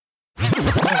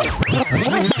Another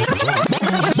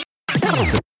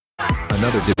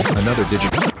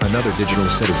digital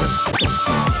citizen.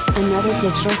 Another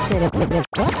digital citizen.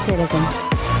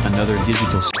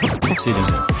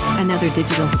 Another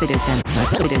digital citizen.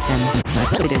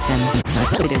 Another digital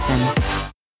citizen.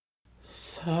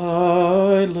 Silent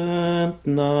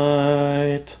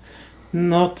night,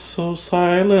 not so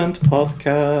silent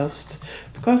podcast,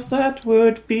 because that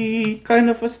would be kind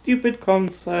of a stupid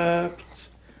concept.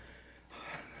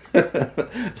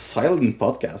 Silent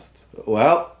podcast.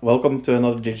 Well, welcome to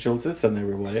another digital citizen,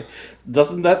 everybody.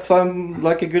 Doesn't that sound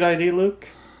like a good idea, Luke?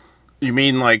 You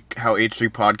mean like how H3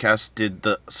 Podcast did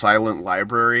the Silent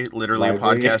Library? Literally,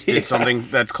 Library, a podcast did yes. something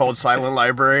that's called Silent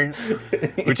Library,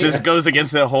 which just goes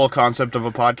against the whole concept of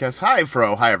a podcast. Hi,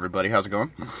 Fro. Hi, everybody. How's it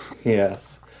going?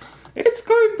 Yes. It's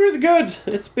going pretty good.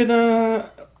 It's been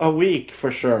a week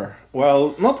for sure.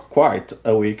 Well, not quite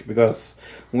a week because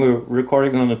we're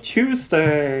recording on a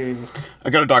Tuesday. I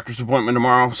got a doctor's appointment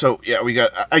tomorrow, so yeah,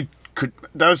 that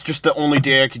was just the only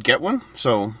day I could get one,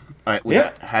 so we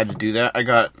had to do that.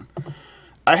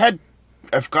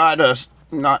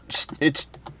 It's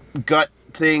gut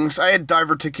things. I had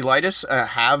diverticulitis. I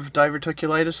have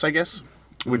diverticulitis, I guess,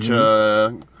 which,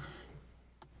 I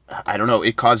don't know,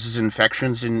 it causes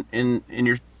infections in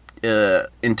your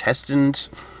intestines,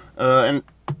 and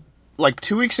like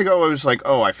 2 weeks ago I was like,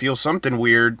 oh, I feel something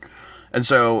weird, and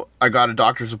so I got a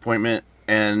doctor's appointment,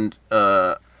 and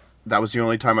that was the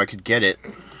only time I could get it.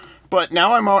 But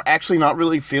now I'm actually not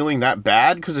really feeling that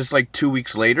bad because it's like 2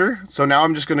 weeks later. So now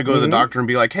I'm just going to go to the doctor and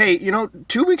be like, hey,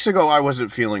 2 weeks ago I wasn't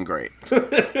feeling great.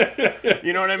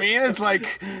 You know what I mean? It's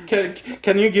like...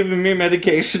 Can you give me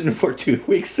medication for 2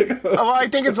 weeks ago? Well, I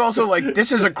think it's also like,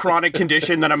 this is a chronic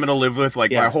condition that I'm going to live with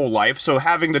my whole life. So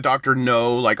having the doctor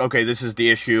know, like, okay, this is the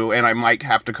issue and I might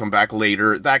have to come back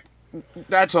later,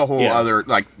 that's a whole other,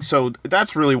 so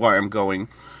that's really why I'm going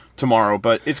tomorrow.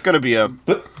 But it's going to be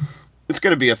It's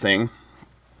going to be a thing.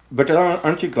 But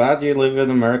aren't you glad you live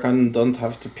in America and don't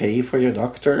have to pay for your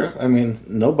doctor? I mean,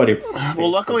 nobody...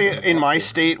 Well, luckily in my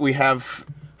state we have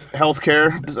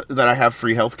healthcare, that I have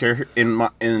free healthcare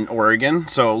in Oregon.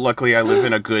 So luckily I live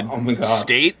in a good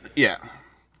state. Yeah.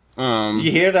 Do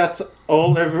you hear that?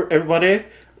 Everybody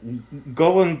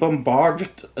go and bombard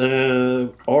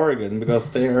Oregon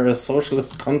because they are a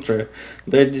socialist country.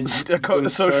 A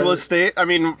socialist state? I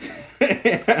mean...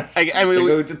 Yes. I mean, they're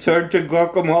going to turn to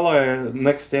guacamole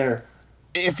next year.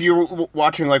 If you're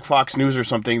watching like Fox News or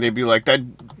something, they'd be like, that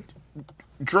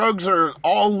drugs are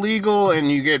all legal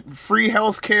and you get free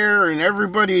health care and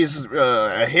everybody's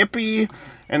a hippie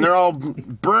and they're all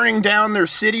burning down their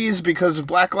cities because of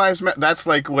Black Lives Matter. That's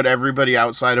like what everybody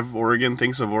outside of Oregon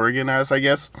thinks of Oregon as, I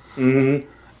guess. Mm-hmm.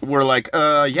 We're like,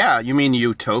 yeah, you mean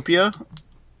utopia?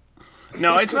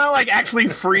 No, it's not like actually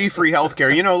free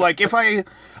healthcare. Like if I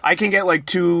can get like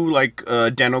 2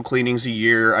 dental cleanings a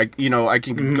year. I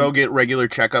can go get regular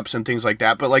checkups and things like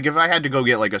that. But like if I had to go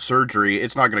get like a surgery,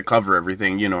 it's not going to cover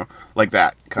everything. Like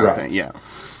that kind of thing. Yeah.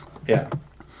 Yeah.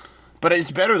 But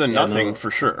it's better than nothing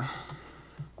for sure.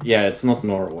 Yeah, it's not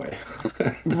Norway.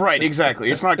 Right,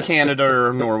 exactly. It's not Canada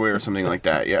or Norway or something like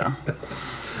that. Yeah.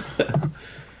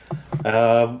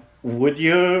 Would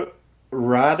you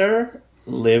rather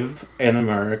live in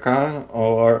America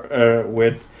or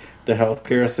with the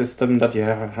healthcare system that you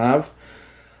have,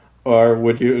 or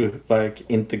would you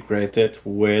integrate it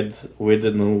with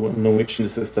the Norwegian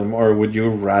system, or would you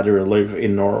rather live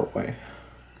in Norway?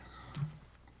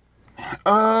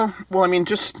 Well, I mean,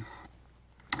 just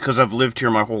because I've lived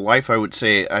here my whole life, I would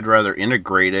say I'd rather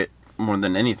integrate it more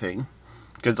than anything.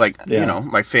 Because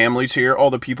my family's here,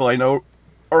 all the people I know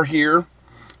are here,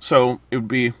 so it would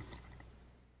be.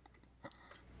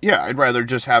 Yeah, I'd rather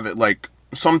just have it like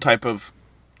some type of,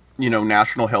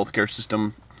 national healthcare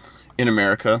system in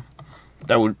America.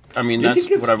 That's what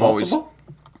I've always...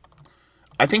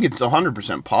 I think it's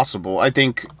 100% possible. I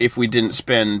think if we didn't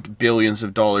spend billions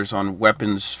of dollars on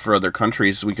weapons for other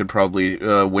countries, we could probably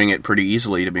wing it pretty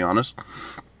easily, to be honest.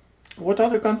 What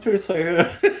other countries are you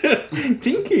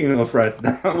thinking of right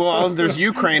now? Well, there's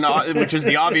Ukraine, which is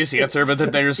the obvious answer, but then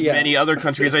there's many other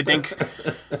countries. I think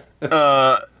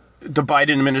the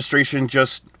Biden administration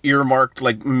just earmarked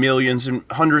like millions and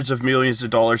hundreds of millions of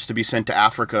dollars to be sent to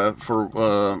Africa for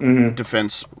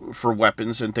defense, for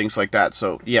weapons and things like that.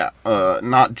 So yeah,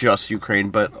 not just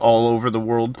Ukraine, but all over the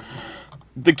world.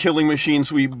 The killing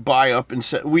machines we buy up and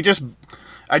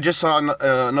I just saw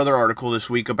another article this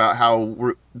week about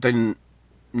how the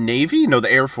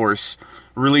Air Force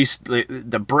released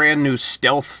the brand new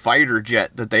stealth fighter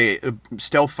jet that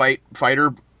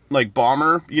fighter like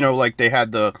bomber. You know, like they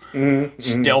had the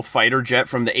stealth fighter jet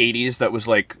from the 80s that was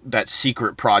like that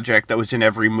secret project that was in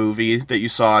every movie that you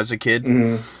saw as a kid.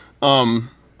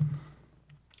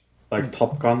 Like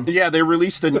Top Gun. Yeah, they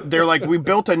released they're like, we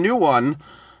built a new one,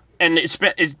 and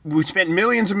we spent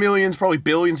millions and millions, probably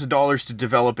billions of dollars to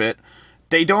develop it.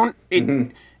 They don't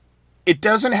it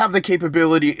doesn't have the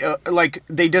capability, like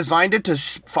they designed it to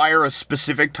fire a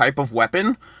specific type of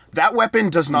weapon. That weapon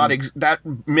does not that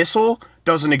missile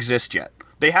doesn't exist yet.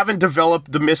 They haven't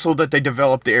developed the missile that they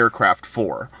developed the aircraft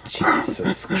for.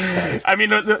 Jesus Christ. I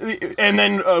mean, and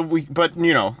then but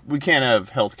you know, we can't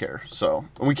have healthcare, so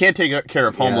we can't take care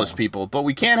of homeless people, but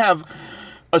we can't have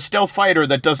a stealth fighter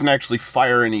that doesn't actually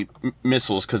fire any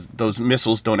missiles because those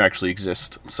missiles don't actually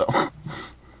exist. So,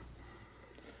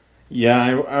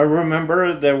 yeah, I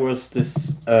remember there was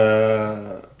this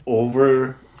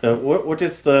what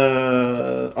is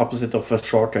the opposite of a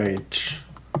short age?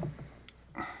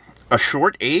 a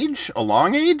short age? A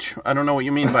long age? I don't know what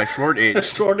you mean by short A age.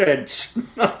 shortage.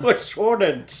 No, a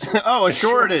shortage. Oh, a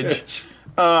shortage.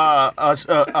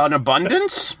 An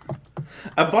abundance?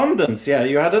 Abundance, yeah.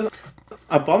 You had an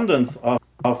abundance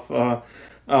of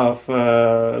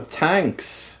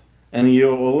tanks, and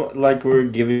you like were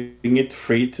giving it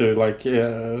free to like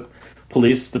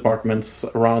police departments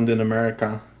around in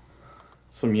America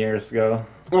some years ago.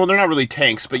 Well, they're not really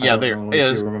tanks, but yeah, I there don't know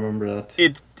if is. you remember that?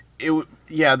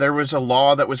 Yeah, there was a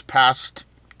law that was passed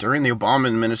during the Obama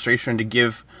administration to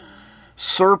give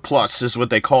surplus, is what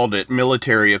they called it,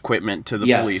 military equipment to the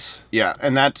Yes. police. Yeah,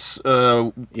 and that's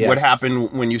Yes. what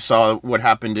happened when you saw what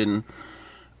happened in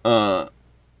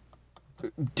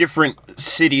different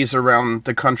cities around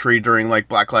the country during like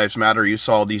Black Lives Matter. You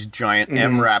saw these giant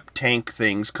MRAP tank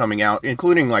things coming out,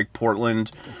 including like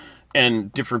Portland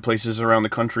and different places around the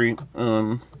country.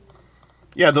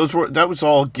 Yeah, that was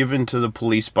all given to the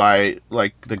police by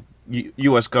like the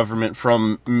U.S. government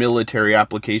from military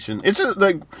application. It's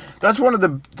that's one of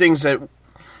the things that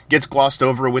gets glossed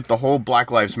over with the whole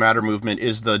Black Lives Matter movement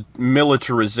is the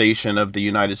militarization of the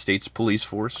United States police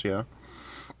force. Yeah,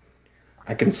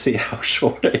 I can see how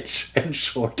shortage and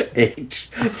short age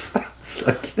sounds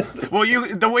like. well,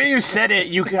 the way you said it,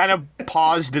 you kind of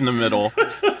paused in the middle.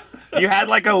 You had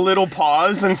like a little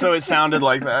pause, and so it sounded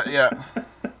like that. Yeah.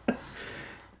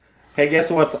 Hey,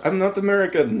 guess what? I'm not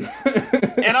American.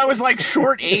 And I was like,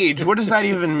 short age? What does that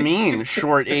even mean,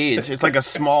 short age? It's like a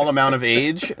small amount of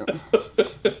age?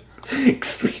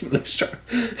 Extremely short.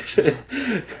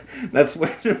 That's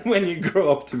when you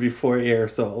grow up to be 4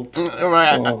 years old.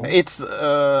 Right. Oh. It's,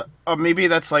 maybe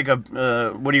that's like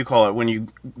a, what do you call it? When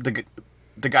the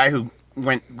guy who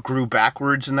grew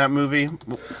backwards in that movie?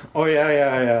 Oh,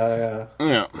 yeah.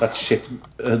 Yeah. That shit,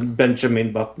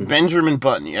 Benjamin Button. Benjamin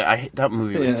Button. Yeah, that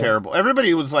movie was terrible.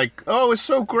 Everybody was like, oh, it's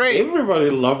so great. Everybody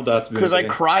loved that movie. Because I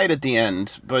cried at the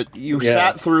end, but you Yes.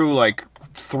 sat through like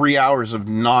 3 hours of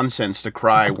nonsense to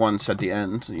cry once at the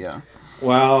end. Yeah.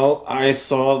 Well, I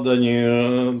saw the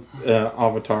new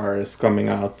Avatar is coming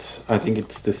out. I think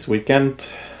it's this weekend.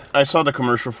 I saw the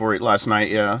commercial for it last night,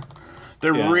 yeah.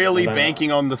 They're Yeah, really and,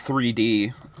 banking on the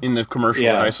 3D in the commercial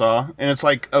Yeah. that I saw. And it's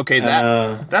like, okay,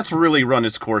 that's really run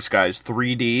its course, guys.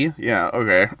 3D? Yeah,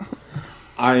 okay.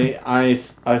 I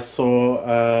saw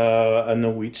a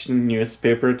Norwegian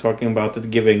newspaper talking about it,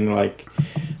 giving like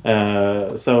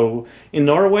so in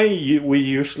Norway we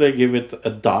usually give it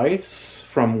a dice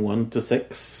from 1 to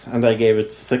 6, and I gave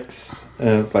it 6.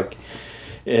 Like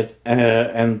it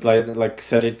and like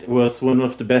said it was one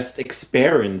of the best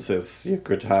experiences you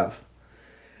could have.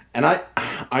 And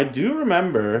I do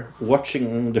remember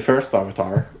watching the first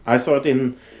Avatar. I saw it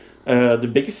in the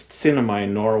biggest cinema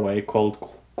in Norway called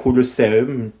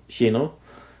Colosseum Kino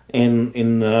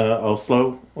in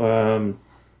Oslo. And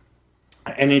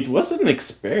it was an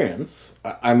experience.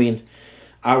 I mean,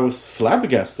 I was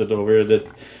flabbergasted over the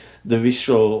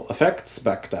visual effects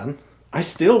back then. I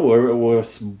still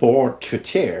was bored to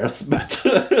tears, but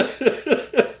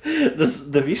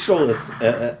the visual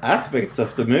aspects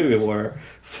of the movie were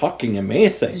fucking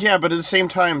amazing. Yeah, but at the same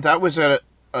time, that was at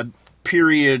a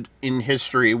period in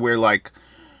history where, like,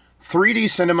 3D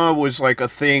cinema was, like, a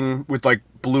thing with, like,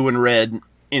 blue and red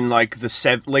in, like,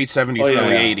 the late 70s,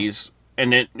 early 80s,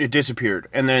 and it disappeared.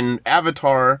 And then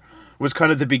Avatar was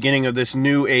kind of the beginning of this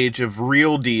new age of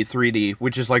real 3D,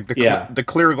 which is, like, the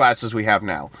clear glasses we have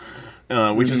now,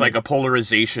 which is, like, a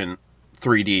polarization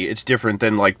 3D. It's different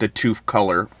than, like, the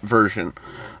two-color version.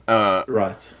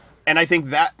 Right. And I think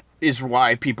that is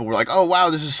why people were like, oh,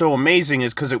 wow, this is so amazing,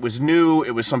 is because it was new,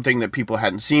 it was something that people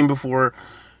hadn't seen before.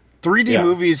 3D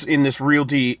movies in this real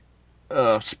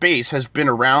space has been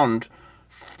around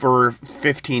for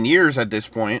 15 years at this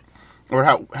point,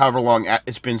 or however long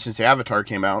it's been since Avatar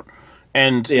came out,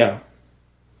 and Yeah.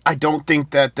 I don't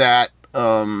think that the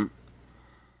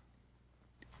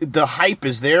hype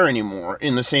is there anymore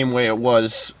in the same way it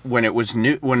was when it was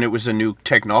new, when it was a new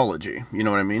technology. You know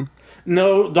what I mean?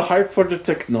 No, the hype for the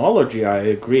technology, I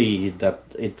agree that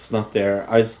it's not there.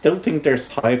 I still think there's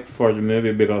hype for the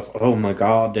movie because, oh my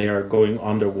god, they are going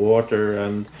underwater,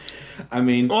 and I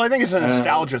mean... Well, I think it's a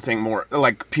nostalgia thing more.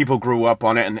 Like, people grew up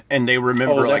on it, and they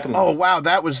remember, like, definitely. oh, wow,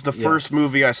 that was the first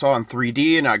movie I saw in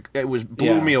 3D, and it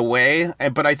blew me away.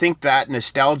 But I think that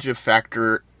nostalgia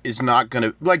factor is not going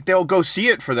to... Like, they'll go see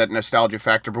it for that nostalgia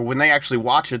factor, but when they actually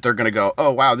watch it, they're going to go,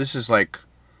 oh, wow, this is, like,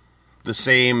 the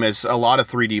same as a lot of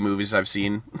 3D movies I've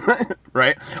seen,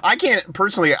 right? I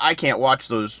can't watch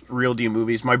those real D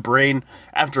movies. My brain,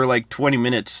 after, like, 20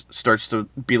 minutes, starts to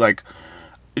be like...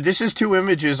 This is 2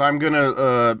 images. I'm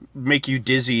gonna make you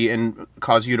dizzy and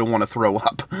cause you to want to throw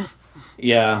up.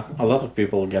 Yeah, a lot of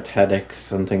people get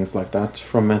headaches and things like that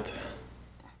from it.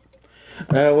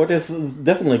 What is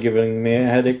definitely giving me a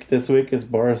headache this week is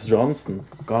Boris Johnson.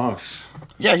 Gosh.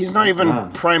 Yeah, he's not even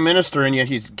Man. prime minister, and yet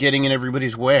he's getting in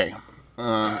everybody's way.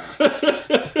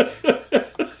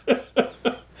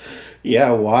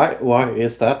 Yeah, why? Why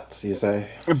is that, you say?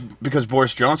 Because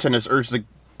Boris Johnson has urged the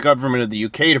government of the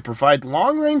UK to provide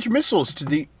long-range missiles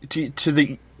to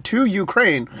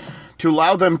Ukraine to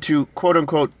allow them to quote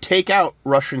unquote take out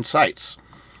Russian sites.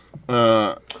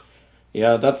 Yeah,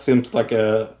 that seems like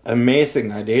a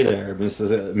amazing idea there,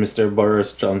 Mr.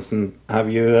 Boris Johnson.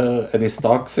 Have you any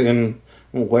stocks in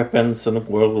weapons in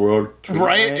World War III?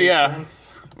 Right? Yeah.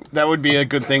 That would be a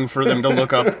good thing for them to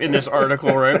look up in this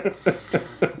article, right?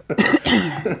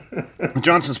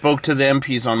 Johnson spoke to the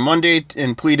MPs on Monday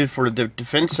and pleaded for the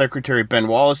Defense Secretary Ben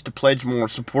Wallace to pledge more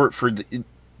support for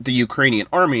the Ukrainian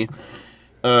army.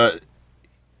 The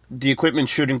equipment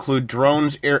should include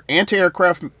drones,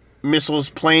 anti-aircraft missiles,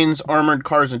 planes, armored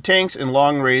cars and tanks, and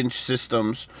long-range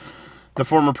systems. The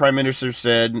former Prime Minister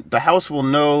said, "The House will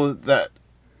know that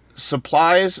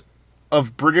supplies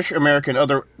of British, American, and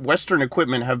other Western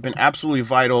equipment have been absolutely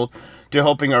vital to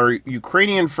helping our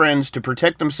Ukrainian friends to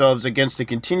protect themselves against the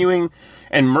continuing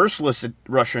and merciless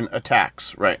Russian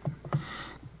attacks." Right.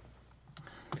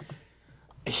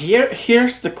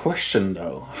 Here's the question,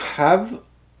 though. Have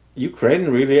Ukraine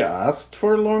really asked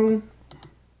for long?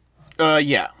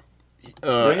 Yeah.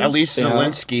 At least Yeah.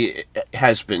 Zelensky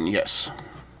has been, yes.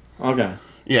 Okay.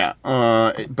 Yeah,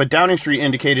 but Downing Street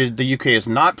indicated the UK is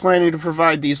not planning to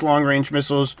provide these long-range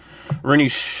missiles. Rishi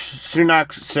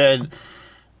Sunak said,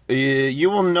 "You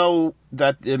will know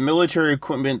that the military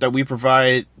equipment that we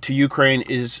provide to Ukraine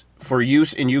is for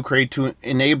use in Ukraine to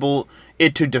enable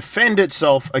it to defend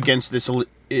itself against this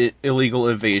illegal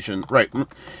invasion." Right. You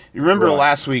remember Right.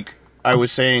 last week I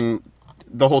was saying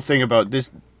the whole thing about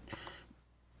this,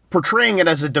 portraying it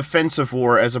as a defensive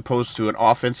war as opposed to an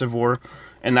offensive war.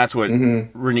 And that's what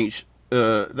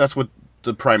that's what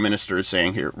the Prime Minister is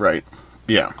saying here, right?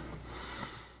 Yeah.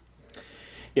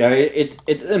 Yeah,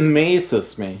 it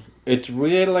amazes me. It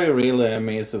really, really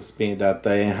amazes me that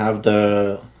they have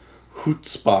the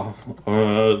chutzpah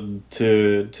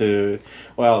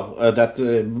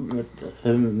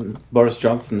that Boris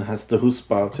Johnson has the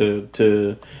chutzpah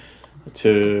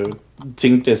to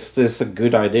think this is a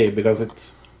good idea, because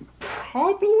it's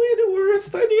probably the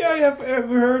worst idea I have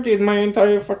ever heard in my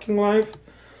entire fucking life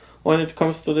when it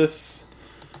comes to this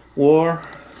war.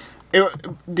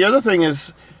 The other thing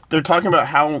is, they're talking about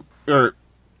how, or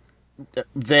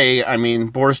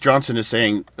Boris Johnson is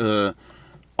saying,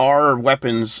 our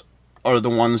weapons are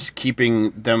the ones keeping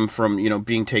them from,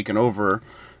 being taken over.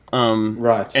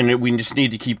 Right. And we just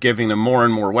need to keep giving them more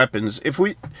and more weapons.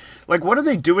 What are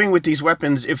they doing with these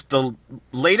weapons if the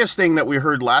latest thing that we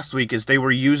heard last week is they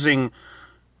were using,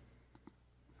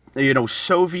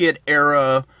 Soviet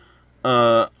era,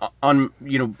 unmanned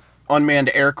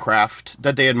aircraft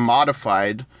that they had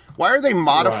modified? Why are they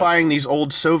modifying these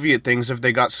old Soviet things if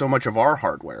they got so much of our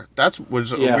hardware? That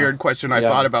was a weird question I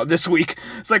thought about this week.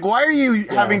 It's like, why are you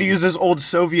having to use this old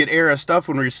Soviet era stuff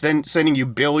when we're sending you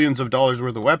billions of dollars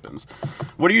worth of weapons?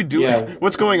 What are you doing? Yeah.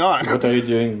 What's going on? What are you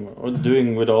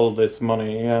doing with all this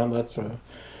money? Yeah, that's a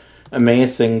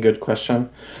amazing good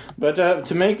question. But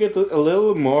to make it a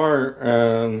little more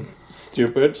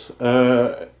stupid,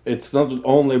 it's not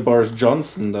only Boris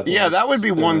Johnson that. Yeah, that would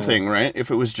be one thing, right? If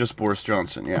it was just Boris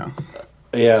Johnson, yeah.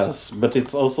 Yes, but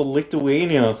it's also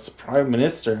Lithuania's prime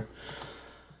minister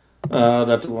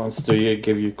that wants to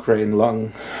give Ukraine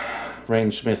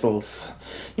long-range missiles.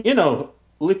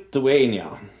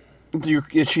 Lithuania.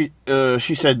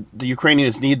 She said the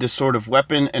Ukrainians need this sort of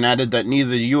weapon, and added that neither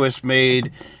the U.S.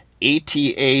 made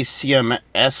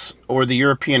ATACMS or the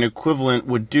European equivalent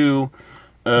would do.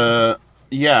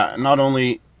 Not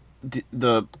only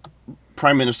the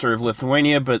Prime Minister of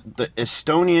Lithuania, but the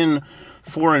Estonian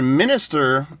Foreign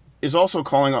Minister is also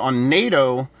calling on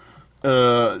NATO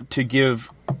to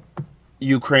give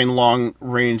Ukraine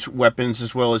long-range weapons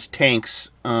as well as tanks.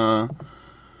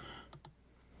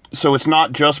 So it's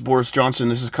not just Boris Johnson.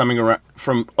 This is coming around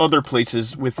from other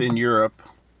places within Europe.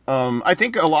 I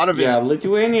think a lot of it. Yeah,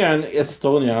 Lithuania and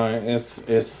Estonia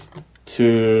is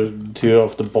two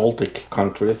of the Baltic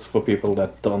countries for people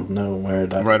that don't know where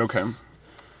that Right, is. okay.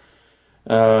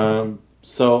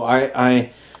 So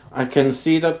I can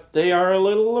see that they are a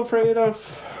little afraid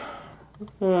of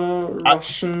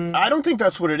Russian. I don't think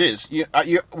that's what it is.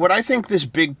 What I think this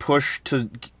big push to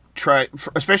try,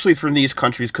 especially from these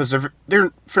countries, because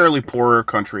they're fairly poorer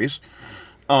countries,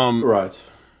 Right.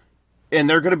 and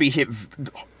they're going to be hit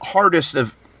hardest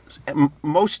of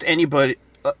most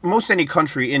any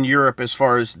country in Europe as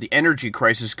far as the energy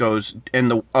crisis goes, and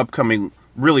the upcoming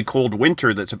really cold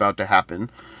winter that's about to happen.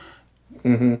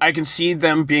 Mm-hmm. I can see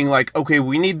them being like, okay,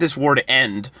 we need this war to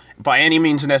end by any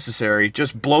means necessary.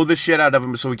 Just blow the shit out of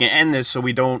them so we can end this, so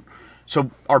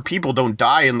our people don't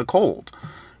die in the cold.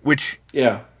 Which,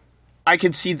 Yeah. I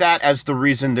can see that as the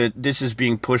reason that this is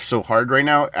being pushed so hard right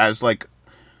now, as like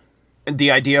the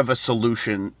idea of a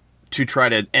solution to try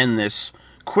to end this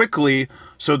quickly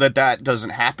so that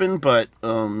doesn't happen. But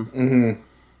I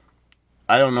don't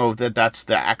know that that's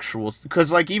the actual,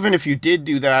 because like even if you did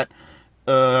do that,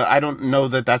 I don't know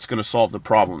that that's going to solve the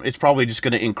problem. It's probably just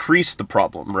going to increase the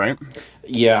problem, right?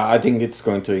 Yeah, I think it's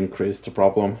going to increase the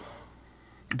problem.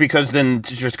 Because then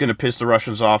it's just going to piss the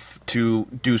Russians off to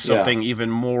do something even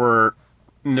more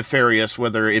nefarious,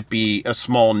 whether it be a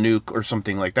small nuke or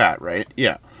something like that, right?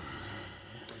 Yeah.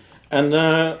 And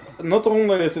not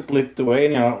only is it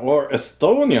Lithuania or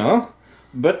Estonia,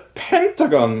 but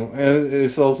Pentagon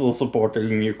is also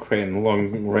supporting Ukraine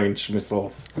long-range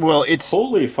missiles. Well, it's...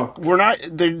 Holy fuck.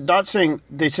 They're not saying...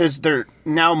 They says they're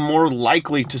now more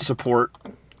likely to support...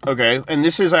 Okay, and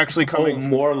this is actually coming...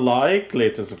 more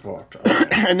likely to support.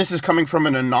 And this is coming from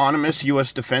an anonymous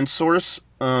U.S. defense source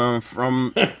that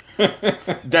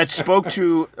spoke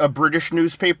to a British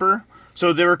newspaper.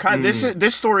 So they were kind of...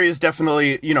 This story is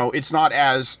definitely, it's not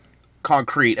as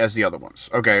concrete as the other ones,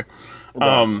 okay?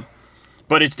 Right.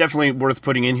 But it's definitely worth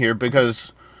putting in here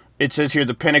because it says here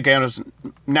the Pentagon is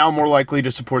now more likely to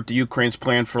support the Ukraine's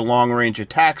plan for long-range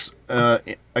attacks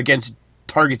against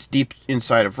targets deep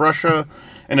inside of Russia.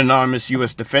 An anonymous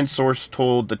U.S. defense source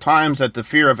told The Times that the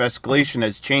fear of escalation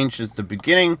has changed since the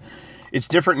beginning. It's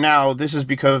different now. This is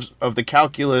because of the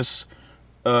calculus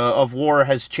of war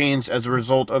has changed as a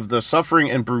result of the suffering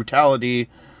and brutality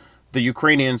the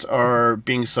Ukrainians are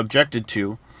being subjected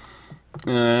to.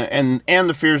 And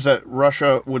the fears that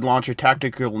Russia would launch a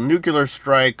tactical nuclear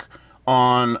strike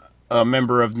on a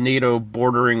member of NATO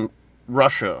bordering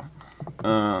Russia.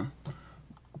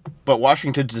 But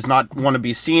Washington does not want to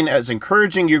be seen as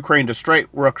encouraging Ukraine to strike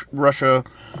Russia.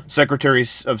 Secretary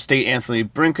of State Anthony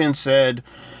Blinken said,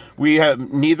 "We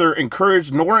have neither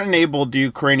encouraged nor enabled the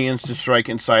Ukrainians to strike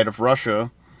inside of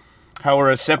Russia." However,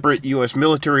 a separate U.S.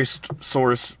 military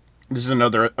source, this is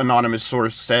another anonymous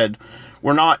source, said,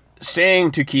 "We're not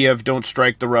saying to Kiev, don't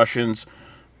strike the Russians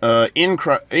in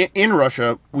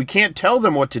Russia. We can't tell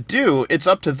them what to do. It's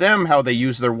up to them how they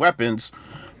use their weapons.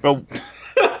 But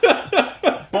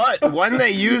when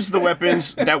they use the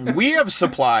weapons that we have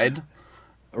supplied,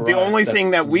 the only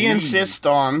thing that we insist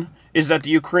on is that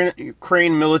the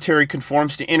Ukraine military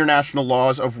conforms to international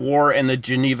laws of war and the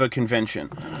Geneva Convention."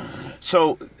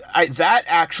 So that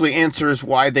actually answers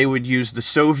why they would use the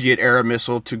Soviet-era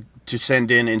missile to send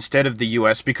in instead of the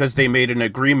U.S., because they made an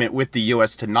agreement with the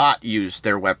U.S. to not use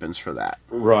their weapons for that.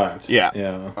 Right. Yeah.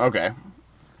 Yeah. Okay.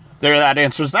 That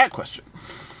answers that question.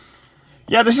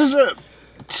 Yeah, this is a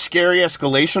scary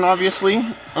escalation, obviously.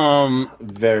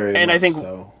 Very and much I think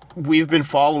so. we've been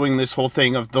following this whole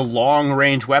thing of the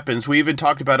long-range weapons. We even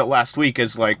talked about it last week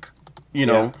as, like,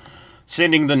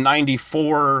 sending the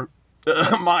 94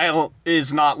 mile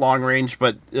is not long-range,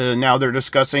 but now they're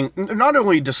not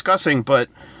only discussing, but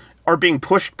are being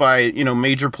pushed by,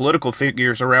 major political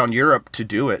figures around Europe to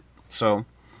do it. So,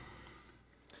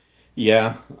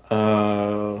 yeah,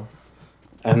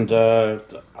 and I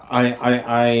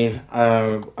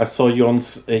saw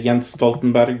Jens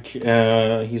Stoltenberg.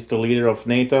 He's the leader of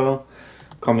NATO,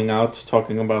 coming out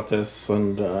talking about this,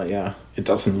 and it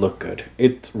doesn't look good.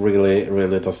 It really,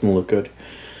 really doesn't look good.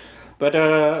 But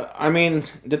I mean,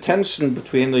 the tension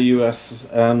between the U.S.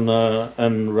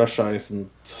 and Russia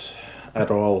isn't at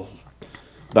all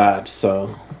bad.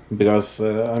 So because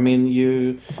I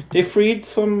mean they freed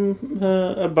some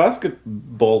a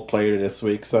basketball player this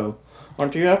week, so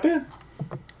aren't you happy?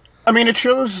 I mean, it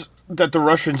shows that the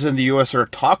Russians and the U.S. are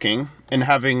talking and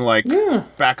having like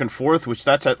back and forth, which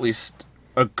that's at least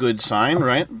a good sign,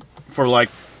 right?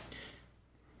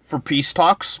 For peace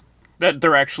talks, that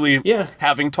they're actually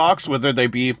having talks, whether they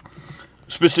be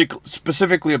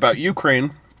specifically about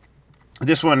Ukraine.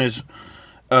 This one is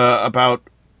about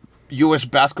U.S.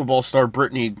 basketball star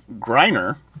Brittany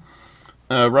Griner.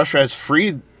 Russia has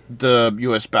freed the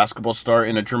U.S. basketball star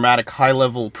in a dramatic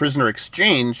high-level prisoner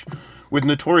exchange with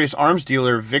notorious arms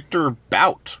dealer Victor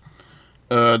Bout,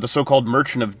 the so-called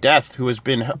Merchant of Death, who has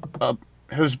been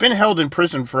held in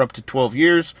prison for up to 12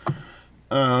 years.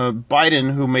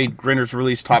 Biden, who made Griner's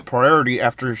release top priority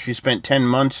after she spent 10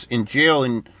 months in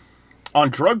jail on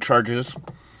drug charges,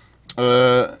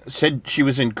 said she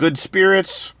was in good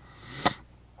spirits.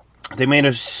 They made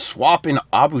a swap in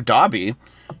Abu Dhabi.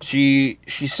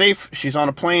 She's safe. She's on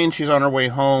a plane. She's on her way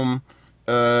home,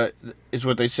 is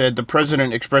what they said. The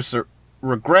president expressed a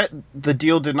regret the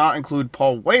deal did not include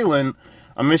Paul Whelan,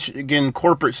 a Michigan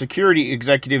corporate security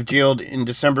executive jailed in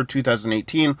December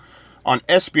 2018 on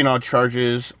espionage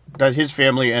charges that his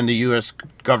family and the U.S.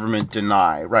 government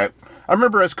deny. Right. I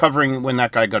remember us covering when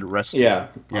that guy got arrested. Yeah.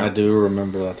 I do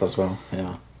remember that as well.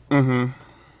 Yeah. Mm-hmm.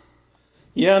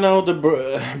 Yeah, no, the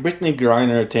Brittany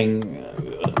Griner thing,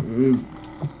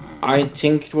 I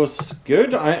think it was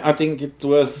good. I think it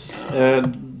was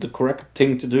the correct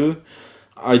thing to do.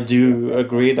 I do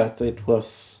agree that it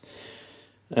was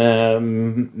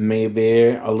maybe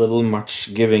a little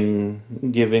much giving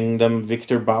them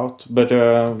Victor Bout, but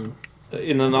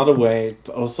in another way, it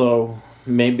also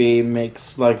maybe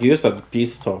makes, like you said,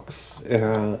 peace talks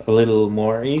a little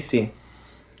more easy.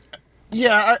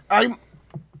 Yeah,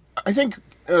 I think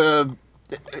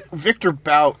Victor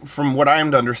Bout, from what I am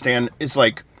to understand, is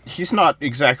like he's not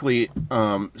exactly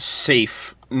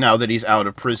safe now that he's out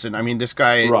of prison. I mean, this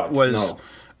guy was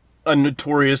a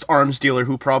notorious arms dealer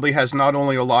who probably has not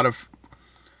only a lot of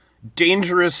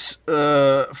dangerous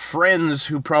friends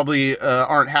who probably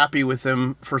aren't happy with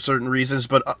him for certain reasons,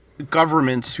 but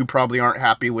governments who probably aren't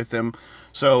happy with him.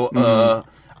 So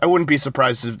I wouldn't be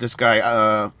surprised if this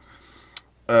guy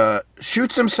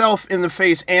shoots himself in the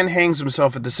face and hangs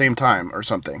himself at the same time or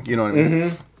something. You know what I mean?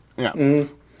 Mm-hmm. Yeah.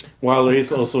 Mm-hmm. While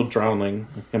he's also drowning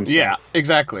himself. Yeah,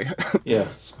 exactly.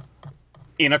 Yes.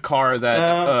 In a car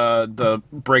that the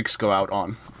brakes go out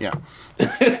on. Yeah.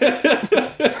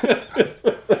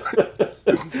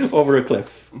 Over a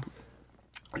cliff.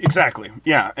 Exactly.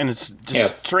 Yeah, and it's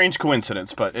just strange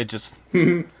coincidence, but it just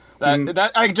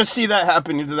that I just see that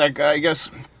happening to that guy, I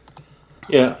guess.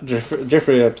 Yeah,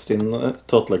 Jeffrey Epstein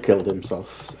totally killed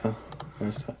himself. So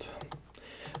there's that.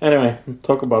 Anyway,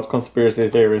 talk about conspiracy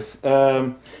theories.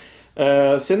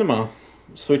 Cinema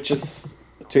switches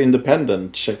to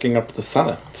independent, checking up the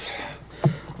Senate.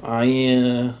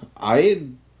 I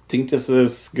think this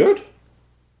is good.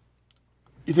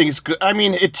 You think it's good? I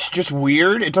mean, it's just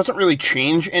weird. It doesn't really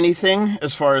change anything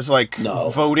as far as like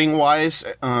voting wise.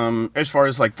 As far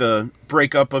as like the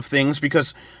breakup of things,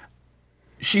 because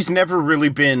she's never really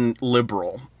been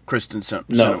liberal, Kristen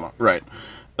Sinema, right?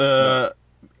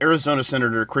 Arizona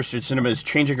Senator Kristen Sinema is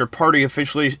changing her party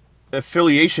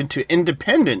affiliation to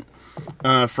independent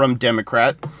from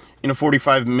Democrat. In a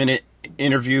 45-minute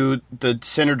interview, the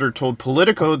senator told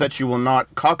Politico that she will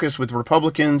not caucus with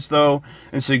Republicans, though,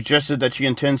 and suggested that she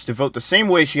intends to vote the same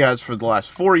way she has for the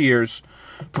last 4 years.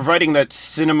 Providing that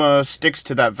Sinema sticks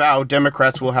to that vow,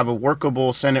 Democrats will have a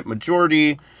workable Senate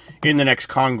majority in the next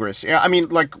Congress. Yeah, I mean,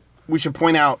 like, we should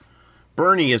point out,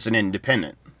 Bernie is an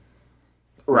independent.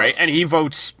 Right, and he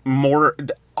votes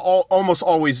almost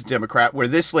always Democrat, where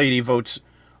this lady votes,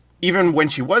 even when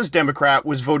she was Democrat,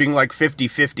 was voting like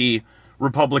 50-50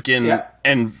 Republican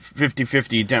and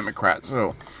 50-50 Democrat.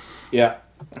 So, yeah.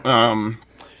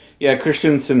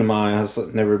 Kristen Sinema has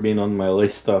never been on my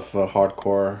list of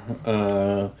hardcore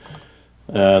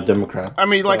Democrats. I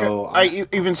mean, like I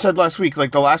even said last week,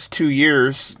 like the last 2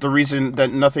 years, the reason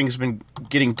that nothing's been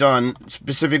getting done,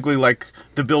 specifically like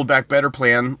the Build Back Better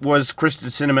plan, was Kristen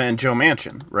Sinema and Joe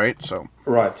Manchin, right? So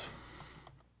right.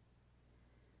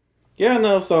 Yeah,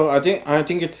 no. So I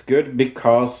think it's good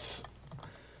because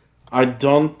I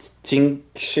don't think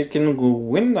she can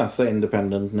win as an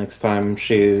independent next time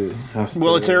she has.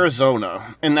 Well, it's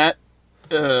Arizona, and that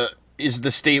is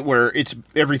the state where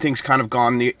everything's kind of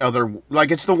gone the other. Like,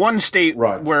 it's the one state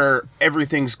where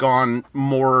everything's gone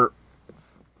more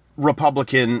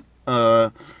Republican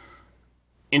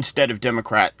instead of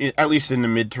Democrat, at least in the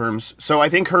midterms. So I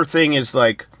think her thing is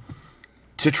like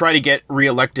to try to get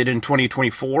reelected in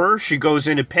 2024. She goes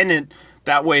independent.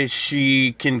 That way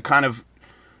she can kind of...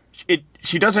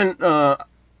 She doesn't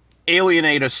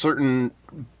alienate a certain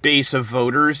base of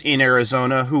voters in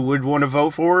Arizona who would want to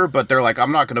vote for her, but they're like,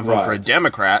 I'm not going to vote for a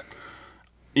Democrat.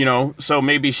 You know, so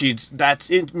maybe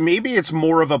maybe it's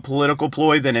more of a political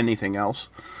ploy than anything else,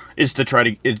 is to try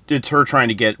to, it's her trying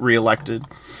to get reelected.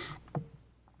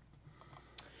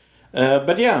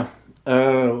 But yeah,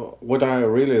 what I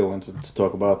really wanted to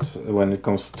talk about when it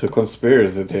comes to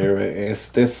conspiracy theory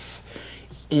is this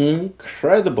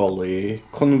incredibly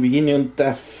convenient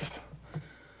death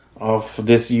of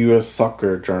this U.S.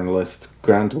 soccer journalist,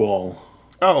 Grant Wall.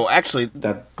 Oh, actually,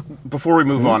 before we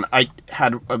move on, I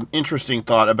had an interesting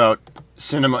thought about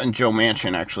Cinema and Joe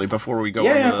Manchin, actually, before we go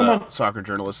into the soccer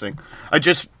journalist thing. I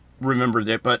just remembered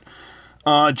it, but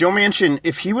Joe Manchin,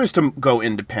 if he was to go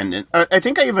independent, I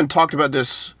think I even talked about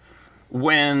this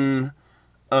when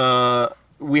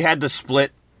we had the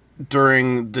split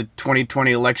during the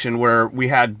 2020 election where we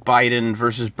had Biden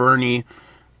versus Bernie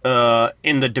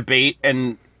in the debate,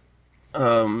 and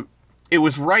it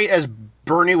was right as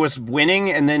Bernie was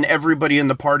winning, and then everybody in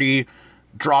the party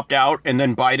dropped out, and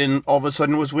then Biden all of a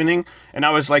sudden was winning. And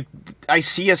I was like, I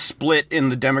see a split in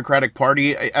the Democratic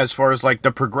Party as far as like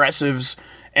the progressives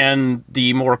and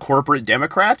the more corporate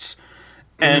Democrats.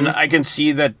 And I can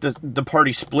see that the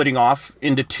party splitting off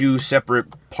into two separate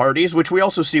parties, which we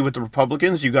also see with the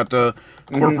Republicans. You got the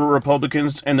corporate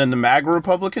Republicans and then the MAGA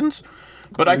Republicans.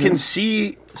 But I can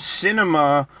see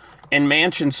Cinema and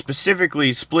Manchin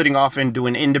specifically splitting off into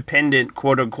an independent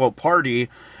quote-unquote party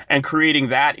and creating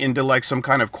that into like some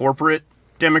kind of corporate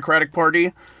Democratic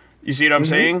Party. You see what I'm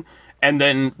saying? And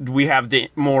then we have the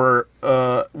more...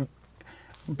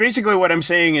 basically what I'm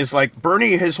saying is like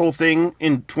Bernie, his whole thing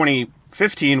in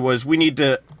 2015 was we need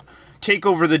to take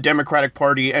over the Democratic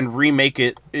Party and remake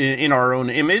it in our own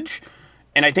image.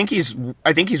 And I think he's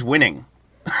winning.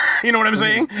 You know what I'm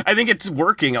saying? I think it's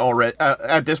working already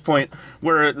at this point,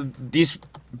 where these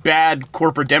bad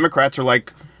corporate Democrats are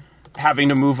like having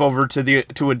to move over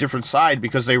to a different side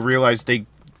because they realize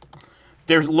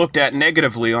they're looked at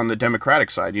negatively on the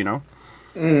Democratic side. You know?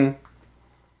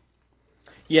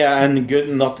 Yeah, and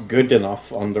not good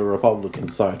enough on the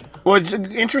Republican side. Well, it's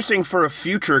interesting for a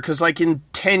future because, like, in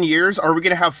 10 years, are we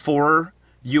going to have 4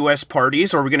 U.S.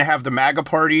 parties? Or are we going to have the MAGA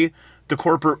party, the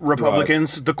corporate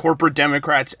Republicans, the corporate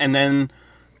Democrats, and then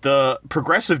the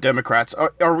progressive Democrats?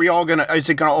 Are we all is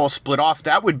it going to all split off?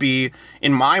 That would be,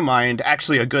 in my mind,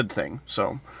 actually a good thing.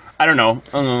 So, I don't know.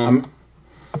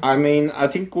 I mean, I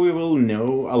think we will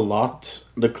know a lot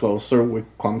the closer we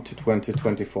come to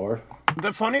 2024.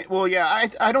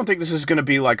 I don't think this is going to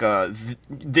be like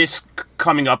this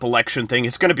coming up election thing.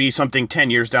 It's going to be something 10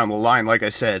 years down the line, like I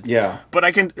said. Yeah. But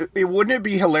wouldn't it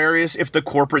be hilarious if the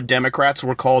corporate Democrats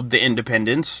were called the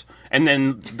Independents, and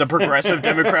then the progressive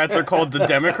Democrats are called the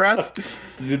Democrats?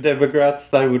 The Democrats,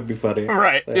 that would be funny.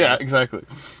 Right, yeah, exactly.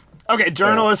 Okay,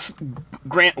 journalist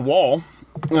Grant Wall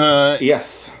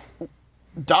yes,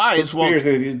 dies while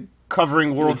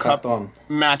covering World Cup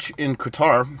match in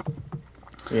Qatar.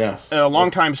 Yes. A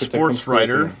longtime sports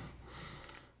writer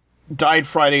died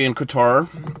Friday in Qatar.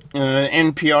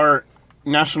 NPR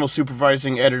National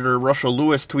Supervising Editor Russell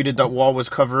Lewis tweeted that Wall was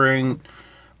covering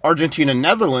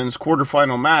Argentina-Netherlands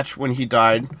quarterfinal match when he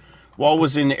died. Wall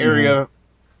was in the area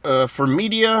for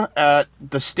media at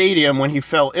the stadium when he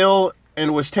fell ill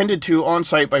and was tended to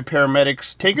on-site by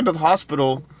paramedics, taken to the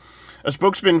hospital. A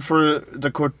spokesman for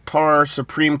the Qatar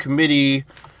Supreme Committee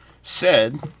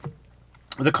said...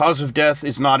 The cause of death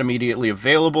is not immediately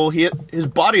available. His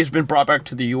body has been brought back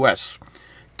to the U.S.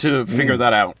 to figure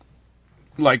that out.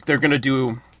 Like, they're going to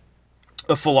do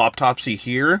a full autopsy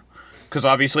here. Because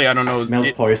obviously, I don't know...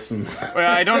 Smell poison.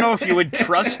 I don't know if you would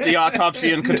trust the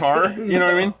autopsy in Qatar. You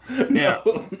know what I mean? Yeah.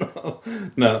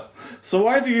 No. So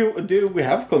why do we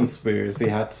have conspiracy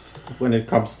hats when it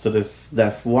comes to this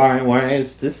death? Why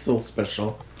is this so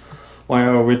special? Why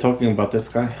are we talking about this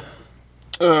guy?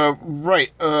 Right.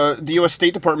 The U.S.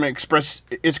 State Department expressed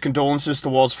its condolences to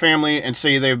Wall's family and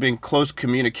say they have been in close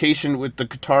communication with the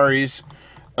Qataris.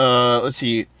 Let's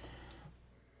see.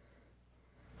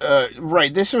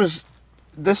 Right. This is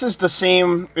the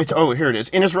same. Here it is.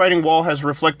 In his writing, Wall has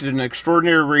reflected the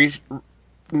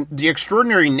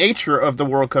extraordinary nature of the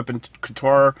World Cup in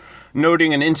Qatar,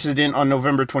 noting an incident on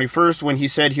November 21st when he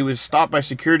said he was stopped by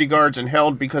security guards and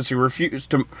held because he refused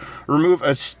to remove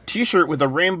a T-shirt with a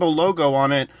rainbow logo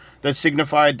on it that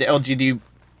signified the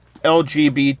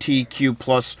LGBTQ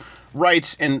plus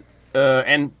rights and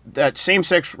that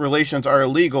same-sex relations are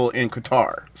illegal in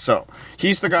Qatar. So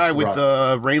he's the guy with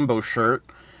the rainbow shirt,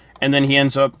 and then he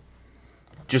ends up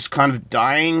just kind of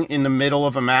dying in the middle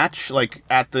of a match, like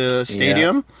at the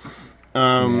stadium.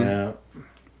 Yeah.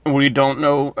 We don't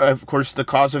know, of course, the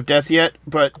cause of death yet,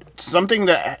 but something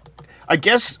that I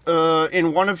guess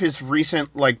in one of his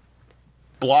recent like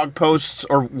blog posts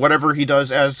or whatever he does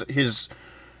as his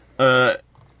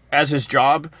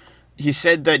job, he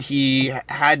said that he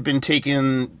had been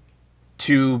taken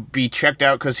to be checked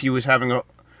out because he was having a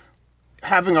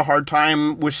hard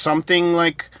time with something,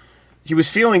 like he was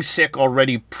feeling sick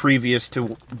already previous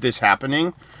to this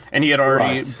happening, and he had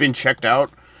already been checked out.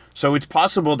 So it's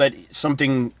possible that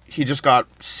he just got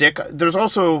sick. There's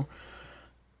also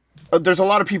there's a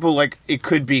lot of people, like, it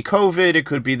could be COVID, it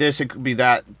could be this, it could be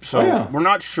that. So we're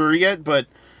not sure yet, but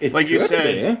It like you could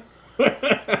said,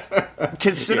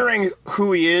 considering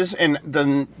who he is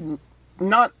and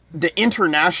not the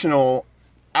international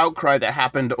outcry that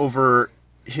happened over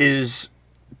his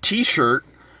T-shirt,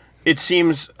 it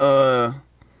seems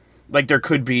like there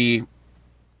could be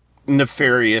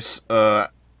nefarious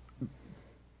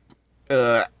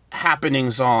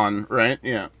happenings on, right?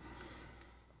 Yeah.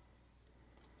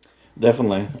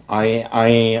 Definitely.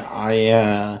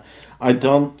 I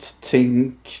don't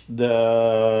think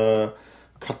the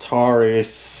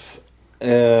Qataris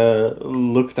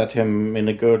looked at him in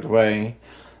a good way,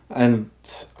 and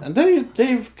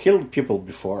they've killed people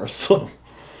before, so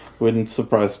wouldn't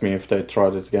surprise me if they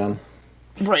tried it again.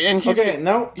 Right, and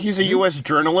he's a U.S.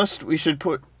 journalist. We should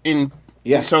put in.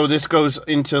 Yes. So this goes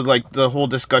into like the whole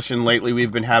discussion lately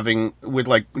we've been having with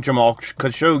like Jamal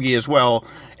Khashoggi as well,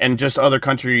 and just other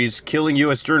countries killing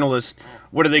U.S. journalists.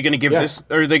 What are they going to give this?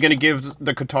 Are they going to give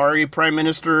the Qatari prime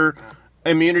minister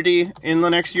immunity in the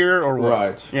next year, or what?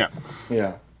 Right. Yeah.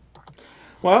 Yeah.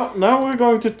 Well, now we're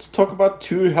going to talk about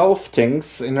two health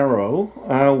things in a row.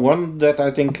 One that I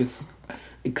think is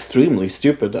extremely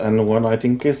stupid, and one I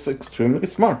think is extremely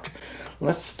smart.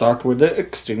 Let's start with the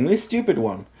extremely stupid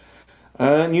one.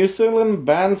 New Zealand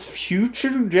bans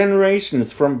future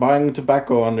generations from buying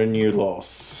tobacco under new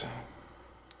laws.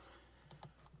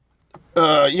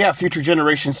 Future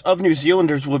generations of New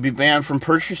Zealanders will be banned from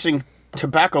purchasing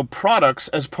tobacco products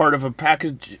as part of a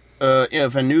package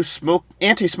of a new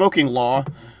anti-smoking law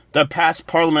that passed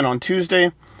Parliament on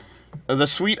Tuesday. The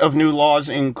suite of new laws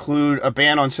include a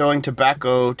ban on selling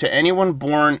tobacco to anyone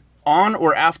born on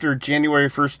or after January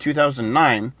 1st,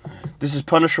 2009. This is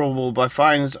punishable by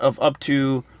fines of up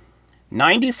to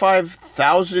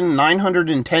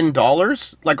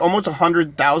 $95,910, like almost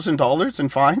 $100,000 in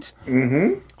fines.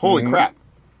 Mm-hmm. Holy crap.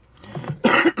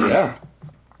 Yeah.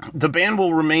 The ban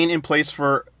will remain in place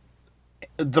for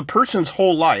the person's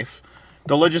whole life.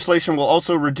 The legislation will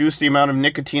also reduce the amount of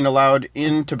nicotine allowed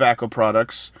in tobacco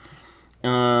products,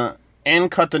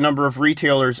 and cut the number of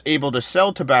retailers able to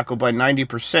sell tobacco by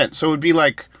 90%. So it would be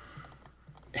like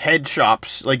head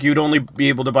shops. Like, you'd only be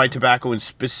able to buy tobacco in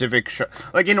specific shops.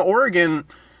 Like, in Oregon,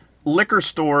 liquor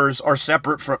stores are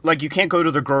separate from... Like, you can't go to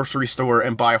the grocery store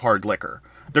and buy hard liquor.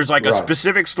 There's, like, a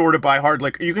specific store to buy hard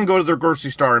liquor. You can go to the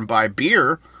grocery store and buy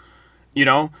beer, you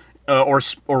know, or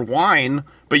wine,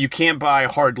 but you can't buy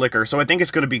hard liquor. So I think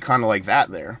it's going to be kind of like that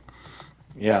there.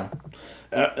 Yeah.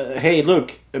 Hey,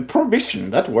 look, Prohibition,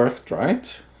 that worked,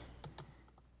 right?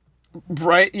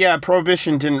 Right, yeah,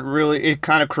 Prohibition didn't really... It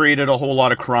kind of created a whole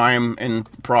lot of crime and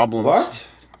problems. What?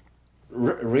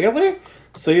 Really?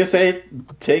 So you say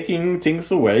taking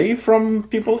things away from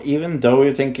people, even though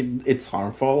you think it's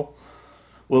harmful,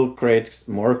 will create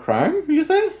more crime, you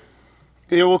say?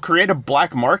 It will create a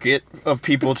black market of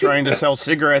people trying to sell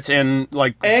cigarettes and,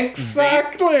 like...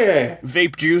 Exactly!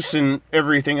 Vape juice and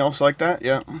everything else like that,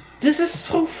 yeah. This is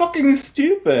so fucking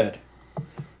stupid.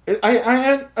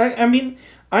 I mean,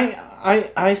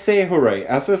 I say hooray.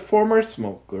 As a former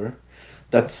smoker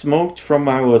that smoked from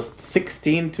I was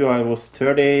 16 to I was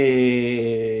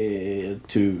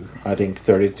 32, I think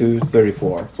 32,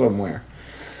 34, somewhere.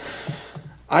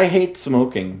 I hate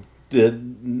smoking,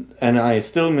 and I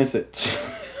still miss it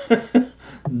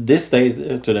this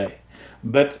day today.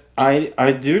 But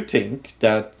I do think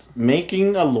that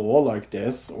making a law like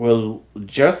this will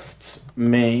just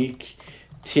making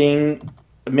thing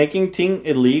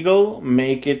illegal,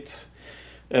 make it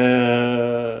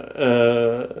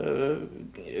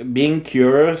being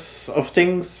curious of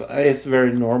things is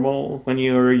very normal when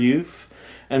you're a youth,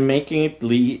 and making it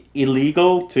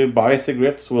illegal to buy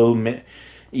cigarettes will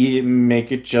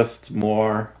make it just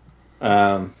more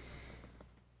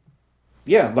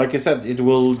like you said, it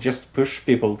will just push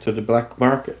people to the black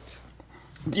market.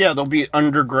 Yeah, there'll be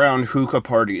underground hookah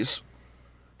parties.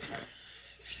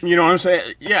 You know what I'm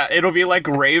saying? Yeah, it'll be like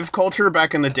rave culture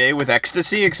back in the day with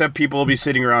ecstasy, except people will be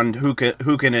sitting around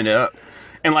hookahing it up.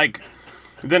 And like,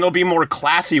 Then there'll be more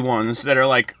classy ones that are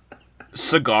like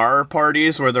cigar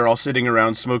parties where they're all sitting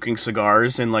around smoking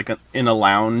cigars in like in a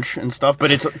lounge and stuff,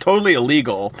 but it's totally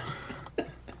illegal.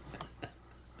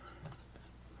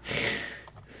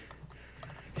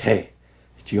 Hey,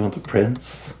 do you want a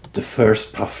Prince? The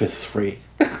first puff is free.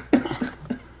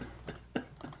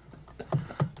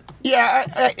 Yeah,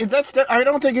 I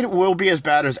don't think it will be as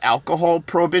bad as alcohol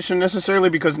prohibition necessarily,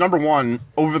 because number one,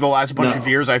 over the last bunch of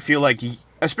years, I feel like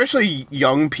especially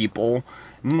young people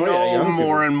know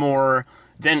more and more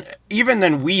than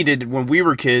we did when we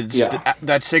were kids. Yeah.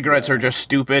 That cigarettes are just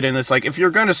stupid, and it's like if you're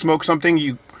gonna smoke something,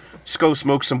 you go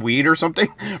smoke some weed or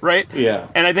something, right? Yeah.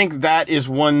 And I think that is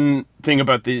one thing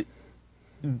about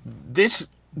this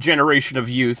generation of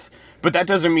youth. But that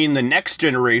doesn't mean the next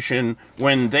generation,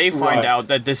 when they find out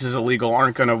that this is illegal,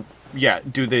 aren't gonna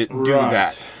do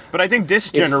that. But I think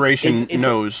this generation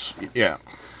knows. Yeah.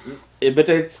 But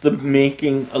it's the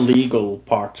making illegal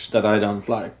part that I don't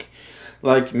like.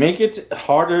 Like, make it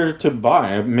harder to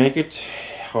buy, make it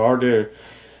harder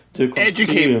to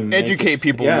consume. Educate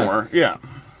people more. Yeah.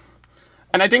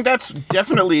 And I think that's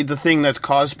definitely the thing that's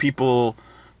caused people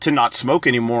to not smoke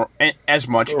anymore as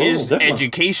much is definitely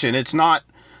education. It's not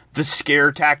the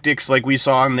scare tactics like we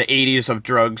saw in the 80s of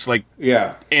drugs, like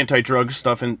anti-drug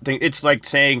stuff and things. It's like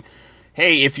saying,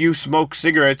 hey, if you smoke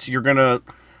cigarettes, you're going to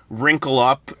wrinkle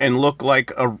up and look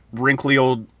like a wrinkly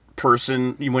old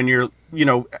person when you're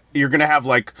going to have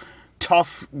like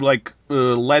tough, like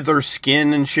leather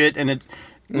skin and shit. And it,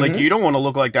 like, you don't want to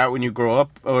look like that when you grow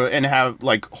up and have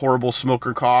like horrible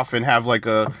smoker cough and have like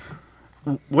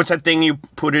what's that thing you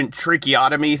put in,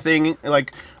 tracheotomy thing?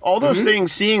 Like, all those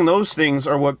things, seeing those things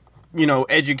are what,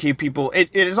 educate people.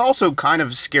 It is also kind of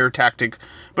a scare tactic,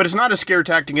 but it's not a scare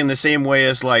tactic in the same way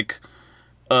as, like,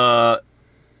 the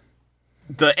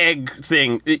egg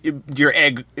thing. Your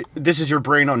egg, this is your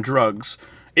brain on drugs.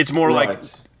 It's more like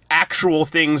actual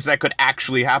things that could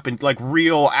actually happen, like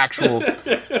real, actual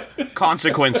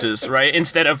consequences, right?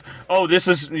 Instead of, oh, this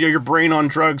is your brain on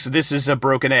drugs, this is a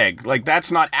broken egg. Like,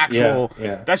 that's not actual.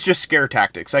 Yeah. That's just scare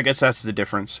tactics. I guess that's the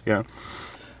difference. Yeah.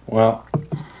 Well,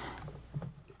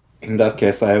 in that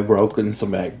case, I have broken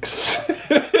some eggs.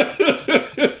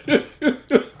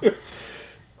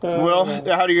 Well,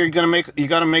 how do you gonna make? You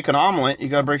gotta make an omelet. You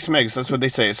gotta break some eggs. That's what they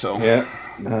say. So yeah,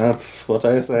 that's what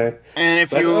I say. And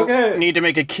if you need to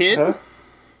make a kid,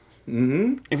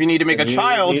 if you need to make a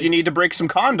child, you need to break some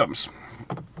condoms.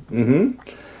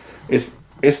 Is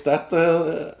that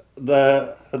the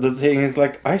thing? Is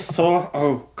like, I saw.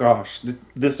 Oh gosh,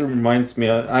 this reminds me.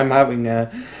 I'm having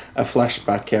a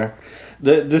flashback here.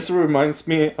 This reminds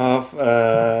me of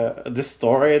this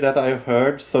story that I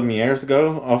heard some years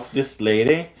ago of this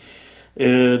lady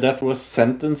that was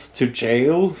sentenced to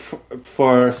jail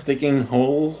for sticking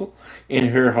hole in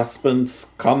her husband's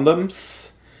condoms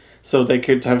so they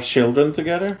could have children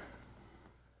together.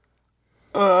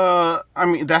 I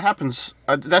mean, that happens.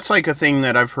 That's like a thing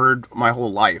that I've heard my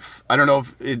whole life. I don't know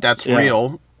if that's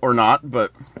real or not,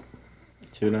 but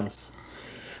who knows?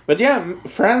 But yeah,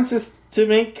 France is to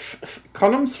make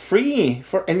condoms free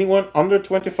for anyone under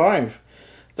 25.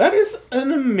 That is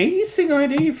an amazing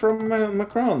idea from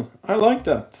Macron. I like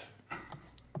that.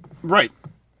 Right.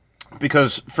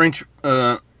 Because French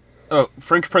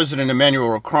President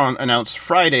Emmanuel Macron announced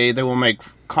Friday they will make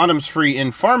condoms free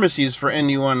in pharmacies for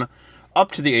anyone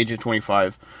up to the age of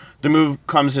 25. The move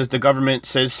comes as the government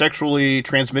says sexually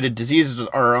transmitted diseases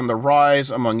are on the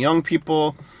rise among young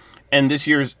people, and this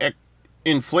year's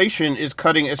inflation is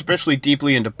cutting especially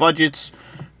deeply into budgets.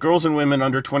 Girls and women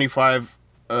under 25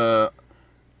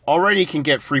 already can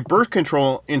get free birth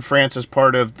control in France as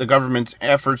part of the government's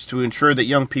efforts to ensure that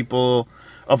young people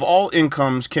of all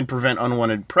incomes can prevent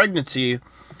unwanted pregnancy.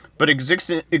 But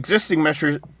existing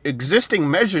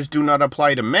measures do not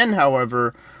apply to men,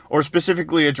 however, or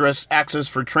specifically address access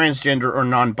for transgender or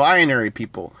non-binary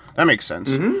people. That makes sense.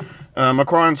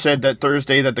 Macron said that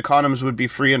Thursday that the condoms would be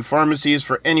free in pharmacies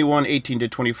for anyone 18 to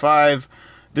 25.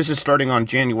 This is starting on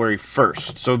January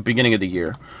 1st, so beginning of the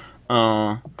year.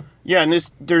 And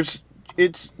it's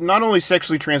not only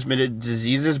sexually transmitted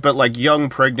diseases, but like young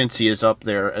pregnancy is up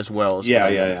there as well. As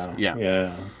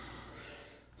Yeah.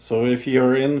 So if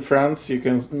you're in France, you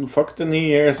can fuck the New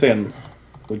Year's in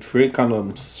with free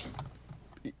condoms.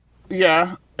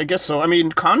 Yeah, I guess so. I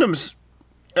mean, condoms,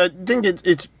 I think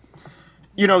it's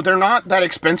they're not that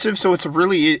expensive, so it's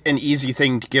really an easy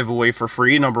thing to give away for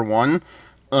free, number one.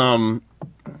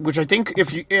 Which I think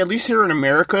if you, at least here in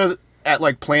America, at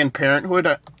like Planned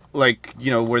Parenthood,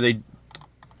 where they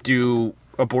do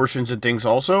abortions and things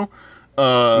also,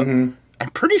 I'm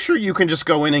pretty sure you can just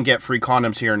go in and get free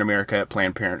condoms here in America at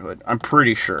Planned Parenthood. I'm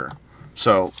pretty sure.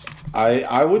 So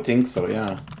I would think so.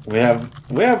 Yeah, we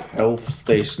have health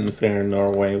stations here in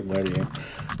Norway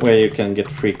where you can get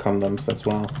free condoms as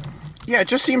well. yeah, it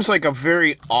just seems like a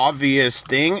very obvious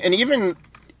thing, and even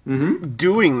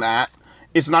doing that,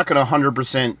 it's not going to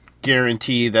 100%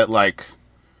 guarantee that like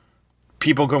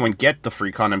people go and get the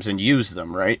free condoms and use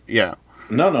them, right? Yeah.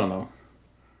 No.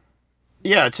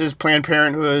 Yeah, it says Planned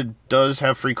Parenthood does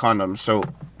have free condoms. So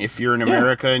if you're in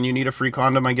America and you need a free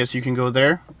condom, I guess you can go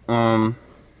there.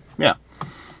 Yeah.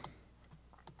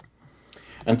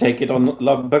 And take it on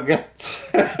La Baguette.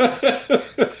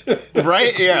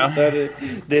 Right? Yeah.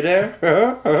 They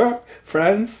there?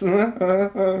 Friends?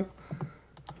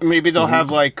 Maybe they'll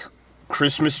have like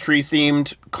Christmas tree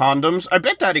themed condoms. I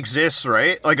bet that exists,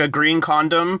 right? Like a green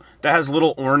condom that has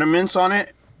little ornaments on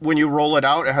it. When you roll it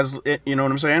out, it has it. You know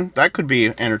what I'm saying? That could be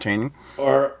entertaining.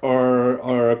 Or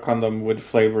a condom with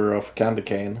flavor of candy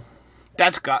cane.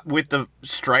 That's got with the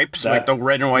stripes, like the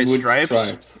red and white with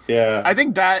stripes. Yeah. I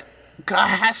think that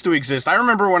has to exist. I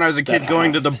remember when I was a kid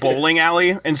going to the bowling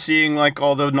alley and seeing like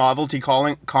all the novelty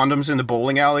condoms in the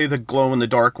bowling alley, the glow in the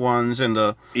dark ones and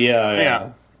the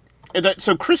Yeah.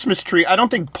 So Christmas tree, I don't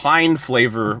think pine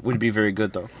flavor would be very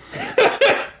good though.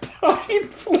 Pine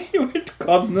flavored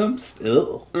condoms.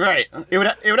 Ew. Right. It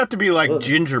would have to be like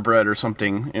gingerbread or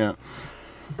something. Yeah.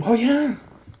 Oh yeah.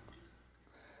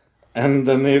 And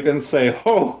then you can say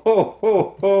ho ho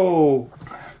ho ho,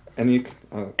 and you.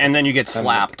 And then you get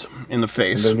slapped in the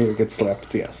face. And then you get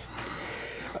slapped. Yes.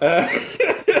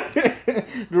 The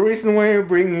reason why you're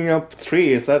bringing up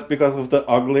tree is that because of the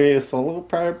ugly solar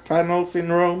panels in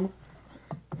Rome.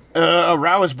 A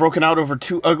row has broken out over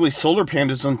two ugly solar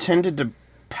panels intended to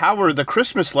power the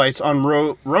Christmas lights on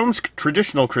Rome's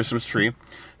traditional Christmas tree.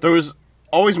 There was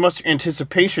always much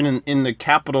anticipation in the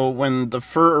capital when the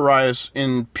fur arrives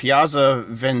in Piazza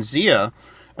Venezia,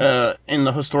 in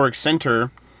the historic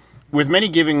center, with many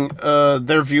giving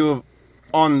their view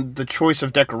on the choice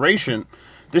of decoration.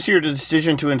 This year, the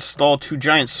decision to install two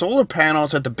giant solar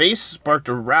panels at the base sparked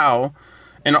a row.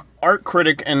 An art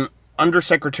critic and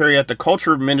undersecretary at the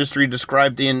Culture Ministry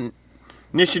described the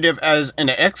initiative as an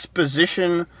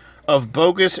exposition of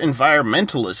bogus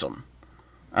environmentalism.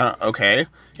 Okay.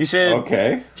 He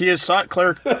said he has sought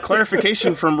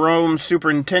clarification from Rome's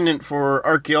superintendent for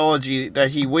archaeology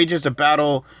that he wages a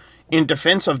battle in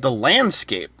defense of the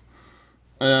landscape.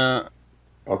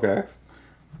 Okay.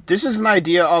 This is an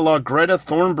idea a la Greta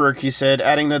Thunberg, he said,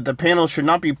 adding that the panels should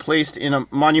not be placed in a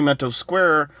monumental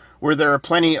square where there are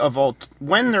plenty of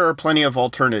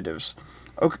alternatives.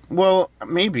 Okay, well,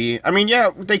 maybe. I mean,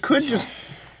 yeah, they could just.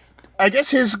 I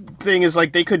guess his thing is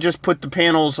like they could just put the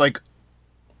panels like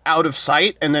out of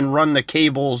sight and then run the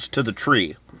cables to the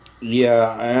tree.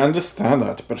 Yeah, I understand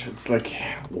that, but it's like,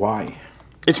 why?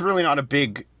 It's really not a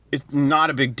big. It's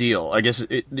not a big deal. I guess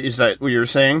is that what you're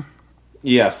saying?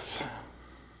 Yes.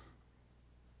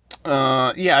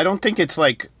 Yeah, I don't think it's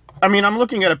like. I mean, I'm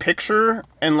looking at a picture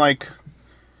and like,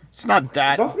 it's not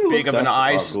that big of an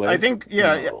eyesore. I think,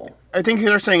 I think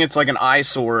they're saying it's like an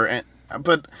eyesore,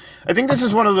 but I think this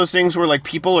is one of those things where like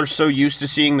people are so used to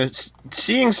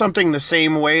seeing something the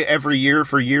same way every year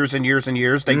for years and years and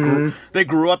years. They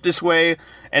grew up this way,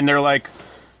 and they're like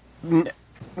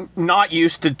not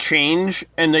used to change,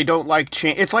 and they don't like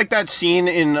change. It's like that scene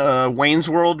in Wayne's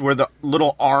World where the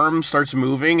little arm starts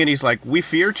moving, and he's like, "We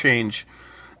fear change."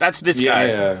 That's this guy.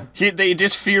 Yeah. They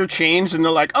just fear change, and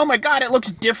they're like, "Oh my god, it looks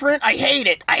different. I hate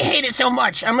it. I hate it so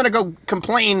much. I'm gonna go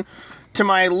complain to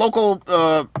my local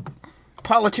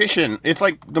politician." It's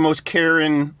like the most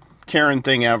Karen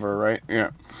thing ever, right? Yeah.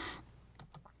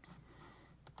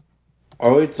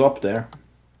 Oh, it's up there.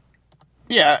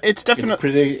 Yeah, it's definitely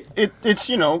pretty.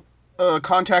 It's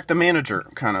contact the manager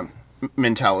kind of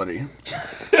mentality.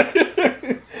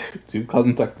 To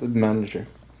contact the manager.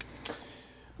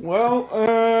 Well,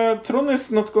 Tron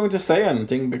is not going to say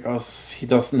anything because he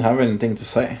doesn't have anything to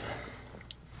say.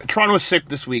 Tron was sick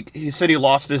this week. He said he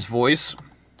lost his voice,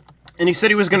 and he said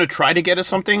he was going to try to get us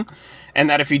something, and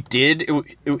that if he did,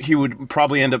 he would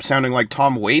probably end up sounding like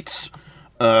Tom Waits,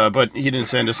 but he didn't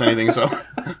send us anything, so...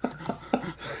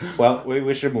 Well, we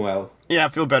wish him well. Yeah, I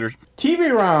feel better.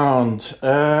 TV round.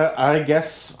 I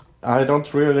guess I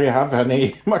don't really have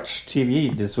much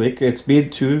TV this week. It's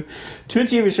been two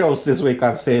TV shows this week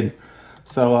I've seen.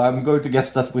 So I'm going to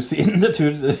guess that we've seen the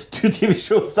two TV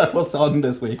shows that was on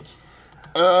this week.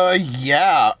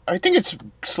 Yeah. I think it's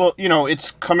slow. It's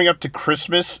coming up to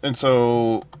Christmas, and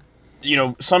so,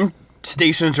 some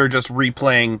stations are just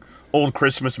replaying old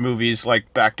Christmas movies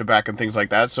like back to back and things like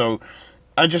that. So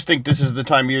I just think this is the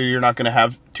time of year you're not going to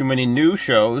have too many new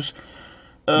shows.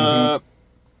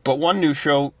 but one new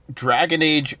show, Dragon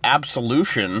Age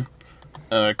Absolution,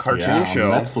 a cartoon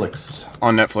show Netflix.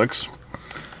 on Netflix.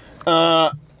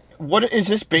 What is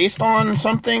this based on?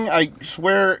 Something? I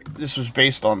swear this was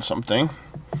based on something.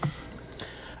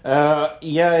 Yeah,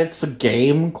 it's a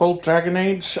game called Dragon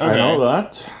Age. I Okay. know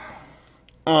that.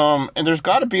 And there's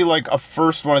got to be like a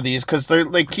first one of these because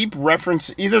they keep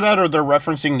either that or they're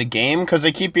referencing the game because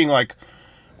they keep being like,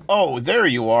 "Oh, there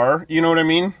you are." You know what I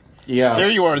mean? Yeah, There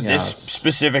you are, this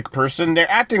specific person. They're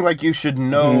acting like you should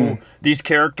know these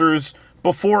characters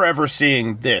before ever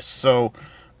seeing this. So,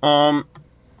 I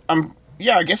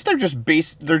guess they're just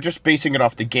basing it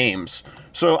off the games.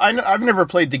 So I've never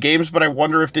played the games, but I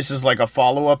wonder if this is like a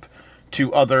follow up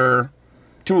to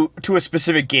to a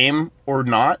specific game or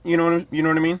not. You know what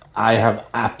I mean? I have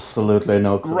absolutely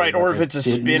no clue. Right, or but if it's a it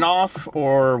didn't- spin-off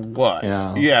or what.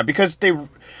 Yeah. Because they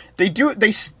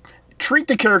treat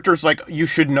the characters like you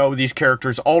should know these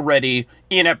characters already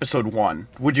in episode 1.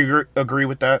 Would you agree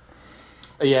with that?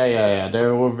 Yeah. They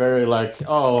were very like,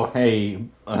 oh, hey,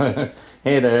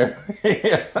 hey there.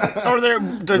 Or the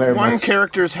Very one much.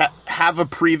 characters have a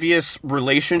previous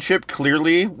relationship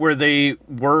clearly where they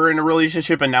were in a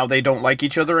relationship and now they don't like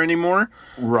each other anymore.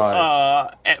 Right.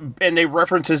 And they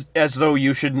reference as though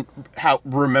you should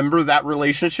remember that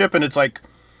relationship, and it's like,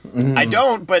 I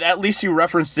don't, but at least you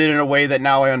referenced it in a way that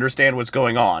now I understand what's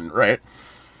going on, right?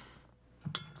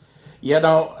 Yeah,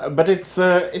 no, but it's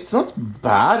not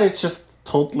bad. It's just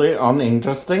totally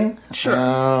uninteresting. Sure.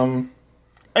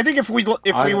 I think if we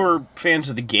were fans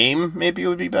of the game, maybe it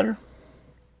would be better.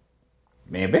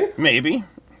 Maybe. Maybe.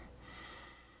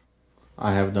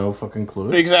 I have no fucking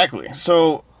clue. Exactly.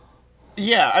 So,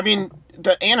 yeah, I mean,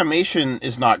 the animation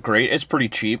is not great. It's pretty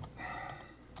cheap.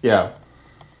 Yeah.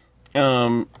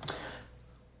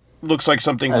 Looks like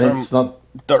something And from it's not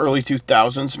the early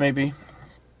 2000s, maybe.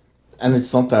 and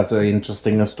it's not that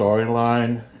interesting a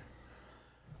storyline.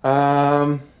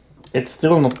 It's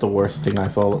still not the worst thing I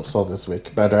saw this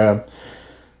week, but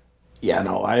yeah,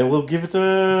 no, I will give it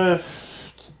a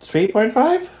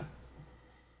 3.5.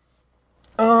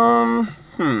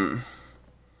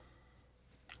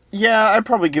 Yeah, I'd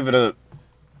probably give it a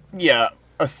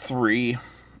 3.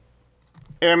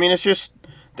 I mean, it's just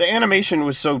the animation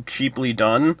was so cheaply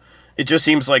done. It just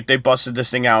seems like they busted this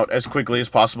thing out as quickly as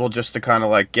possible just to kind of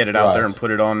like get it out there Right. and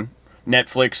put it on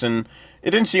Netflix, and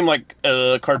it didn't seem like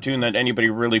a cartoon that anybody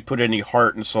really put any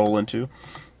heart and soul into.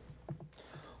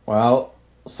 Well,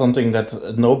 something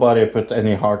that nobody put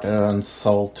any heart and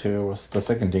soul to was the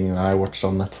second thing that I watched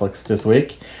on Netflix this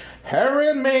week. Harry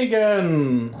and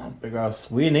Meghan! Because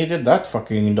we needed that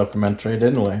fucking documentary,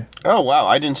 didn't we? Oh, wow,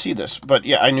 I didn't see this, but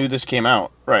yeah, I knew this came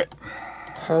out. Right.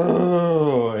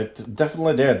 Oh, it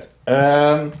definitely did.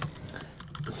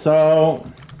 So,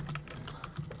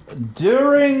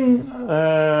 during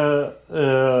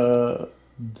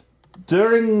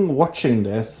watching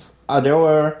this, there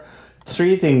were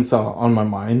 3 things on my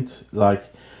mind. Like,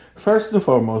 first and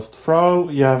foremost,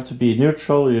 you have to be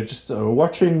neutral. You're just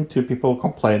watching 2 people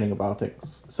complaining about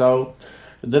things. So,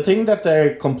 the thing that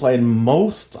they complain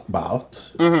most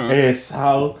about is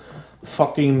how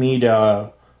fucking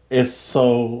media is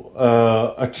so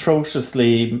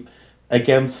atrociously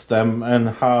against them, and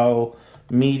how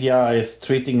media is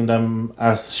treating them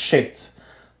as shit,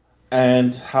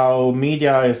 and how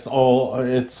media is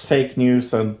it's fake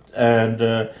news and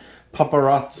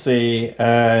paparazzi,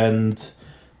 and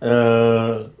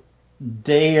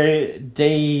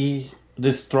they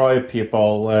destroy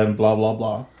people and blah blah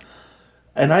blah.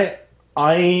 And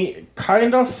I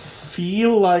kind of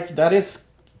feel like that is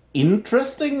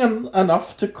interesting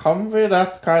enough to come with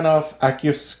that kind of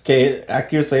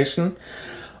accusation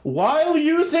while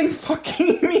using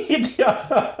fucking media.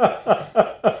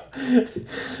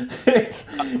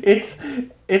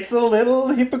 It's a little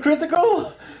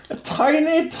hypocritical, a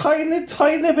tiny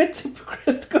bit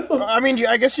hypocritical. I mean,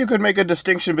 I guess you could make a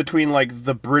distinction between like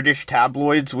the British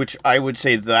tabloids, which I would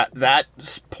say that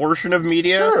portion of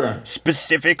media Sure.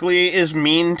 specifically is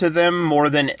mean to them more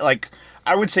than like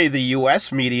I would say the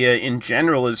U.S. media in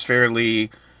general is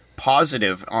fairly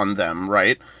positive on them,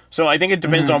 right? So I think it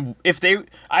depends on if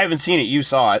I haven't seen it, you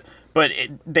saw it, but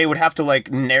they would have to like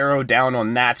narrow down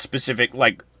on that specific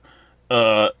like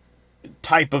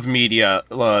type of media,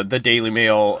 the Daily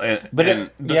Mail and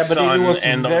the Sun it was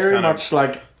and those very kind of much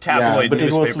like tabloid but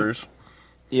newspapers.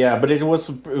 But it was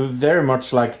very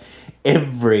much like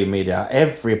every media,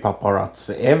 every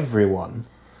paparazzi, everyone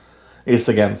is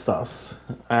against us.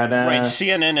 And, Right,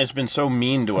 CNN has been so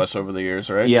mean to us over the years,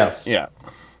 right? Yes. Yeah.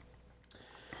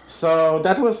 So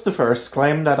that was the first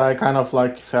claim that I kind of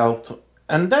like felt.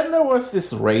 And then there was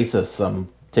this racism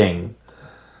thing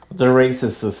the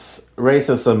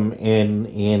racism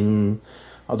in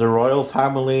the royal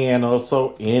family and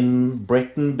also in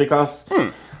Britain because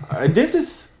this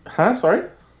is sorry.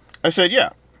 I said, yeah.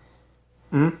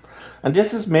 And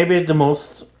this is maybe the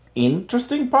most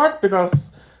interesting part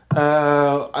because,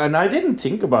 and I didn't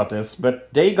think about this,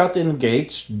 but they got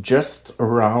engaged just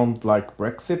around like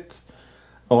Brexit,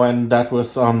 when that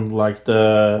was on like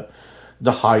the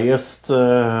highest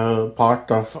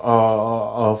part of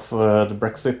the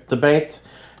Brexit debate,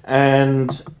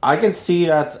 and I can see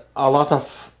that a lot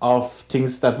of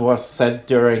things that was said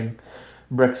during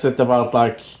Brexit about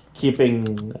like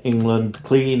keeping England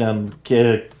clean and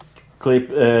keeping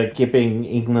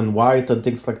England white and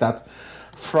things like that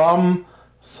from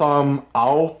some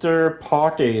outer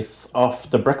parties of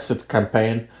the Brexit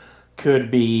campaign could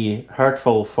be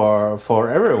hurtful for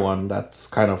everyone that's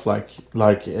kind of like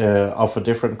of a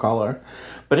different color.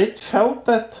 But it felt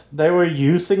that they were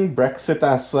using Brexit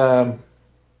as a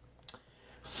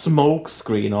smoke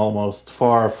screen almost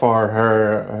for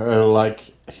her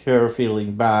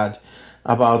feeling bad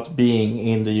about being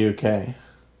in the UK.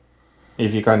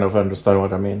 If you kind of understand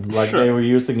what I mean, like Sure. they were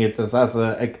using it as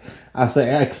an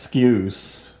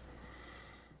excuse.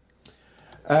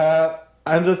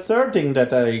 And the third thing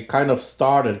that I kind of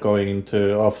started going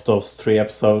into of those 3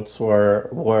 episodes were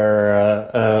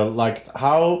like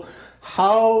how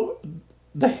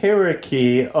the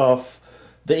hierarchy of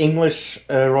the English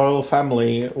royal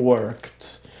family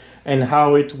worked and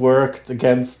how it worked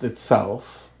against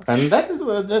itself, and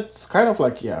that's kind of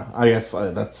like I guess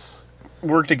that's.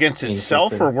 Worked against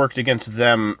itself Interesting. or worked against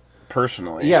them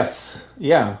personally? Yes,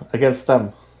 yeah, against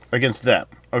them. Against them.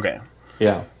 Okay.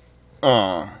 Yeah.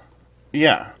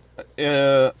 Yeah.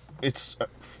 It's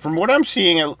from what I'm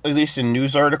seeing, at least in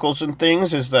news articles and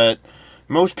things, is that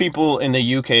most people in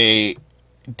the UK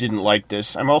didn't like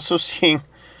this. I'm also seeing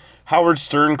Howard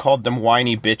Stern called them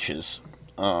whiny bitches.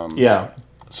 Yeah.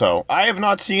 So I have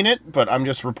not seen it, but I'm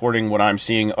just reporting what I'm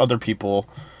seeing other people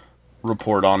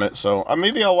report on it. So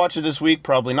maybe I'll watch it this week.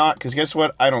 Probably not, because guess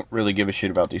what? I don't really give a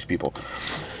shit about these people.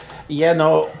 Yeah,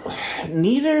 no,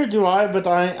 neither do I. But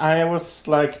I was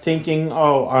like thinking,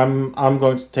 oh, I'm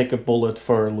going to take a bullet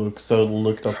for Luke, so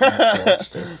Luke doesn't have to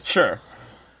watch this. Sure.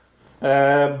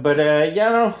 But yeah,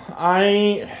 no,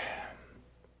 I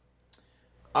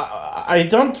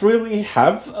don't really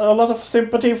have a lot of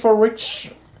sympathy for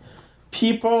rich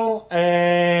people,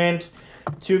 and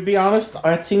to be honest,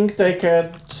 I think they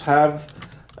could have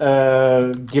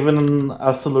given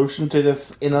a solution to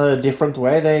this in a different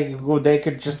way. They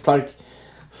could just like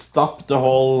stop the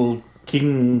whole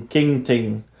king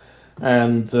thing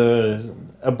and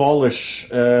abolish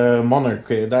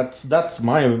monarchy. That's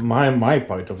my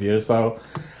point of view. So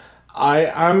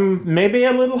I'm maybe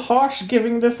a little harsh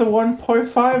giving this a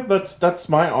 1.5, but that's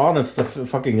my honest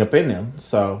fucking opinion.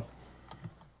 So.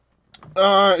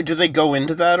 Do they go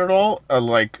into that at all?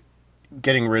 Like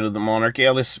getting rid of the monarchy,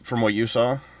 at least from what you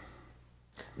saw?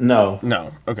 No,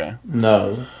 Okay.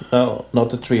 no, not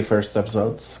the 3 first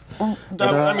episodes.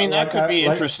 I mean, that could be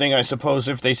interesting, I suppose,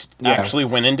 if they actually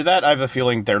went into that. I have a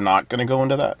feeling they're not going to go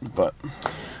into that, but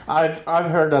I've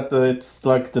heard that it's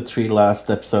like the 3 last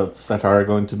episodes that are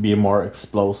going to be more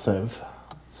explosive.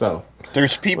 So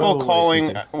there's people Well, calling.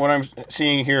 wait and see. What I'm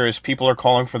seeing here is people are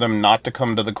calling for them not to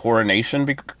come to the coronation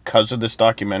because of this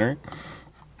documentary.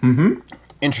 Mm-hmm.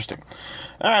 Interesting.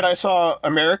 All right, I saw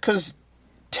America's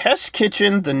Test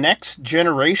Kitchen: The Next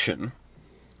Generation.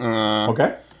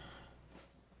 okay.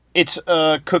 It's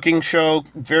a cooking show,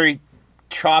 very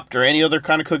Chopped or any other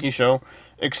kind of cooking show,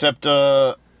 except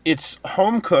it's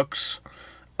home cooks.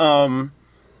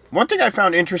 One thing I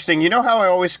found interesting, you know how I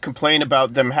always complain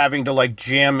about them having to like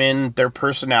jam in their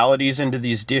personalities into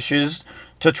these dishes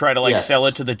to try to like Yes. sell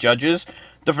it to the judges?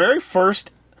 The very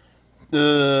first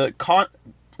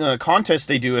contest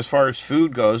they do as far as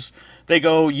food goes, they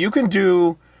go, you can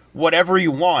do whatever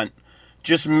you want,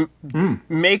 just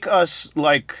make us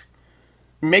like,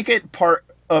 make it part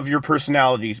of your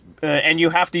personalities, and you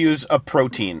have to use a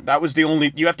protein. That was the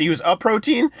only, you have to use a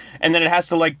protein, and then it has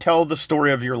to like tell the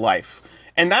story of your life.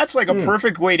 And that's like a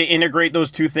perfect way to integrate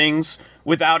those two things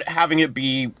without having it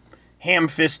be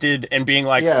ham-fisted and being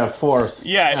like, Yeah, force.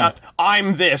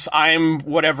 I'm this, I'm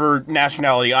whatever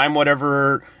nationality, I'm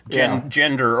whatever Yeah.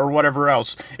 gender or whatever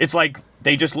else. It's like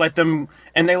they just let them,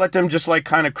 and they let them just like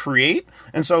kind of create.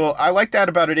 And so I like that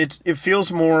about it. It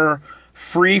feels more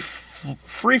free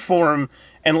form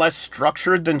and less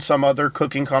structured than some other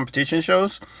cooking competition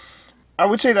shows. I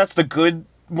would say that's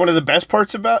one of the best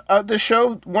parts about this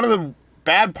show. One of the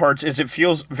bad parts is it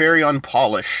feels very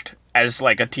unpolished as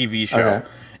like a TV show. Okay.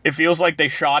 It feels like they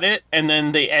shot it and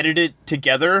then they edited it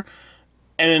together,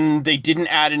 and they didn't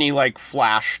add any like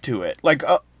flash to it. Like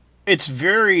it's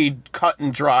very cut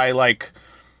and dry. Like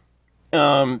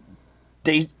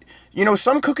they,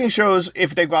 some cooking shows,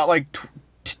 if they've got like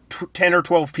 10 or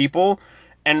 12 people,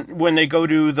 and when they go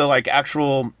to the like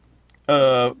actual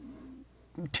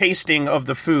tasting of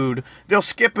the food, they'll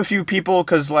skip a few people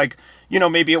because like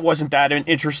maybe it wasn't that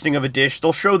interesting of a dish.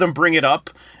 They'll show them bring it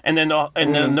up, and then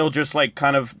they'll just like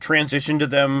kind of transition to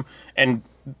them and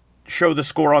show the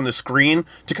score on the screen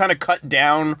to kind of cut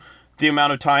down the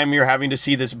amount of time you're having to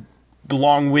see this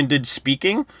long-winded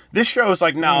speaking. This show is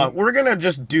like, nah, we're gonna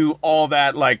just do all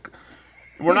that. Like,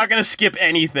 we're not gonna skip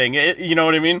anything. You know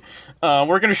what I mean?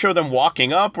 We're gonna show them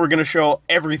walking up. We're gonna show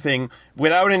everything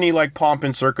without any like pomp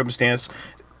and circumstance,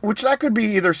 which that could be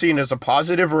either seen as a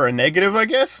positive or a negative, I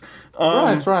guess.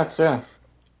 Right, yeah.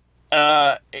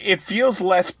 It feels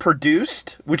less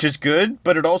produced, which is good,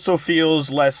 but it also feels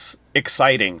less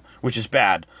exciting, which is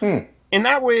bad. In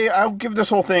that way, I'll give this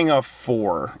whole thing a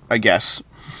 4, I guess.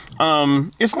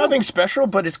 It's nothing special,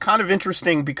 but it's kind of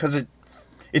interesting because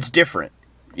it's different.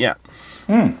 Yeah.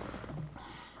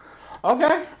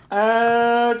 Okay.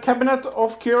 Cabinet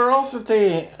of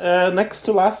Curiosity. Next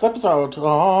to last episode.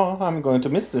 Oh, I'm going to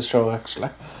miss this show, actually.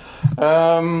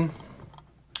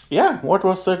 Yeah, what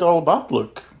was it all about,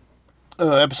 Luke?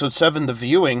 Episode 7, The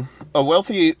Viewing. A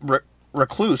wealthy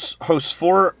recluse hosts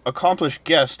 4 accomplished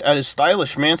guests at his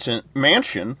stylish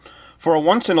mansion for a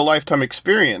once-in-a-lifetime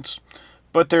experience.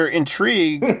 But their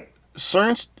intrigue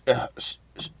soon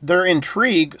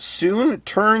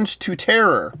turns to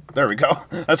terror. There we go.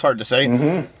 That's hard to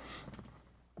say.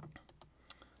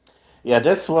 Yeah,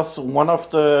 this was one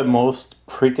of the most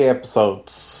pretty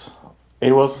episodes.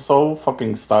 It was so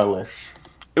fucking stylish.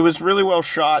 It was really well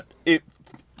shot. It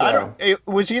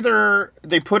was either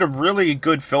they put a really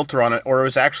good filter on it, or it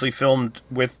was actually filmed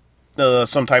with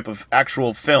some type of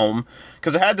actual film,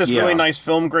 because it had this really nice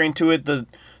film grain to it. The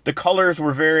colors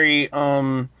were very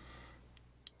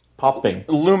popping,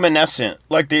 luminescent.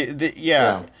 Like it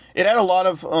had a lot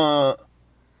of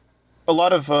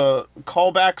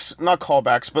callbacks, not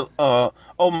callbacks, but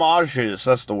homages.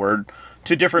 That's the word,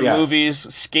 to different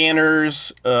movies.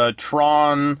 Scanners,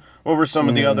 Tron. What were some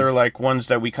of the other like ones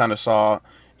that we kind of saw?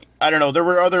 I don't know. There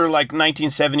were other like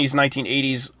 1970s,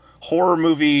 1980s horror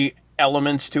movie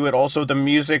elements to it. Also, the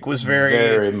music was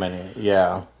very many.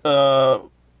 Yeah.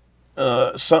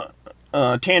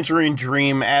 Tangerine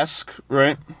Dream-esque,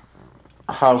 right?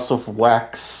 House of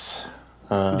Wax.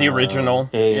 The original.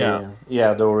 Alien.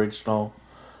 Yeah, the original.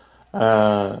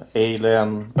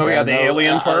 Alien. Oh, yeah, the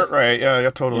alien part? Right, yeah,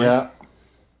 totally. Yeah.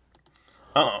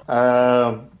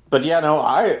 But yeah, no,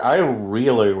 I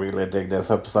really, really dig this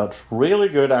episode. Really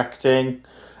good acting.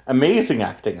 Amazing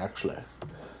acting, actually.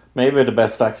 Maybe the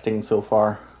best acting so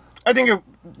far. I think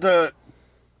the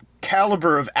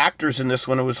caliber of actors in this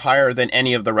one was higher than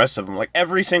any of the rest of them. Like,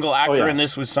 every single actor in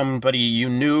this was somebody you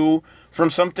knew from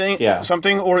something,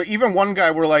 or even one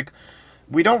guy where, like,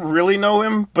 we don't really know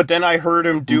him, but then I heard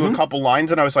him do a couple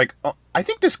lines, and I was like, oh, I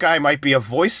think this guy might be a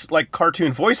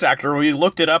cartoon voice actor. We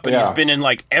looked it up, and he's been in,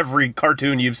 like, every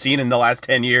cartoon you've seen in the last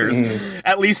 10 years,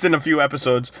 at least in a few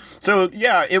episodes. So,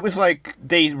 yeah, it was like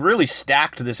they really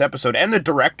stacked this episode. And the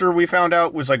director, we found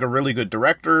out, was, like, a really good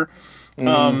director.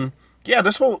 Yeah,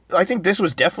 I think this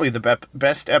was definitely the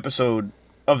best episode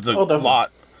of the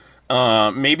lot.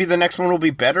 Maybe the next one will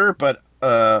be better, but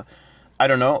I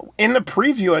don't know. In the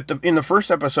preview in the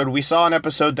first episode, we saw an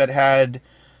episode that had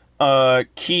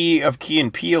Key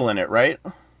and Peele in it, right?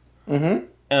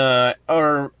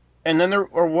 Or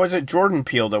was it Jordan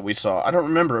Peele that we saw? I don't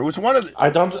remember. It was one of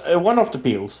one of the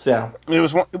Peels, yeah. It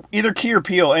was either Key or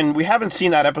Peele, and we haven't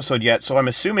seen that episode yet, so I'm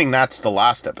assuming that's the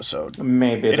last episode.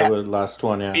 Maybe the last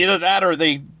one, yeah. Either that or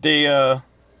they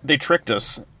tricked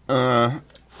us.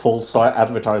 False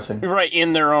advertising. Right,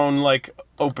 in their own, like,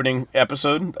 opening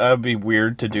episode. That would be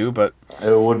weird to do, but...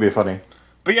 It would be funny.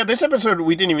 But yeah, this episode,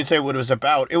 we didn't even say what it was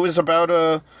about. It was about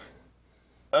a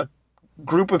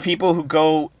group of people who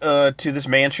go to this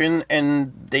mansion,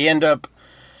 and they end up...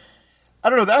 I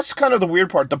don't know, that's kind of the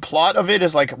weird part. The plot of it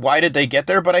is like, why did they get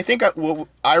there? But I think what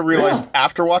I realized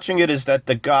after watching it is that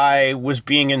the guy was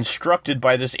being instructed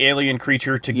by this alien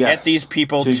creature to get these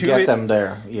people to get them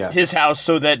there. His house,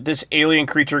 so that this alien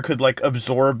creature could like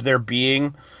absorb their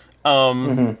being,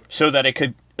 so that it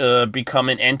could become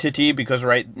an entity. Because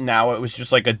right now it was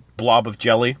just like a blob of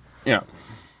jelly. Yeah.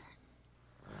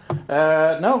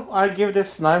 No, I give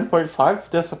this 9.5.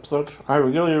 This episode, I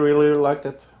really, really liked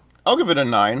it. I'll give it a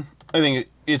 9. I think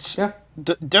it's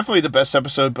definitely the best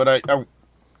episode, but I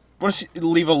want to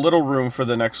leave a little room for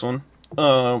the next one.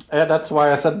 That's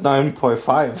why I said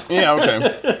 9.5. Yeah, okay.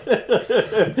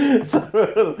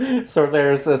 So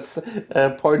there's this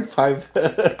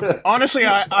 0.5. Honestly,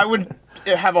 I would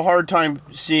have a hard time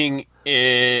seeing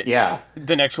it, Yeah.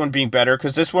 the next one being better,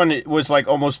 because this one was like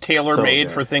almost tailor-made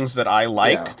So for good. things that I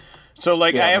like. Yeah. So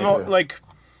like Yeah, I have me too.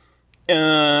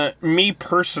 me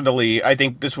personally, I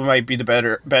think this one might be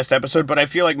the best episode, but I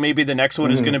feel like maybe the next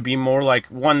one is going to be more like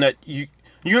one that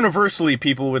universally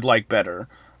people would like better.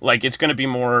 Like it's going to be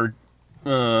more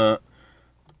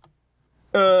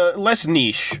less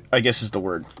niche, I guess is the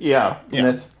word. Yeah.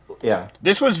 Yeah. Yeah.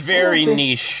 This was very Well, see-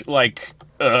 niche, like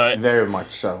Very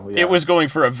much so. Yeah. it was going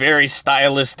for a very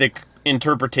stylistic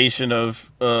interpretation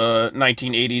of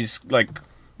 1980s like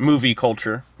movie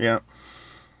culture. Yeah.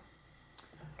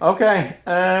 Okay.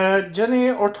 Jenny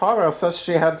Ortega says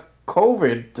she had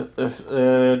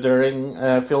COVID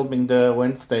during filming the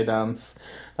Wednesday dance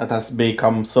that has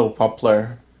become so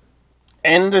popular.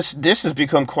 And this has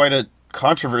become quite a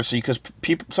controversy because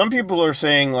some people are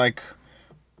saying like,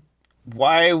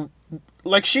 why?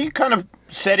 Like she kind of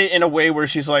said it in a way where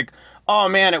she's like, "Oh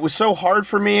man, it was so hard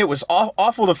for me. It was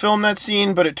awful to film that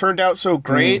scene, but it turned out so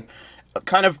great."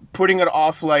 Kind of putting it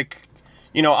off like,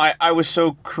 I was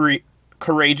so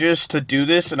courageous to do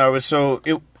this, and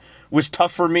it was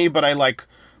tough for me, but I like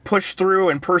pushed through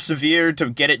and persevered to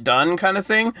get it done, kind of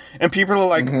thing. And people are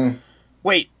like,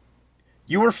 "Wait,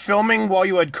 you were filming while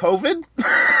you had COVID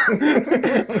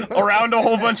around a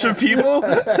whole bunch of people?"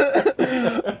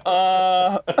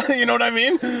 You know what I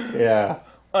mean? Yeah.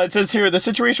 It says here, the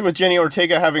situation with Jenny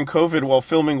Ortega having COVID while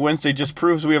filming Wednesday just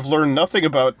proves we have learned nothing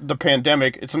about the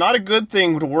pandemic. It's not a good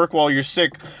thing to work while you're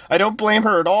sick. I don't blame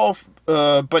her at all,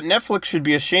 but Netflix should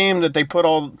be ashamed that they put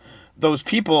all those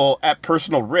people at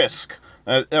personal risk.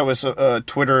 That was a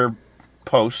Twitter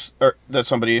post that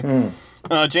somebody...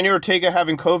 Jenny Ortega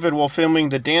having COVID while filming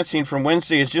the dance scene from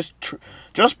Wednesday is just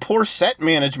poor set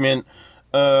management.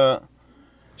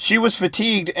 She was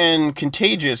fatigued and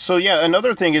contagious. So yeah,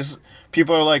 another thing is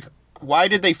people are like, why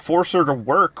did they force her to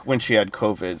work when she had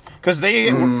COVID? Because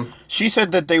she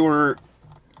said that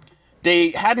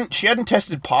she hadn't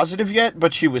tested positive yet,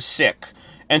 but she was sick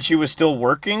and she was still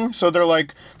working. So they're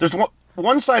like, there's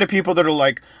one side of people that are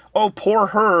like, oh, poor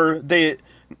her. The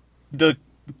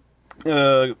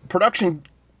production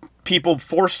people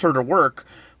forced her to work.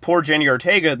 Poor Jenny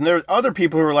Ortega. And there are other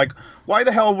people who are like, why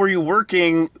the hell were you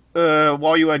working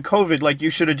while you had COVID? Like, you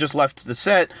should have just left the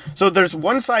set. So there's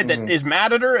one side that is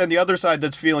mad at her and the other side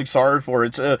that's feeling sorry for her.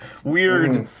 It's a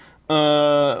weird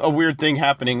thing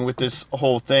happening with this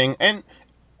whole thing. And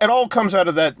it all comes out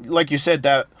of that, like you said,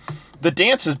 that the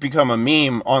dance has become a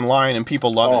meme online and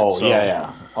people love it. So.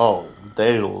 Yeah. Oh,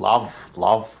 they love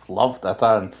that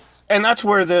dance. And that's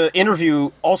where the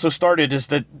interview also started, is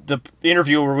that the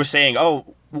interviewer was saying,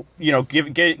 oh,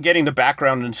 getting the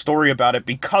background and story about it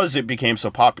because it became so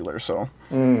popular. So.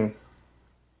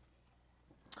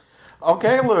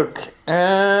 Okay, look,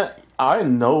 I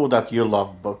know that you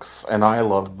love books, and I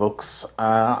love books.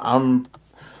 I'm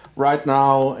right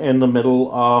now in the middle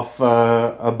of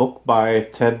a book by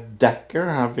Ted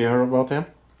Dekker. Have you heard about him?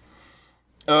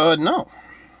 No.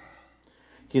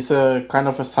 He's a kind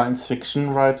of a science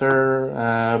fiction writer,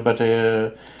 but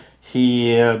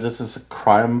this is a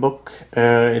crime book.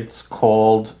 It's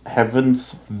called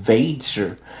Heaven's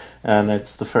Wager, and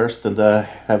it's the first in the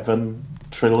Heaven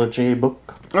trilogy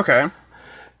book. Okay.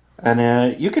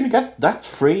 And you can get that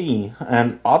free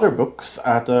and other books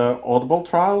at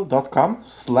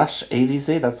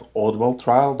audibletrial.com/ADZ. That's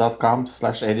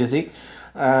audibletrial.com/ADZ.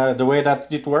 The way that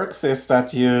it works is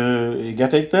that you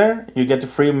get it there, you get a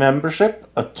free membership,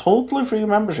 a totally free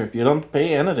membership. You don't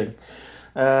pay anything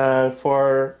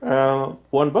for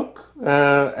one book.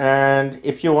 And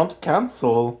if you want to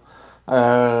cancel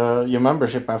your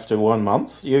membership after 1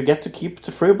 month, you get to keep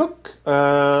the free book.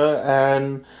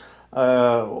 And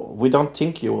we don't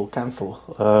think you will cancel.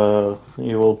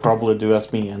 You will probably do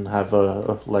as me and have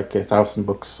like 1,000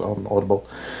 books on Audible.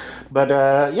 But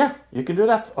yeah, you can do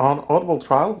that on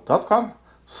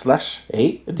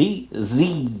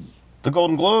audibletrial.com/ADZ. The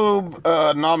Golden Globe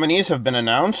nominees have been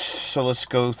announced, so let's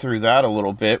go through that a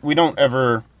little bit. We don't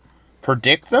ever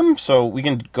predict them, so we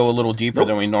can go a little deeper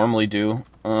than we normally do.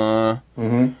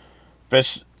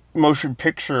 Best Motion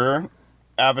Picture,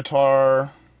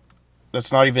 Avatar.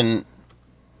 That's not even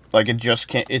like it just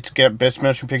can't. Best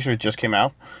Motion Picture. It just came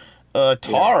out.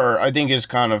 Tar, I think, is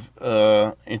kind of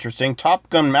interesting. Top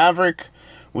Gun Maverick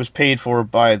was paid for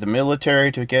by the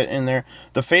military to get in there.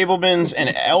 The Fabelmans and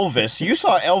Elvis. You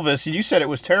saw Elvis, and you said it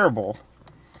was terrible.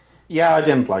 Yeah, I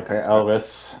didn't like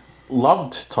Elvis.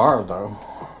 Loved Tar, though.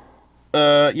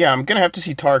 Yeah, I'm gonna have to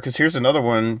see Tar, because here's another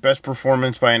one. Best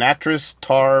performance by an actress,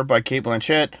 Tar by Cate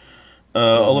Blanchett,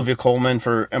 Olivia Colman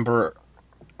for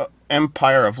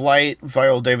Empire of Light,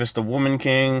 Viola Davis, The Woman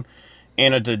King,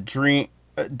 Anna de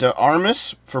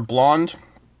Armas for Blonde,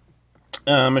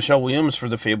 Michelle Williams for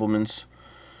The Fablemans.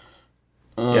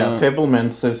 Yeah,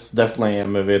 Fablemans is definitely a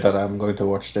movie that I'm going to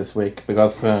watch this week,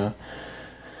 because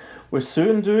we're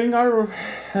soon doing our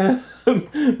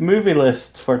movie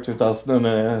list for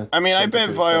 2000. I mean, I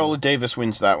bet Viola Davis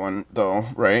wins that one, though,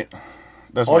 right?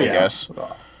 That's Oh my yeah. guess.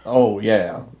 Oh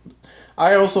yeah.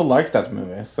 I also like that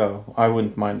movie, so I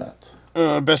wouldn't mind that.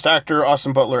 Best Actor,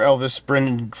 Austin Butler, Elvis,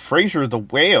 Brendan Fraser, The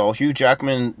Whale, Hugh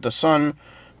Jackman, The Son,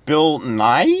 Bill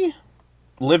Nye,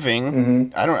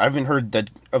 Living. I haven't heard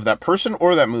of that person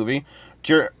or that movie.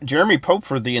 Jeremy Pope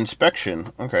for The Inspection.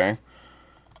 Okay.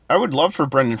 I would love for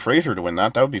Brendan Fraser to win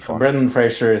that. That would be fun. Brendan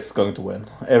Fraser is going to win.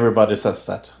 Everybody says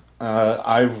that.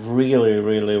 I really,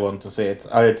 really want to see it.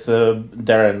 It's a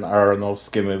Darren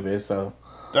Aronofsky movie, so...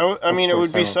 it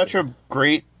would be such a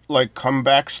great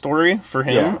comeback story for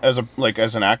him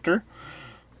as an actor.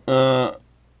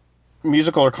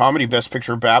 Musical or comedy, Best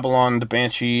Picture: Babylon, The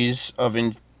Banshees of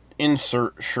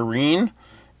Inisherin,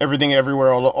 Everything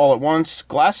Everywhere All at Once,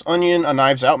 Glass Onion, A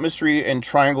Knives Out Mystery, and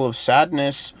Triangle of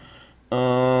Sadness.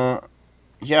 Yeah.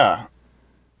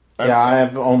 I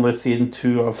have only seen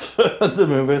 2 of the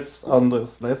movies on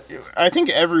this list. I think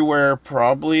Everywhere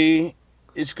probably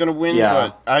is going to win,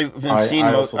 but I've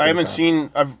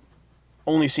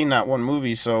only seen that one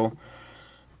movie, so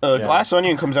Glass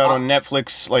Onion comes out on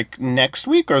Netflix next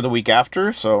week or the week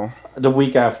after, so the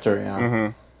week after,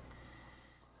 yeah.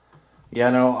 Yeah,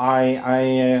 no,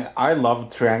 I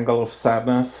love Triangle of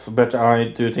Sadness, but I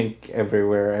do think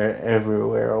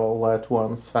Everywhere All at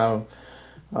Once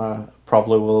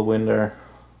probably will win there.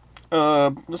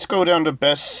 Let's go down to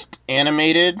Best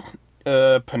Animated.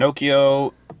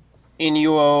 Pinocchio,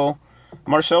 Inuo,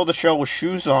 Marcel the Shell with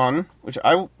Shoes On, which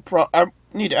I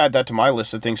need to add that to my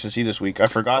list of things to see this week. I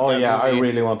forgot that movie. I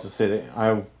really want to see it.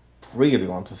 I really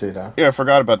want to see that. Yeah, I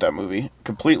forgot about that movie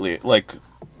completely.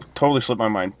 Totally slipped my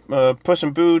mind. Puss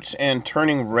in Boots and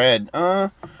Turning Red. Yeah.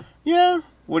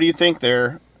 What do you think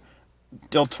there?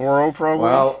 Del Toro, probably?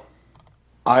 Well,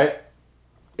 I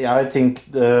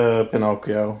think the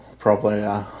Pinocchio, probably,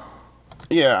 yeah.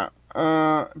 Yeah.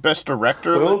 Best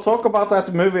Director. We'll talk about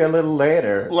that movie a little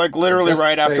later. Literally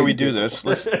right after we do this.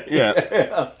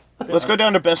 Yes. Let's go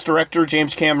down to Best Director.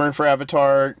 James Cameron for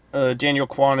Avatar. Daniel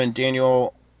Kwan and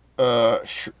Daniel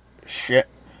Sharent.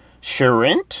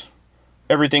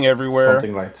 Everything Everywhere.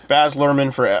 Something right. Baz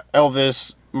Luhrmann for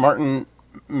Elvis. Martin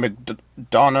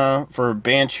McDonough for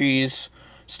Banshees.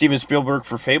 Steven Spielberg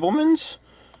for Fablemans.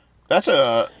 That's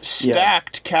a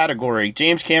stacked category.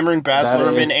 James Cameron, Baz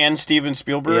Luhrmann, and Steven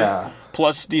Spielberg. Yeah.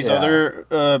 Plus these other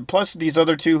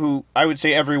 2 who I would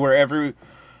say Everything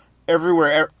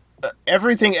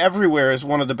Everywhere is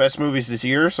one of the best movies this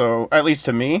year. So at least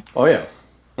to me. Oh yeah.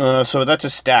 So that's a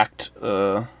stacked.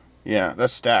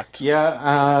 That's stacked.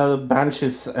 Yeah,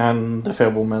 Banshees and The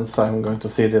Fablemans I'm going to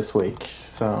see this week.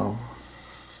 So.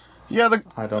 Yeah,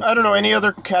 I don't know. Any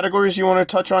other categories you want to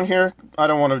touch on here? I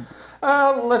don't want to.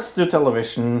 Let's do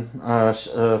television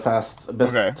fast.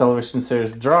 Best television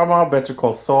series: drama, Better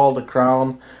Call Saul, The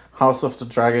Crown, House of the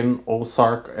Dragon,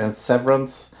 Ozark, and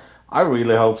Severance. I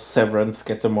really hope Severance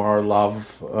get more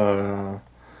love.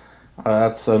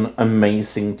 That's an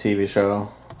amazing TV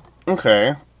show.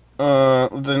 Okay.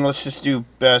 Then let's just do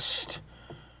best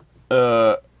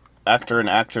actor and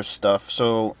actress stuff.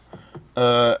 So,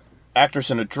 actress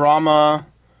in a drama: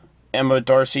 Emma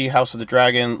Darcy, House of the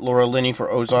Dragon; Laura Linney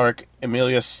for Ozark;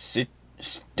 Emilia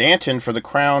Stanton for The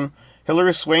Crown;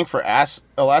 Hilary Swank for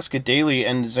Alaska Daily;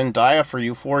 and Zendaya for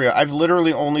Euphoria. I've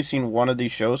literally only seen one of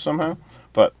these shows somehow,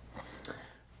 but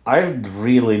I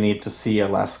really need to see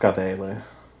Alaska Daily.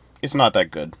 It's not that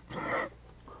good.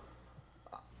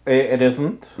 It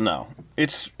isn't? No.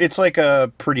 It's like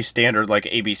a pretty standard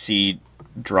ABC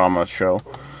drama show.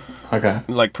 Okay.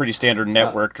 Pretty standard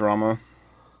network drama.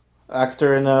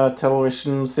 Actor in a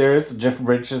television series: Jeff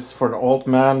Bridges for The Old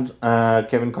Man,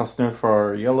 Kevin Costner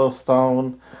for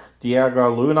Yellowstone,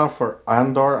 Diego Luna for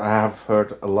Andor. I have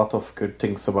heard a lot of good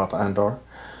things about Andor,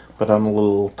 but I'm a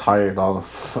little tired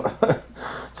of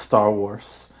Star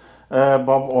Wars.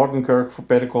 Bob Odenkirk for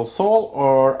Better Call Saul,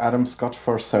 or Adam Scott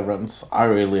for Severance. I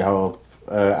really hope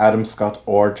Adam Scott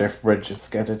or Jeff Bridges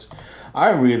get it. I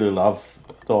really love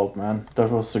The Old Man.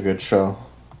 That was a good show.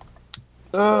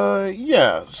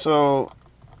 Yeah, so,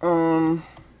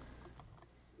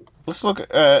 let's look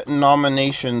at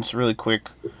nominations really quick.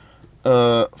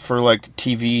 for like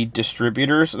TV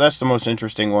distributors. That's the most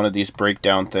interesting one of these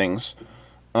breakdown things.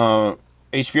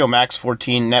 HBO Max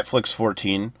 14, Netflix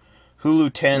 14,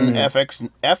 Hulu 10,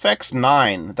 FX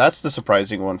 9. That's the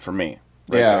surprising one for me.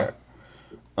 Yeah.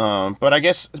 There. But I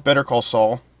guess Better Call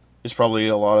Saul is probably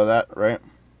a lot of that, right?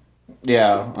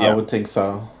 Yeah, I Yeah. would think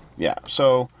so. Yeah.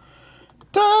 So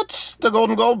that's the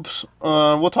Golden Globes.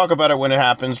 We'll talk about it when it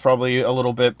happens, probably a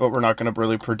little bit, but we're not going to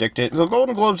really predict it. The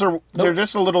Golden Globes they're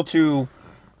just a little too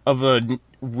of a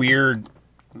weird,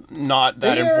 not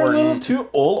that They're a little important. too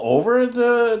all over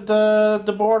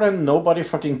the board, and nobody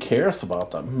fucking cares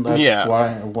about them. That's Yeah.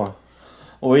 why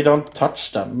we don't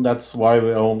touch them. That's why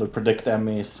we only predict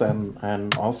Emmys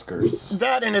and Oscars.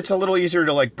 That, and it's a little easier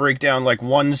to like break down like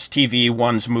one's TV,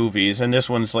 one's movies, and this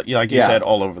one's like you Yeah. said,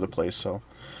 all over the place. So,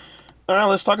 all right,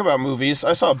 let's talk about movies.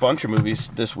 I saw a bunch of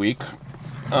movies this week,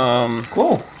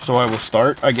 Cool. so I will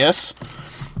start, I guess.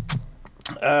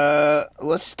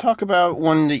 Let's talk about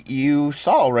one that you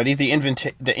saw already, The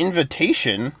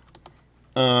Invitation.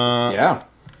 Yeah.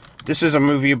 This is a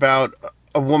movie about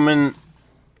a woman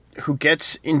who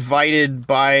gets invited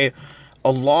by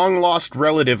a long-lost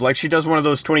relative. Like, she does one of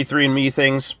those 23andMe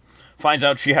things, finds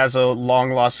out she has a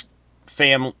long-lost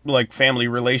family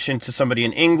relation to somebody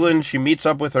in England. She meets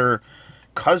up with her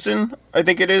cousin, I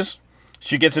think it is.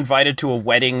 She gets invited to a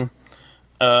wedding,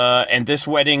 and this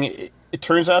wedding, it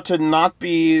turns out to not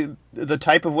be the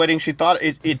type of wedding she thought.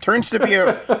 It turns to be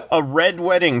a red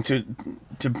wedding to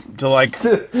put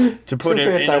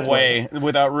say it in that a way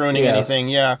without ruining Yes. anything.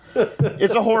 Yeah,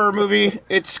 it's a horror movie.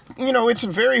 It's a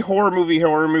very horror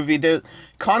movie. The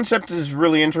concept is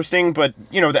really interesting, but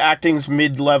the acting's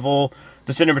mid-level.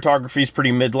 The cinematography is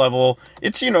pretty mid-level.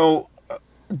 It's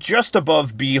just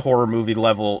above B horror movie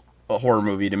level horror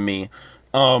movie to me.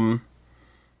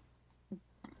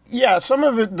 Yeah, some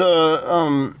of it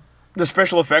the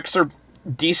special effects are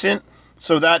decent,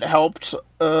 so that helped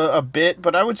a bit.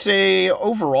 But I would say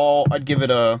overall, I'd give it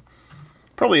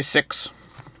probably a 6.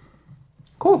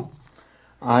 Cool.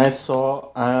 I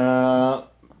saw a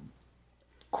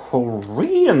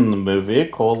Korean movie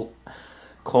called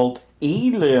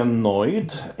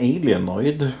Alienoid.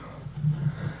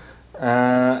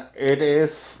 It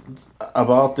is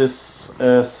about this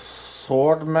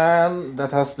sword man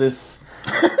that has this.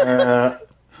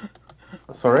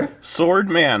 Sorry? Sword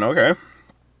Man, okay.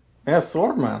 Yeah,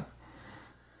 sword man.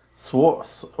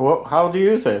 How do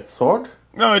you say it? Sword?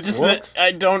 No, it just Sword?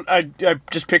 I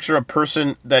just picture a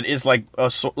person that is like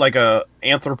a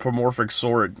anthropomorphic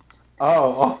sword.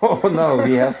 Oh no,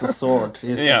 he has a sword.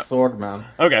 He's Yeah. a sword man.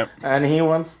 Okay. And he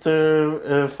wants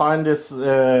to find this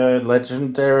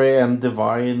legendary and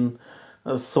divine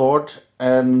sword.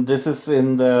 And this is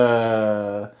in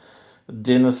the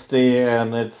dynasty,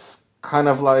 and it's kind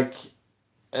of like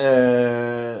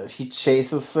he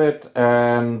chases it,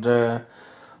 and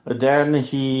then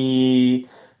he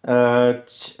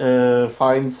finds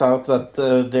out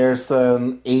that there's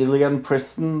an alien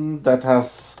prison that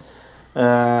has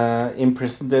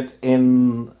imprisoned it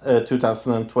in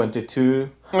 2022.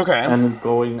 Okay. And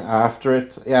going after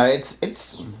it. Yeah,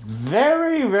 it's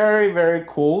very, very, very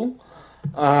cool.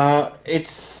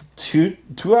 It's 2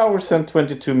 hours and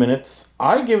 22 minutes.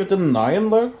 I give it a 9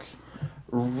 look.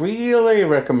 Really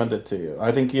recommend it to you.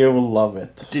 I think you will love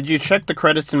it. Did you check the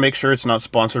credits and make sure it's not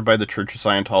sponsored by the Church of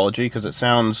Scientology? Because it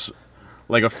sounds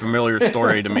like a familiar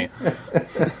story to me.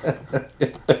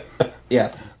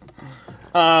 Yes.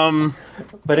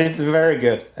 But it's very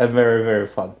good and very, very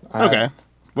fun. Okay.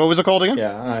 What was it called again?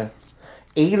 Yeah.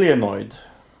 Alienoid.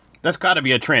 That's got to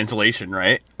be a translation,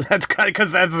 right? That's got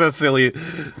because that's a silly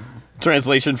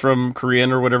translation from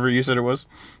Korean or whatever you said it was.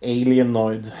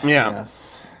 Alienoid. Yeah.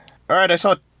 Yes. All right, I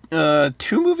saw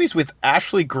 2 movies with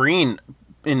Ashley Greene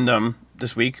in them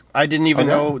this week. I didn't even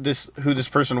know who this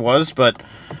person was, but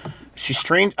she's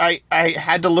strange. I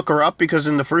had to look her up because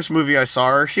in the first movie I saw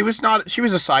her, she was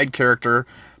a side character,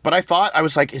 but I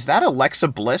was like, is that Alexa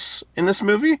Bliss in this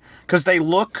movie? Because they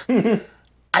look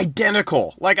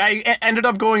identical. Like I ended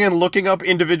up going and looking up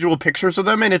individual pictures of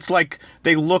them, and it's like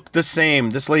they look the same.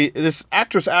 This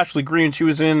actress Ashley Greene, she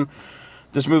was in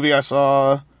this movie I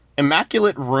saw,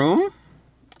 Immaculate Room.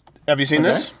 Have you seen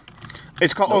this?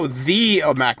 It's called The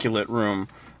Immaculate Room.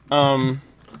 I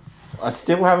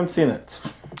still haven't seen it.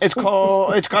 It's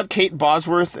got Kate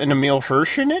Bosworth and Emile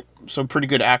Hirsch in it, so pretty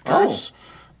good actors.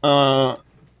 Yeah,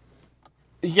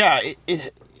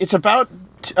 it's about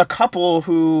a couple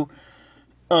who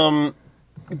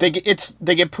they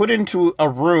get put into a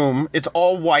room. It's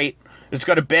all white. It's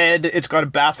got a bed. It's got a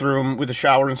bathroom with a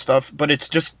shower and stuff. But it's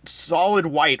just solid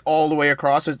white all the way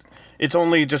across. It's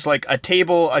only just like a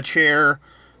table, a chair,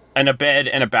 and a bed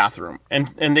and a bathroom,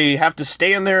 and they have to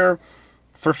stay in there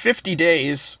for 50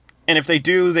 days, and if they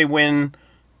do, they win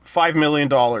 $5 million.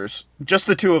 Just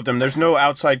the two of them. There's no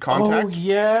outside contact. Oh,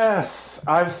 yes.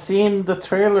 I've seen the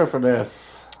trailer for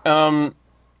this. And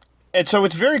so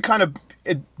it's very kind of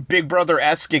Big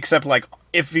Brother-esque, except like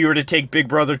if you were to take Big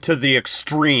Brother to the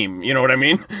extreme, you know what I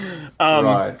mean?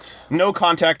 Right. No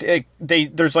contact.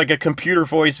 There's like a computer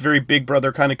voice, very Big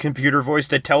Brother kind of computer voice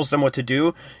that tells them what to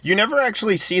do. You never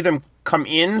actually see them come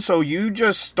in, so you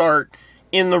just start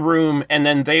in the room, and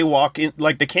then they walk in,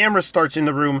 like the camera starts in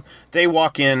the room, they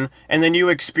walk in, and then you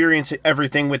experience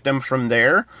everything with them from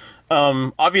there.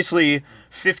 Obviously,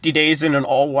 50 days in an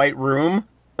all-white room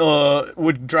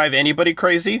would drive anybody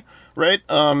crazy, right?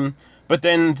 But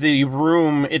then the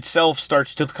room itself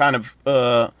starts to kind of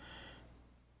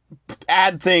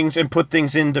add things and put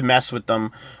things in to mess with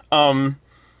them.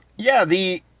 Yeah,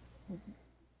 the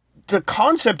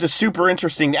concept is super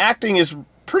interesting. The acting is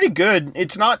pretty good.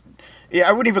 It's not... Yeah,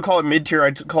 I wouldn't even call it mid-tier.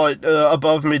 I'd call it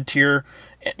above mid-tier.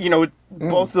 You know,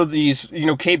 both of these, you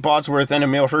know, Kate Bosworth and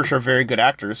Emile Hirsch are very good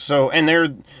actors. So, and they're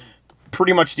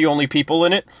pretty much the only people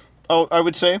in it, I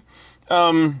would say.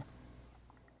 The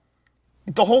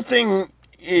whole thing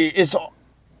is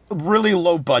really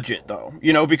low budget, though,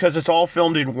 you know, because it's all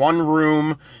filmed in one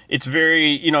room. It's very,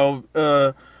 you know,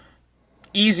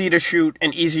 easy to shoot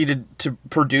and easy to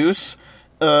produce.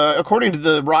 According to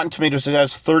the Rotten Tomatoes, it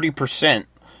has 30%.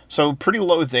 So pretty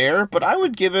low there, but I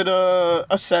would give it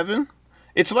a 7.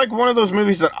 It's like one of those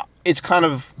movies that it's kind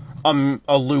of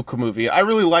a Luke movie. I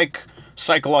really like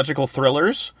psychological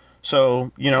thrillers,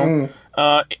 so, you know,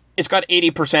 it's got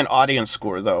 80% audience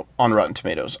score, though, on Rotten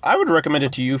Tomatoes. I would recommend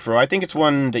it to you, Fro. I think it's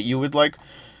one that you would like,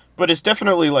 but it's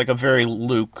definitely like a very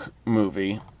Luke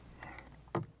movie.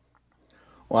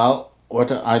 Well,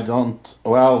 do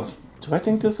I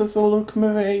think this is a Luke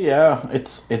movie? Yeah,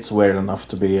 it's weird enough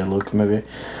to be a Luke movie.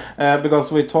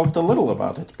 Because we talked a little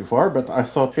about it before, but I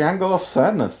saw Triangle of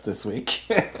Sadness this week.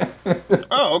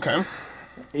 Oh, okay.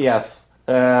 Yes.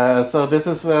 So this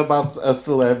is about a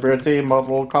celebrity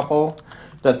model couple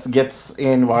that gets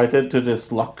invited to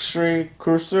this luxury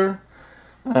cruiser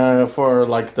for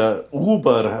like the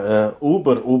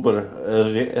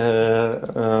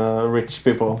rich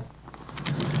people.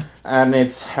 And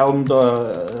it's helmed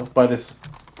by this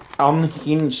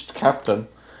unhinged captain.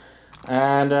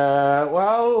 And,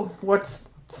 what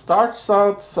starts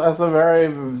out as a very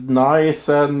nice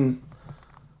and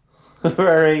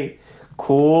very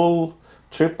cool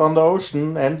trip on the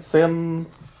ocean ends in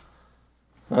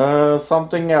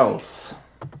something else.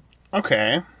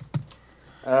 Okay.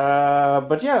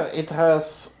 But yeah, it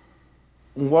has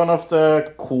one of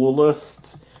the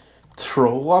coolest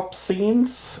throw-up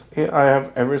scenes I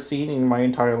have ever seen in my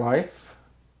entire life.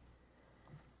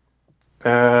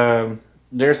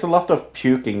 There's a lot of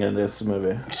puking in this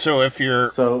movie. So if you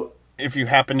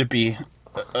happen to be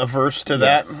averse to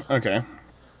that, yes. Okay.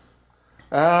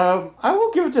 I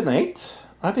will give it an 8.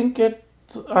 I think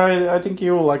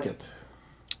you will like it.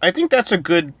 I think that's a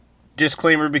good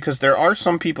disclaimer because there are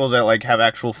some people that like have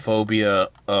actual phobia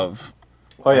of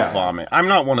vomit. I'm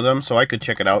not one of them, so I could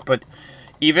check it out. But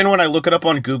even when I look it up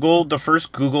on Google, the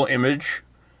first Google image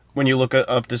when you look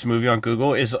up this movie on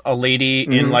Google is a lady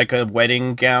in like a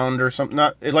wedding gown or something,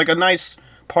 not like a nice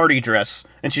party dress,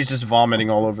 and she's just vomiting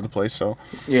all over the place. So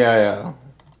yeah.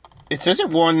 It says it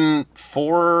won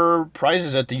 4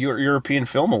 prizes at the European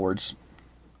Film Awards.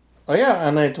 Oh yeah,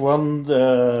 and it won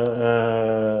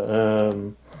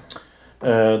the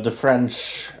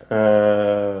French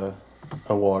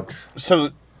award. So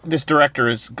this director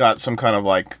has got some kind of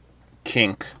like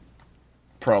kink,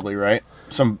 probably, right?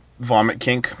 Some vomit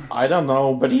kink. I don't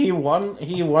know, but he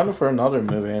won for another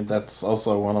movie, and that's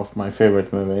also one of my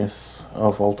favorite movies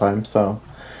of all time. So,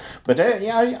 but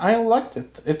I liked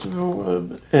it. It's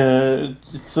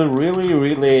a really,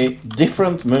 really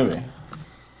different movie.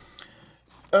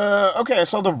 Okay, I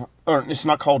saw it's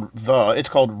not called it's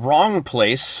called Wrong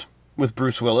Place with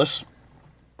Bruce Willis.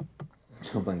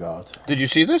 Oh my god. Did you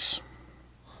see this?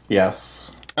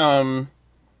 Yes.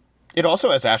 It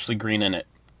also has Ashley Greene in it.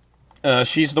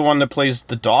 She's the one that plays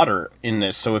the daughter in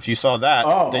this, so if you saw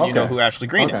that, then you know who Ashley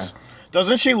Greene is.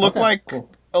 Doesn't she look like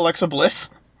Alexa Bliss?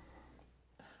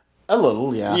 A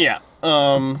little, yeah. Yeah.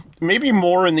 Maybe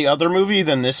more in the other movie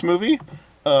than this movie.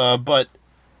 But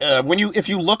if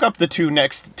you look up the two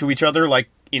next to each other, like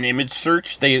in image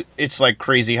search, it's like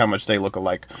crazy how much they look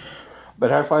alike.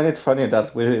 But I find it funny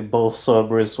that we both saw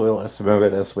Bruce Willis movie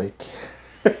this week.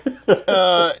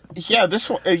 Yeah, this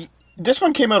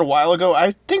one came out a while ago.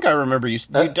 I think I remember you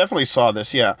definitely saw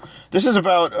this. Yeah, this is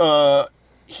about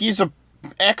he's a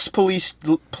ex-police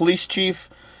chief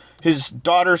his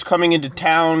daughter's coming into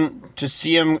town to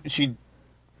see him. She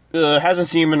hasn't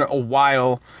seen him in a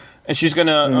while, and she's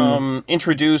gonna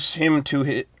introduce him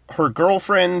to her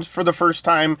girlfriend for the first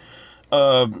time.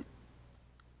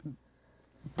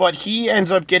 But he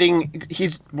ends up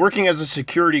he's working as a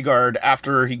security guard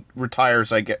after he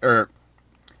retires, or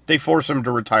they force him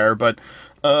to retire, but,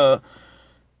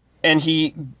 and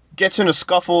he gets in a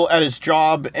scuffle at his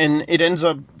job, and it ends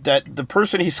up that the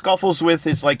person he scuffles with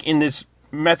is, like, in this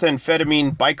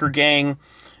methamphetamine biker gang,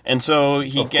 and so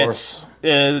he gets,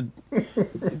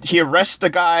 he arrests the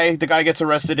guy gets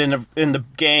arrested in the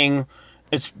gang.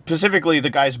 It's specifically the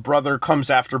guy's brother comes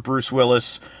after Bruce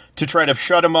Willis to try to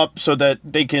shut him up so that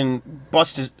they can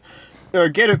bust his, or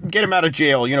get him out of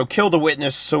jail, kill the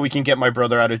witness so we can get my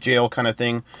brother out of jail kind of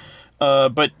thing.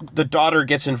 But the daughter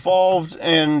gets involved,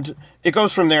 and it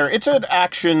goes from there. It's an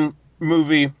action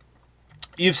movie.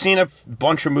 You've seen a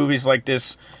bunch of movies like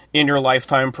this in your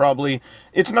lifetime, probably.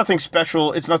 It's nothing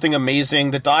special. It's nothing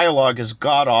amazing. The dialogue is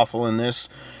god-awful in this.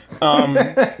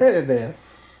 It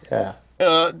is. Yeah.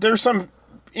 There's some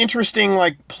interesting,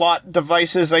 like, plot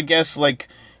devices, I guess. Like,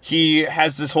 he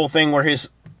has this whole thing where he's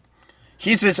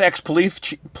this ex-police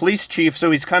chief,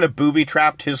 so he's kind of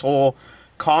booby-trapped his whole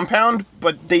compound,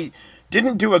 but they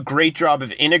didn't do a great job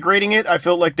of integrating it. I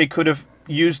felt like they could have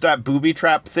used that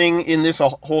booby-trap thing in this a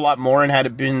whole lot more and had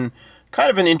it been kind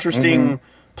of an interesting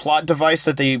plot device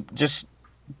that they just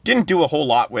didn't do a whole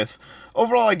lot with.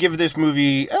 Overall, I give this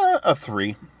movie a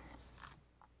 3.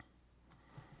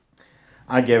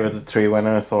 I gave it a 3 when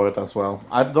I saw it as well.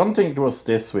 I don't think it was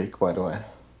this week, by the way.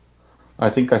 I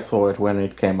think I saw it when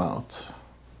it came out.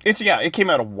 It came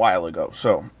out a while ago,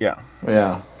 so, yeah.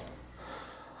 Yeah.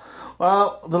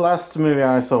 Well, the last movie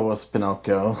I saw was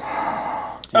Pinocchio. Do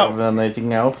you have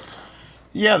anything else?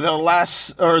 Yeah, the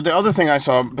other thing I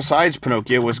saw besides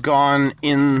Pinocchio was Gone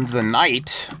in the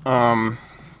Night.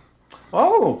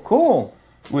 Oh, cool.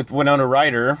 With Winona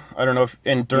Ryder. I don't know if...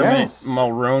 And Dermot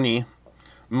Mulroney.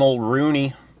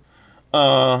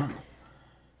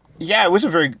 Yeah, it was a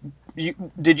very...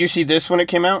 did you see this when it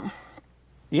came out?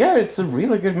 Yeah, it's a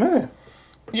really good movie.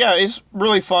 Yeah, it's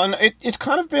really fun. It's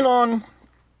kind of been on,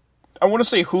 I want to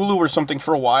say Hulu or something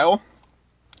for a while.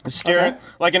 It's staring... Okay.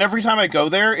 Like, and every time I go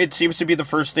there, it seems to be the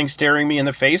first thing staring me in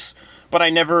the face. But I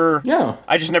never... Yeah.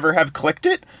 I just never have clicked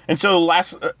it. And so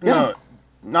no,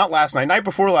 not last night. Night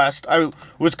before last, I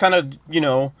was kind of,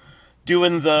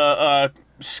 doing the...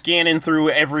 scanning through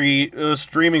every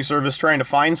streaming service trying to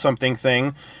find something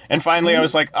thing, and finally I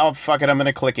was like, oh fuck it, I'm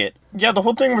gonna click it. Yeah, the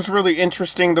whole thing was really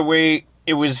interesting, the way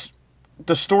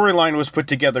the storyline was put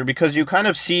together, because you kind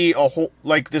of see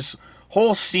this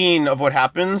whole scene of what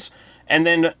happens, and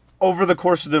then over the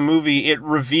course of the movie it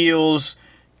reveals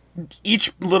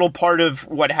each little part of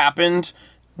what happened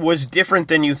was different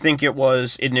than you think it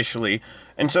was initially.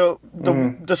 And so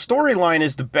the storyline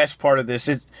is the best part of this.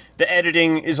 The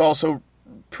editing is also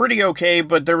pretty okay,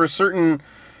 but there were certain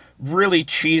really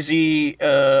cheesy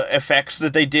effects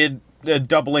that they did,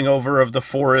 doubling over of the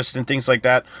forest and things like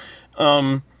that.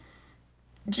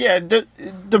 Yeah,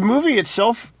 the movie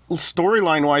itself,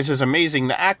 storyline wise, is amazing.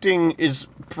 The acting is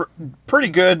pretty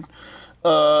good.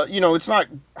 It's not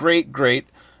great,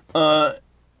 but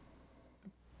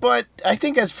I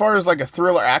think as far as like a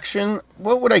thriller action,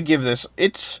 what would I give this?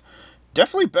 It's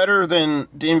definitely better than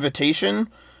The Invitation.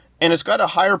 And it's got a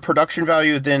higher production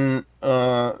value than,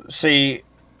 say,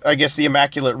 I guess The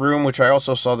Immaculate Room, which I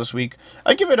also saw this week.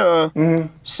 I give it a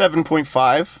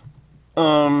 7.5.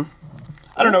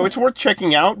 I don't know. It's worth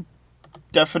checking out.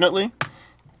 Definitely.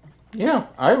 Yeah,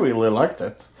 I really liked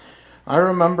it. I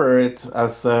remember it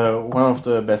as one of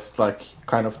the best,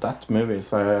 kind of that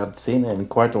movies I had seen in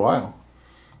quite a while.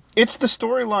 It's the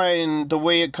storyline, the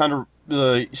way it kind of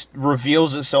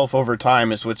reveals itself over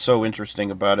time is what's so interesting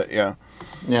about it, yeah.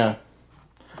 Yeah.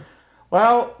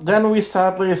 Well, then we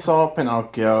sadly saw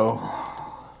Pinocchio.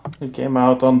 It came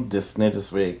out on Disney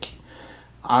this week.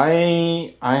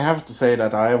 I have to say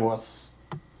that I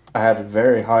had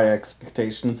very high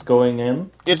expectations going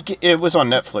in. It was on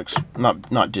Netflix,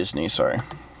 not Disney, sorry.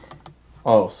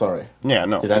 Oh, sorry. Yeah,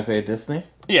 no. Did I say Disney?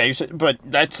 Yeah, you said, but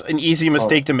that's an easy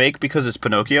mistake to make because it's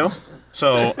Pinocchio.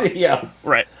 So yes.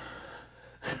 Right.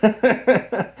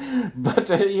 But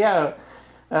yeah.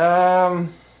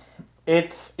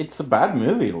 It's a bad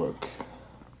movie, look.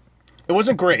 It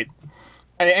wasn't great.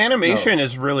 The animation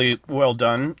is really well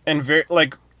done and very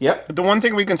Yep. The one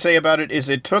thing we can say about it is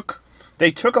they took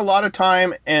a lot of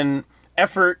time and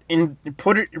effort and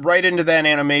put it right into that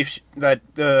animation, that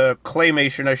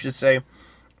claymation, I should say.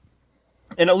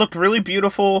 And it looked really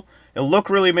beautiful. It looked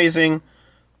really amazing.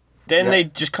 then Yeah. they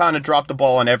just kind of dropped the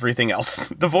ball on everything else.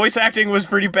 The voice acting was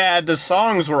pretty bad. The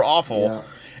songs were awful. Yeah.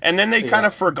 And then they kind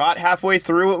of forgot halfway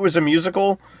through it was a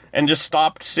musical and just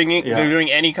stopped singing, Yeah.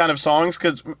 doing any kind of songs.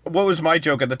 Because what was my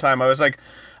joke at the time? I was like,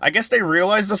 I guess they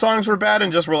realized the songs were bad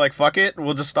and just were like, fuck it,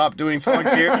 we'll just stop doing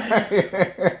songs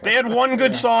here. They had one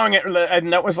good song,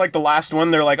 and that was like the last one.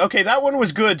 They're like, okay, that one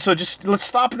was good, so just let's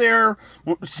stop there.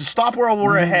 Stop where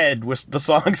we're ahead with the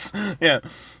songs. Yeah.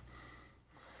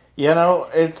 You know,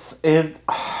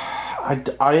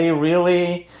 I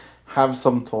really have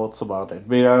some thoughts about it,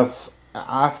 because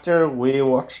after we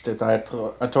watched it, I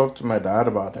talked to my dad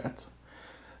about it.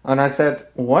 And I said,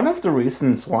 one of the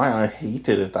reasons why I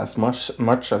hated it as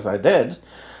much as I did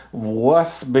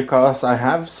was because I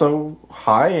have so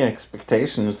high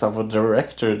expectations of a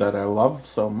director that I love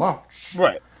so much.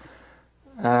 Right.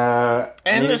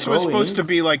 And this was going supposed to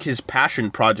be like his passion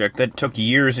project that took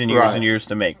years and years and Right. years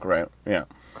to make, right? Yeah.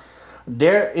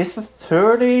 There is a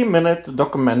 30-minute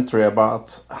documentary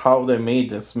about how they made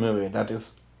this movie that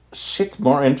is shit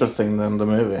more interesting than the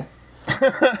movie.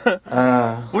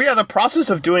 Well, yeah, the process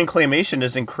of doing claymation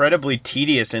is incredibly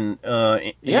tedious and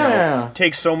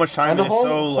takes so much time And the and it's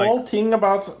so whole thing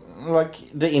about like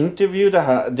the interview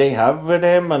they have with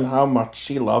him, and how much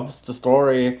he loves the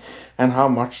story, and how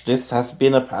much this has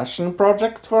been a passion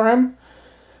project for him,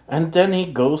 and then he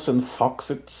goes and fucks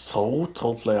it so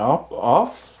totally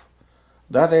off.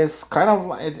 That is kind of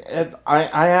like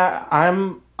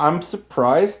I'm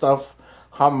surprised of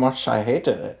how much I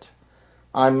hated it.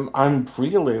 I'm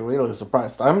really, really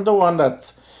surprised. I'm the one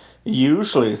that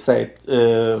usually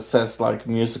says like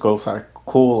musicals are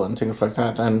cool and things like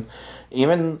that, and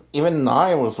even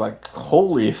I was like,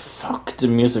 holy fuck, the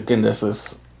music in this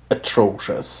is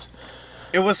atrocious.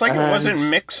 It was like it wasn't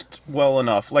And- mixed well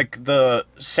enough. Like the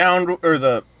sound or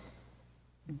the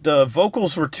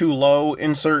vocals were too low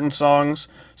in certain songs,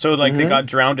 so like they got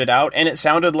drowned out, and it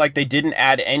sounded like they didn't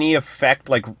add any effect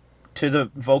like to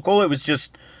the vocal. It was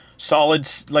just solid,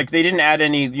 like they didn't add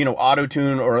any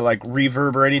auto-tune or like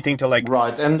reverb or anything to like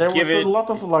Right, and there give was it- a lot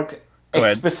of like Go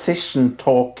ahead. exposition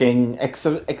talking,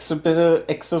 exposition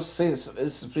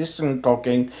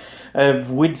talking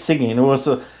with singing. It was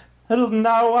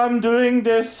now I'm doing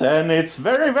this and it's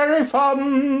very, very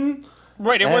fun.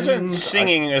 Right, it wasn't And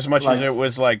singing as much as like- it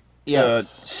was like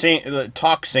Yes.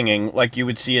 talk singing, like you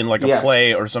would see in like a Yes.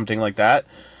 play or something like that,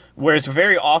 where it's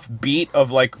very offbeat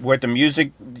of like what the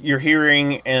music you're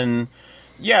hearing, and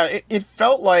yeah, it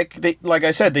felt like like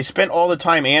I said, they spent all the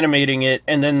time animating it,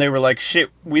 and then they were like, shit,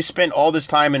 we spent all this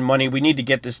time and money, we need to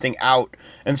get this thing out,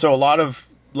 and so a lot of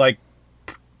like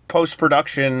post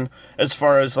production, as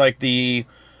far as like the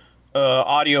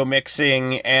audio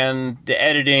mixing and the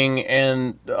editing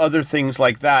and other things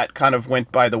like that kind of went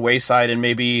by the wayside and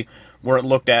maybe weren't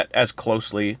looked at as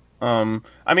closely. I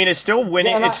mean, it's still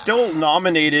winning. Yeah, It's still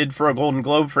nominated for a Golden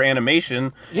Globe for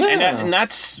animation. Yeah. And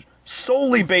that's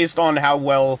solely based on how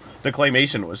well the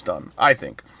claymation was done, I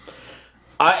think.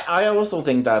 I also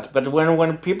think that, but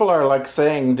when people are like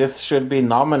saying this should be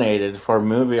nominated for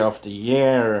movie of the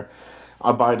year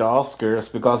by the Oscars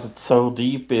because it's so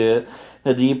deeply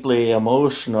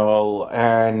emotional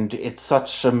and it's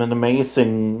such an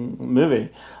amazing movie,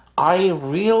 I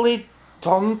really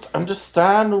don't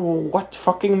understand what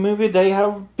fucking movie they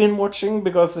have been watching,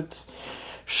 because it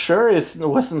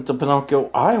wasn't the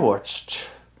Pinocchio I watched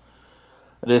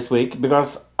this week,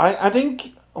 because I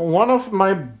think one of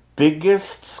my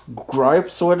biggest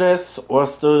gripes with this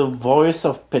was the voice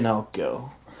of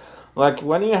Pinocchio. Like,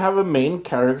 when you have a main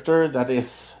character that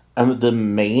is the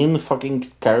main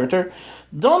fucking character,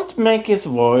 don't make his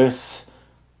voice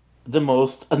the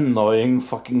most annoying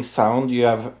fucking sound you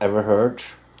have ever heard.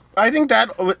 I think that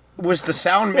was the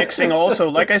sound mixing also.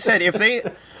 Like I said, if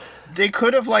they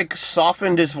could have like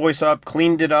softened his voice up,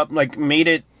 cleaned it up, like made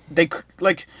it,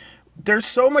 there's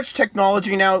so much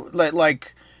technology now that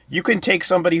like you can take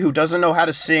somebody who doesn't know how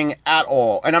to sing at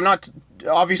all, and I'm not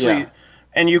obviously, Yeah.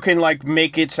 and you can like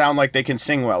make it sound like they can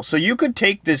sing well. So you could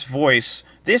take this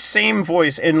same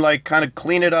voice and like kind of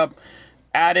clean it up,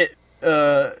 add it,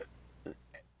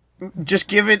 just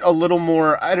give it a little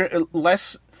more,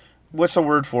 less, what's the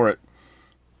word for it?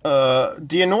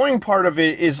 The annoying part of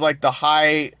it is like the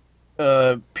high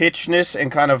pitchness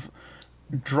and kind of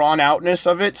drawn outness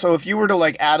of it. So if you were to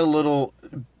like add a little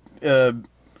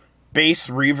bass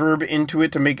reverb into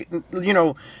it to make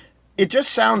it, it just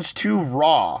sounds too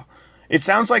raw. It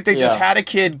sounds like they just Yeah. had a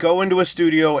kid go into a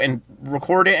studio and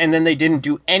record it, and then they didn't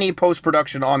do any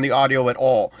post-production on the audio at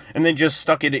all, and then just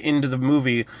stuck it into the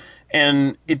movie,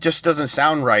 and it just doesn't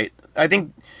sound right. I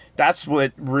think that's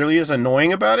what really is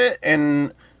annoying about it,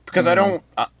 and Because I don't,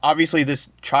 obviously this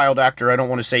child actor, I don't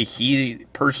want to say he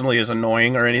personally is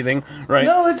annoying or anything, right?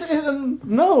 No,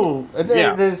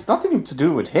 there's nothing to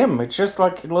do with him. It's just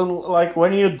like like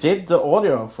when you did the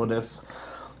audio for this,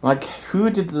 like who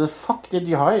the fuck did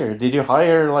you hire? Did you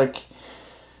hire like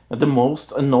the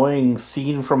most annoying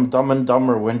scene from Dumb and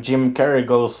Dumber when Jim Carrey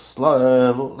goes the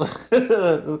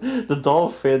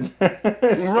dolphin?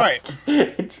 Right.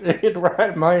 It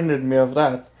reminded me of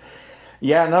that.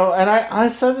 Yeah, no, and I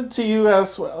said it to you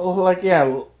as well. Like,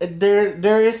 yeah,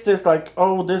 there is this like,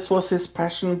 oh, this was his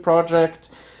passion project.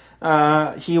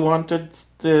 He wanted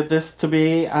this to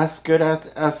be as good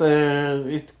as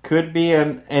it could be,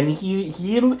 and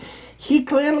he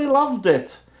clearly loved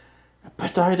it,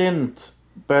 but I didn't.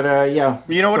 But yeah,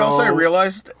 You know what else I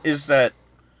realized is that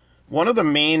one of the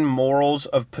main morals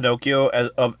of Pinocchio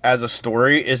as a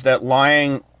story is that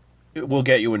lying will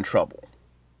get you in trouble.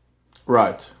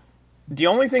 Right. The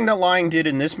only thing that lying did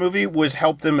in this movie was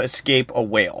help them escape a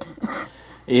whale.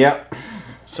 Yeah.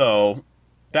 So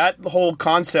that whole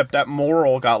concept, that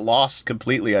moral, got lost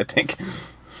completely, I think.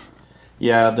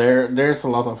 Yeah, there's a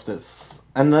lot of this,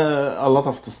 and a lot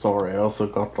of the story also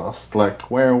got lost. Like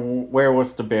where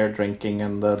was the bear drinking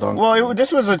and the donkey? Well,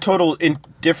 this was a total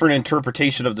different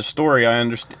interpretation of the story. I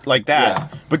understand, like that. Yeah.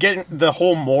 But getting the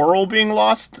whole moral being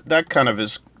lost, that kind of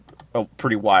is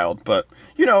pretty wild. But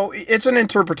you know, it's an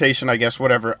interpretation, I guess.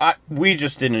 Whatever. We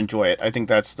just didn't enjoy it. I think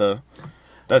that's the.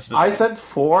 I said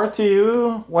 4 to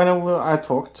you when I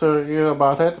talked to you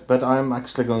about it, but I'm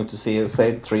actually going to say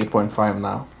 3.5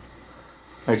 now.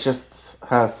 It just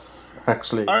has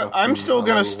actually. I'm still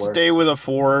gonna stay with a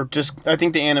 4. Just I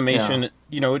think the animation, Yeah.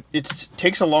 you know, it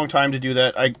takes a long time to do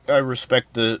that. I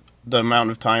respect the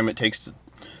amount of time it takes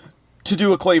to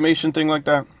do a claymation thing like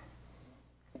that.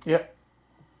 Yeah.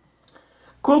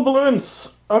 Cool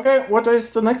balloons. Okay, what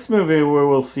is the next movie we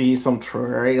will see some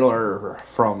trailer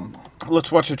from?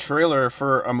 Let's watch a trailer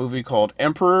for a movie called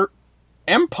Empire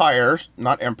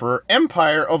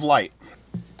of Light.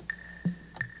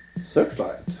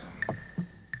 Searchlight.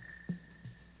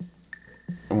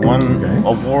 Won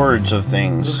awards of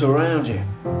things. Look around you.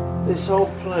 This whole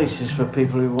place is for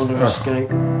people who want to escape.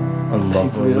 I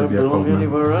love People who don't Olivia belong Colman.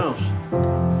 anywhere else.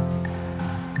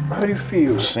 How do you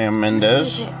feel? Sam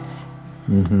Mendes.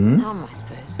 Home, I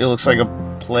suppose. It looks like a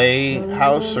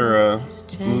playhouse or a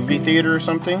movie theater or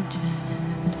something.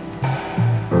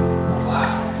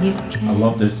 I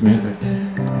love this music.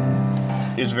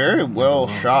 It's very well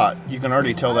shot. You can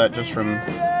already tell that just from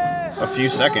a few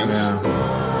seconds. Yeah.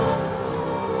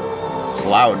 It's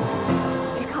loud.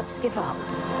 You can't just give up.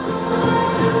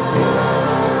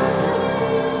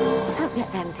 Don't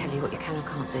let them tell you what you can or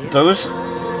can't do. Those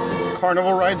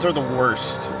carnival rides are the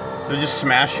worst. They just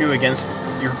smash you against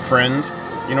your friend.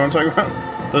 You know what I'm talking about?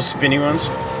 Those spinny ones.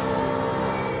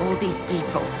 All these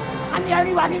people. I'm the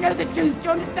only one who knows the truth. Do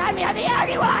you understand me? I'm the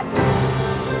only one.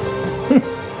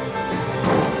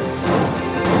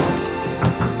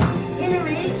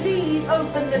 Hillary, please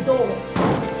open the door.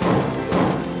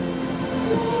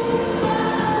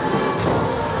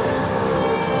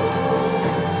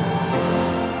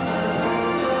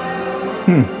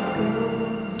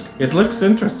 It looks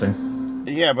interesting.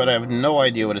 Yeah, but I have no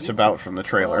idea what it's about from the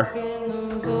trailer. I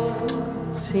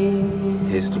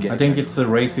think it's a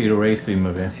racy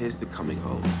movie. Here's the coming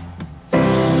home.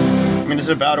 I mean, it's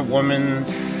about a woman.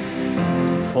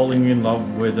 Falling in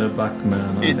love with a black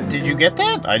man. I think. Did you get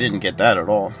that? I didn't get that at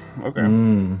all. Okay.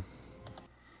 Who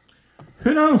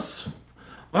knows?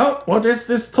 Well, what is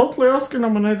this totally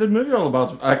Oscar-nominated movie all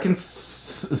about? I can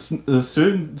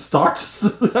soon start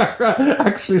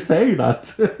actually saying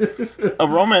that. A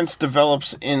romance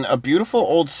develops in a beautiful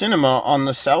old cinema on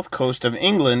the south coast of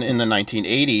England in the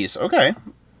 1980s. Okay.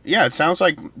 Yeah, it sounds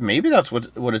like maybe that's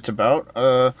what it's about.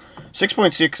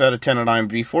 6.6 out of 10 on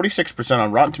IMDb, 46%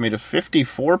 on Rotten Tomatoes,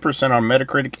 54% on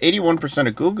Metacritic, 81%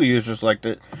 of Google users liked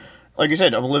it. Like you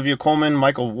said, Olivia Colman,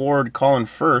 Michael Ward, Colin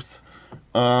Firth.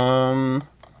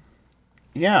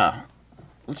 Yeah.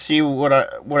 Let's see what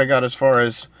I got as far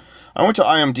as... I went to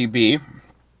IMDb.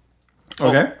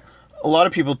 Okay. A lot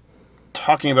of people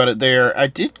talking about it there. I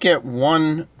did get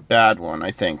one bad one,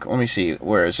 I think. Let me see.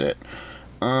 Where is it?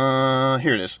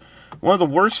 Here it is. One of the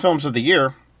worst films of the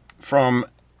year from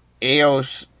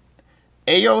Aosa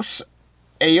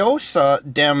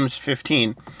Dems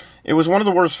 15. It was one of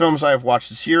the worst films I have watched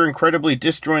this year. Incredibly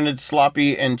disjointed,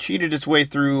 sloppy, and cheated its way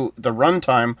through the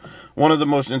runtime. One of the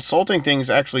most insulting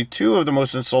things, actually two of the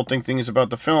most insulting things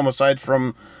about the film, aside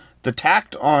from the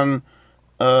tact on,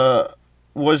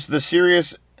 was the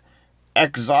serious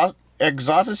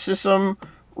exoticism,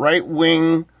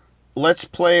 right-wing let's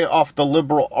play off the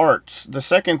liberal arts. The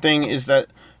second thing is that,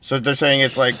 so they're saying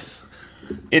it's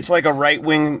like a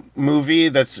right-wing movie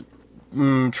that's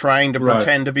trying to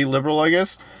pretend to be liberal, I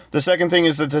guess. The second thing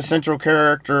is that the central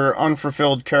character,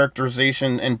 unfulfilled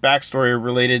characterization and backstory are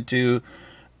related to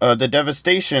the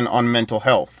devastation on mental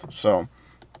health. So,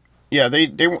 yeah,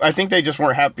 they I think they just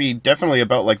weren't happy, definitely,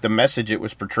 about like the message it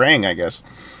was portraying, I guess.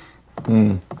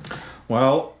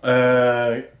 Well,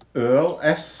 Earl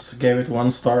S. gave it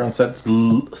 1 star and said,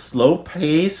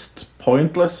 slow-paced,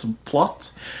 pointless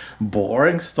plot,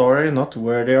 boring story, not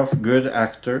worthy of good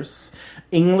actors.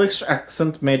 English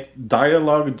accent made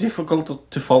dialogue difficult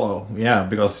to follow. Yeah,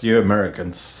 because you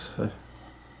Americans.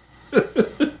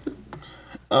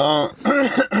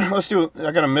 Let's do.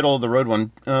 I got a middle of the road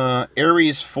one.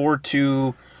 Aries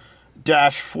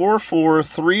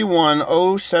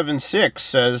 42-4431-076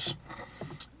 says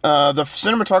the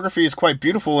cinematography is quite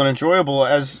beautiful and enjoyable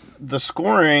as the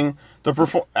scoring.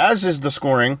 As is the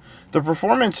scoring. The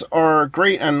performances are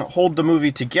great and hold the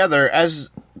movie together. As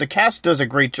the cast does a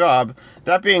great job.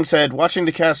 That being said, watching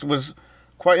the cast was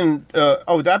quite.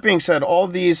 That being said, all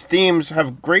these themes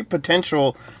have great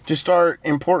potential to start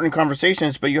important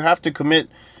conversations, but you have to commit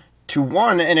to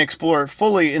one and explore it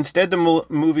fully. Instead, the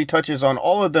movie touches on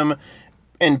all of them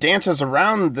and dances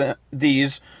around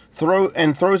these.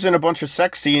 Throws in a bunch of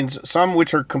sex scenes, some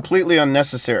which are completely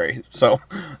unnecessary. So,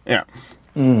 yeah.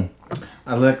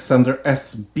 Alexander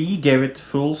S.B. gave it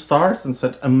full stars and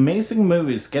said, amazing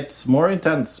movies, gets more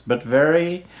intense, but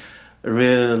very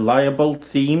reliable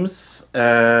themes,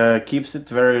 keeps it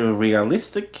very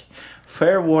realistic.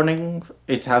 Fair warning,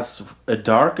 it has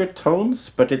darker tones,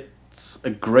 but it's a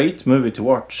great movie to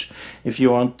watch if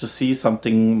you want to see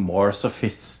something more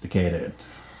sophisticated.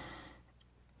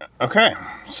 Okay,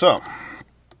 so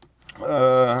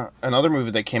another movie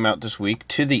that came out this week,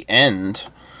 To the End.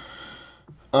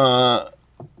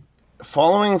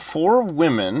 Following 4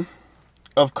 women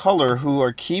of color who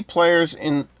are key players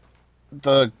in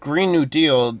the Green New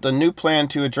Deal, the new plan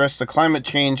to address the climate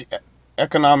change,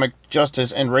 economic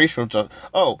justice, and racial justice.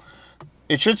 Oh,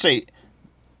 it should say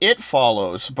It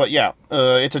Follows, but yeah,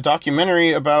 it's a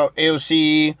documentary about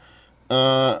AOC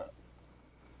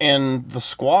and the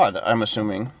Squad, I'm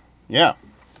assuming. Yeah.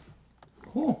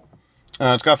 Cool.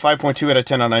 It's got 5.2 out of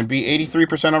 10 on IMDb,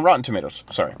 83% on Rotten Tomatoes.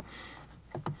 Sorry.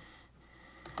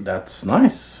 That's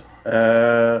nice.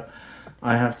 I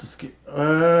have to skip.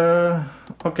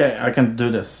 Okay, I can do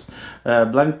this.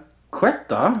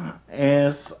 Blanquetta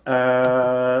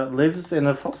lives in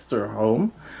a foster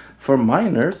home for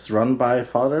minors run by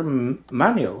Father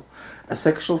Manuel. A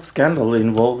sexual scandal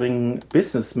involving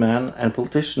businessmen and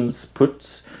politicians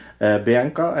puts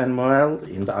Bianca and Moel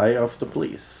in the eye of the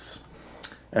police.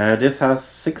 This has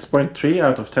 6.3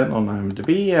 out of 10 on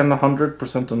IMDb and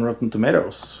 100% on Rotten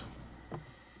Tomatoes.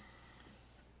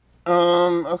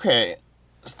 Okay.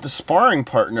 The Sparring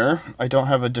Partner, I don't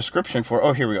have a description for.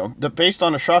 Oh, here we go. Based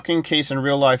on a shocking case in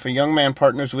real life, a young man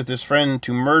partners with his friend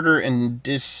to murder and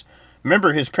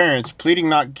dismember his parents. Pleading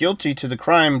not guilty to the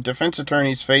crime, defense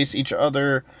attorneys face each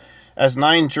other as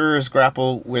 9 jurors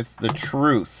grapple with the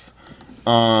truth.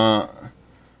 Yeah,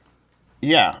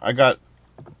 I got...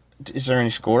 Is there any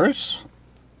scores?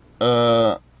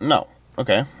 No.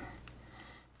 Okay.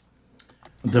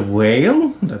 The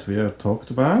Whale, that we have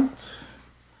talked about.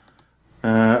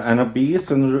 An obese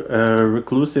and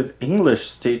reclusive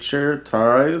English teacher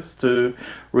tries to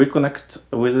reconnect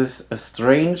with his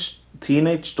estranged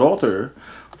teenage daughter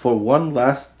for one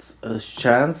last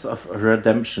chance of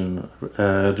redemption.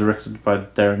 Directed by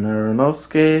Darren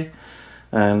Aronofsky.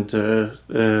 And,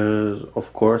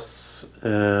 of course,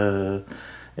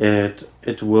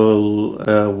 it will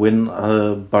win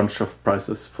a bunch of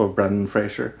prizes for Brendan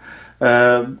Fraser.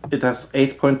 It has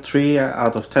 8.3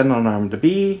 out of 10 on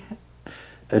IMDb,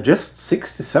 just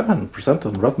 67%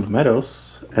 on Rotten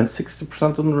Tomatoes, and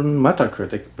 60% on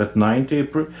Metacritic, but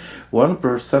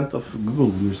 91% of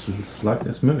Google users like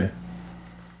this movie.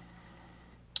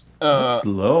 It's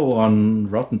low on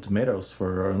Rotten Tomatoes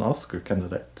for an Oscar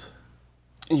candidate.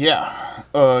 Yeah.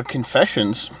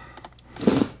 Confessions.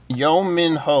 Yo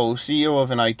Min Ho, CEO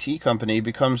of an IT company,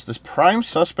 becomes the prime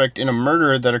suspect in a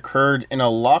murder that occurred in a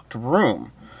locked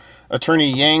room.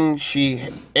 Attorney Yang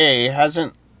Shi-A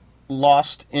hasn't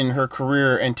lost in her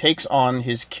career and takes on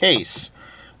his case.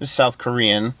 This is South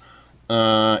Korean.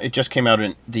 It just came out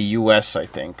in the US, I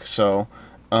think. So,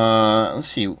 let's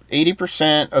see.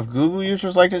 80% of Google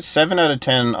users liked it. 7 out of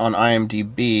 10 on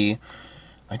IMDb.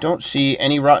 I don't see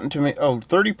any Rotten Tomatoes. Oh,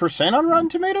 30% on Rotten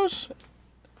Tomatoes?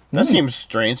 That seems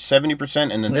strange.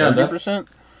 70% and then 30%?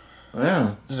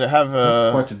 Yeah, Does it have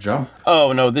that's quite a jump.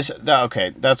 Oh no,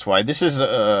 okay, that's why. This is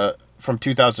from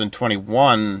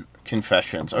 2021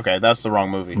 Confessions. Okay, that's the wrong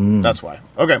movie. That's why.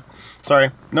 Okay,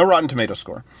 sorry. No Rotten Tomato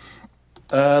score.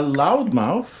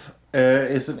 Loudmouth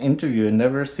is an interview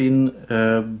never seen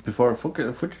before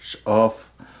footage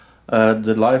of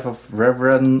the life of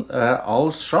Reverend Al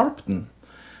Sharpton,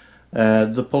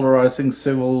 the polarizing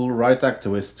civil rights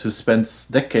activist who spends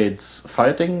decades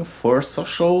fighting for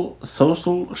social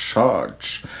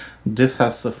charge. This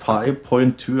has a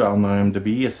 5.2 on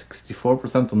IMDb, a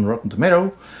 64% on Rotten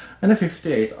Tomato, and a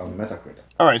 58 on Metacritic.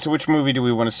 All right, so which movie do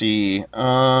we want to see?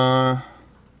 I'm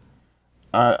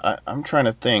trying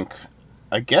to think.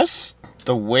 I guess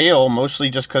The Whale, mostly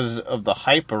just because of the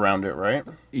hype around it, right?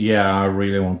 Yeah, I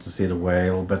really want to see The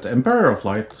Whale, but Empire of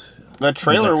Light... That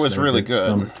trailer was actually really good.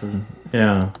 number 2.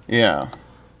 Yeah. Yeah.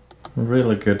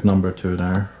 Really good number 2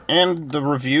 there. And the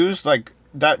reviews, like,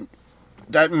 that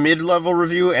mid-level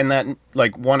review and that,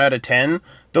 like, 1 out of 10,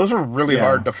 those are really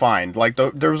hard to find. Like,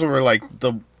 those were, like,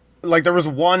 there was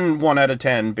one out of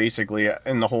 10, basically,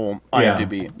 in the whole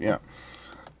IMDb. Yeah.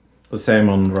 The same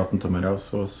on Rotten Tomatoes,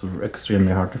 so it's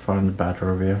extremely hard to find a bad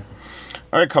review.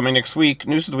 All right, coming next week,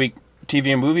 News of the Week,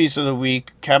 TV and Movies of the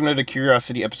Week, Cabinet of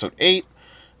Curiosity, Episode 8,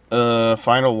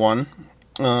 final one.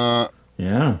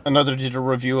 Yeah. Another digital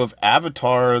review of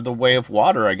Avatar, The Way of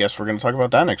Water. I guess we're going to talk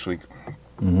about that next week.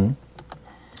 Mm-hmm.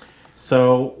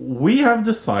 So, we have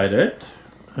decided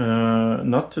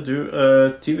not to do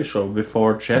a TV show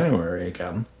before January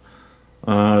again.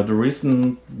 The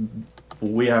reason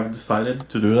we have decided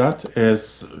to do that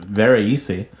is very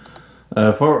easy.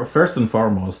 For first and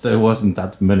foremost, there wasn't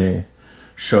that many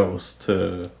shows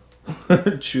to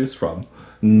choose from.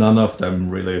 None of them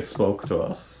really spoke to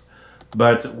us.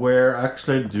 But we're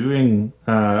actually doing,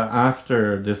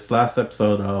 after this last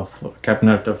episode of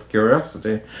Cabinet of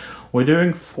Curiosity, we're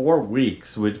doing 4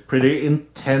 weeks with pretty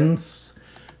intense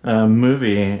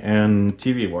movie and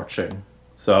TV watching.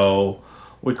 So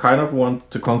we kind of want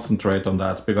to concentrate on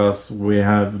that because we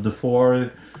have the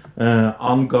 4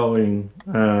 ongoing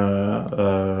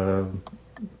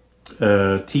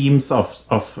teams of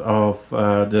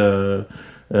the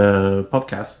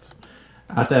podcast.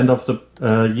 At the end of the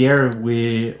year,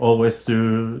 we always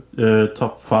do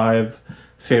top 5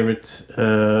 favorite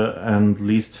and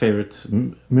least favorite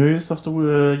movies of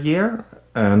the year,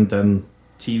 and then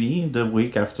TV the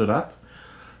week after that.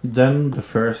 Then the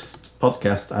first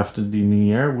podcast after the new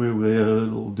year, we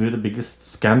will do the biggest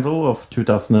scandal of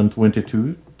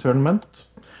 2022 tournament.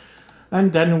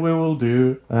 And then we will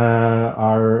do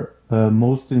our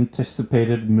most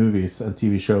anticipated movies and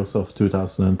TV shows of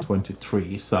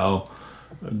 2023. So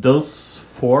those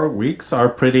 4 weeks are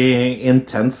pretty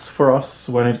intense for us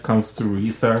when it comes to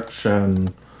research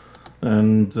and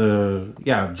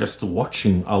just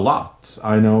watching a lot.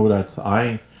 I know that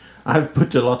I've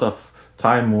put a lot of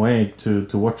time away to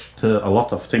watch a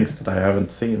lot of things that I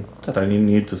haven't seen, that I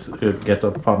need to get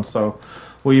up on. So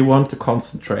we want to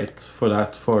concentrate for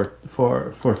that for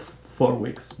 4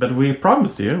 weeks. But we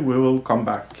promise you we will come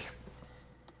back.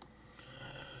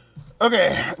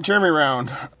 Okay, Jeremy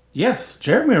Round. Yes,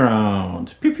 Jeremy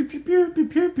Round. Pew pew pew pew pew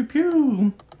pew pew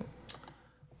pew.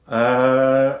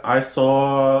 I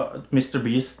saw Mr.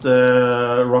 Beast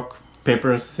rock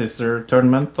paper scissors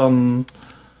tournament on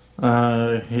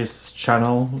his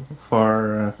channel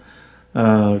for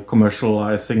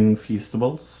commercializing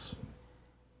Feastables.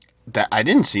 That I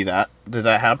didn't see that. Did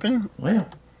that happen? Well, yeah.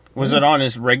 Was it on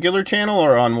his regular channel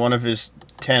or on one of his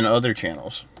 10 other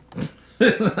channels?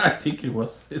 I think it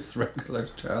was his regular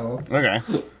channel. Okay.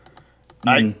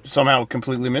 I somehow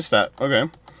completely missed that. Okay.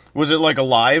 Was it like a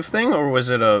live thing or was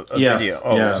it a video?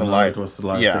 Oh, yeah, it was a live. it was a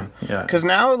live thing. Yeah. Because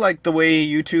now, like, the way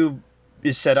YouTube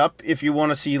is set up, if you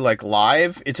want to see, like,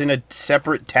 live, it's in a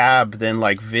separate tab than,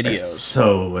 like, videos. It's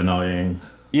so annoying.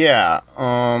 Yeah.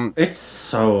 It's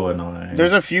so annoying.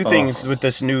 There's a few things with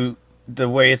this the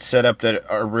way it's set up that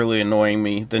are really annoying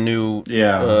me. The new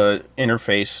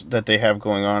interface that they have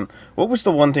going on. What was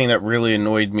the one thing that really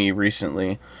annoyed me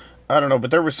recently? I don't know,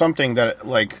 but there was something that,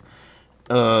 like,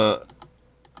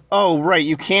 oh, right,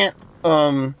 you can't,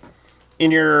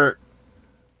 in your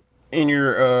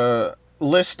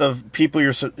list of people,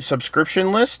 your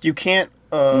subscription list, you can't,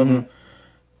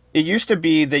 it used to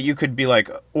be that you could be like,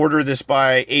 order this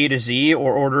by A to Z,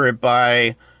 or order it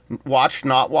by watched,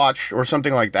 not watched, or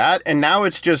something like that, and now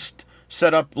it's just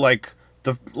set up like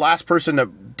the last person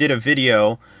that did a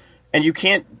video, and you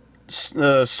can't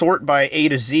sort by A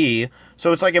to Z,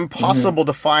 so it's like impossible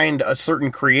to find a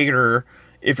certain creator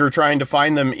if you're trying to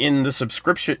find them in the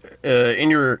subscription in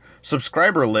your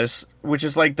subscriber list, which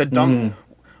is like the dumb.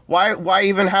 why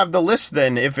even have the list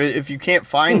then if you can't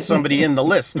find somebody in the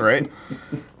list, right?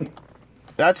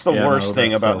 That's the worst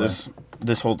thing about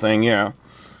this whole thing. Yeah.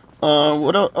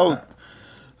 What else? Oh,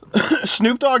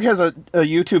 Snoop Dogg has a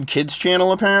YouTube Kids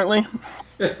channel apparently.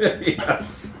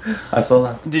 Yes, I saw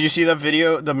that. Did you see that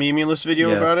video, the Memulous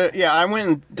video about it? Yeah, I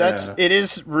went. It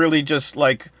is really just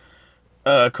like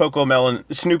Coco Melon,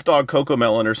 Snoop Dogg Coco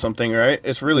Melon or something, right?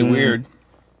 It's really weird.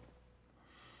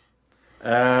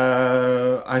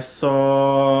 I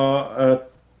saw a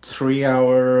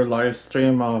 3-hour live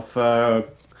stream of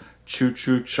Choo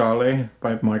Choo Charlie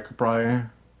by Michael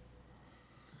Pryor.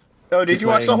 Oh, did you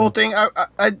watch the whole thing?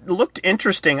 I looked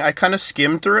interesting. I kind of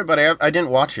skimmed through it, but I didn't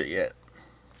watch it yet.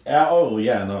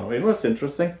 No, it was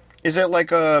interesting. Is it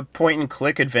like a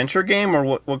point-and-click adventure game, or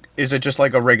what? Is it just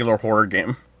like a regular horror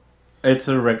game? It's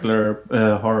a regular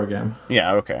horror game.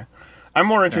 Yeah, okay. I'm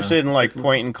more interested in like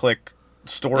point-and-click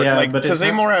story, because they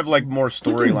have more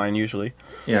storyline usually.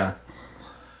 Yeah,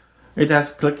 it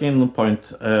has clicking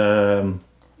points to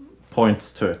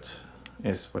it.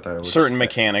 Is what I would certain say.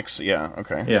 Mechanics. Yeah.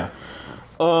 Okay. Yeah.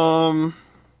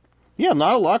 Yeah,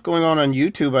 not a lot going on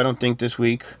YouTube, I don't think, this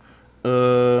week.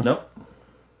 Nope.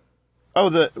 Oh,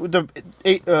 the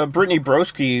Brittany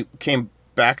Broski came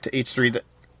back to H3.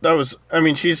 That was, I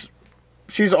mean, she's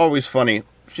always funny.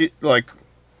 She's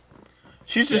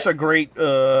just a great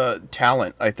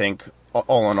talent, I think.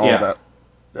 All in all, that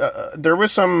there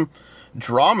was some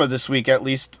drama this week, at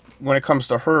least when it comes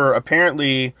to her.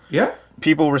 Apparently,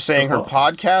 people were saying her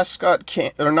podcast got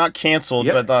not canceled,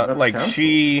 but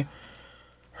canceled.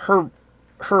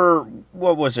 her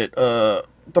what was it?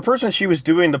 The person she was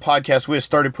doing the podcast with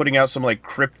started putting out some like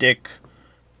cryptic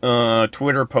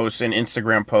Twitter posts and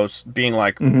Instagram posts being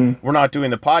like, we're not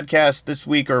doing the podcast this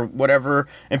week or whatever,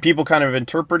 and people kind of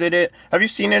interpreted it. Have you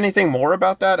seen anything more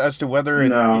about that as to whether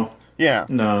No. Yeah.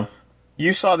 No.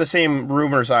 You saw the same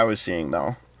rumors I was seeing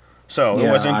though. So it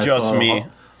wasn't just me.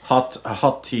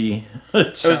 Hot tea.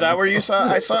 Is that where you saw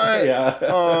it? I saw it.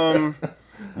 Yeah.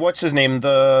 What's his name?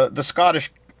 The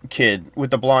Scottish kid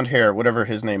with the blonde hair, whatever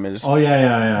his name is. Oh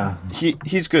yeah.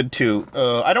 He's good too.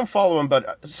 I don't follow him,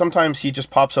 but sometimes he just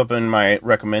pops up in my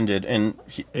recommended, and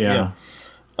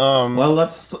well,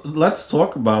 let's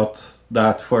talk about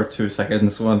that for 2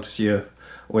 seconds, won't you?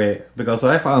 Wait, because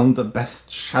I found the best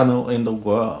channel in the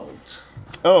world.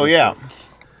 Oh yeah.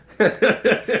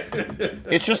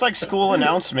 It's just like school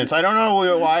announcements. I don't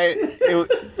know why.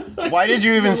 Why did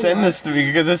you even send this to me?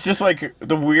 Because it's just like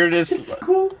the weirdest.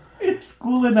 It's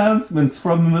school announcements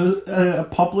from a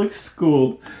public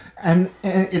school, and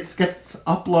it gets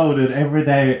uploaded every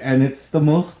day, and it's the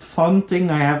most fun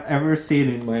thing I have ever seen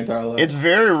in my entire life. It's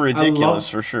very ridiculous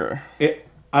for sure.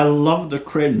 I love the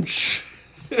cringe.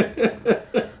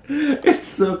 It's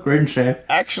so cringy.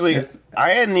 Actually,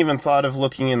 I hadn't even thought of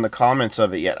looking in the comments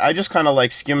of it yet. I just kind of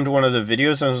like skimmed one of the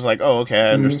videos and was like, oh, okay,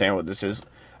 I understand what this is.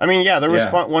 I mean, yeah, there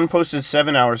was one posted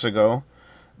 7 hours ago.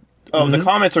 Oh, the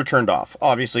comments are turned off,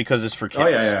 obviously, because it's for kids. Oh,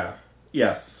 yeah.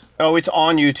 Yes. Oh, it's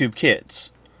on YouTube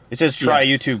Kids. It says try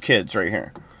YouTube Kids right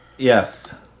here.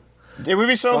 Yes. It would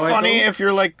be so funny if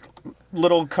your, like,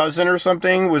 little cousin or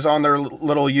something was on their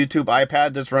little YouTube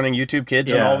iPad that's running YouTube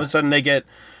Kids, and all of a sudden they get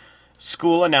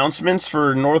school announcements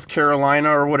for North Carolina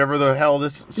or whatever the hell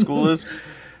this school is.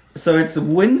 So it's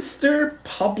Winster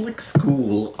Public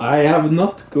School. I have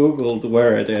not Googled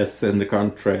where it is in the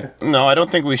country. No, I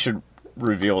don't think we should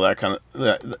reveal that kind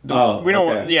of... we don't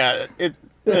want... Yeah,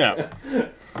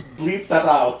 Bleep that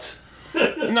out.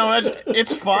 No,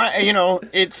 it's fine. You know,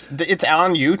 it's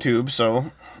on YouTube,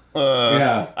 so...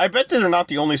 I bet they're not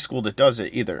the only school that does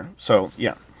it either, so,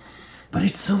 yeah. But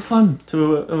it's so fun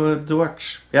to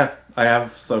watch. Yeah, I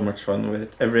have so much fun with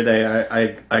it. Every day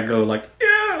I go like,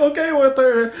 yeah, okay, what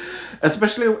they're...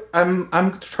 Especially,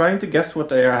 I'm trying to guess what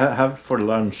they have for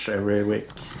lunch every week,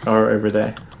 or every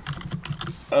day.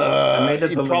 I made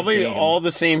it probably all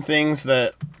the same things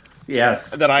that...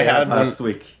 Yes, that I had last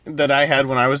week. That I had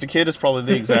when I was a kid is probably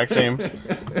the exact same.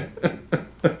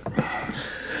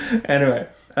 Anyway.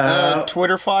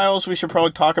 Twitter files we should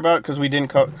probably talk about, because we didn't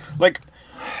cover... Like...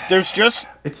 There's just...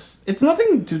 It's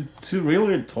nothing to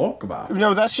really talk about.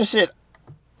 No, that's just it.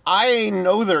 I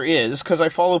know there is, because I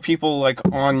follow people, like,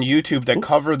 on YouTube that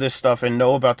cover this stuff and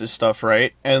know about this stuff,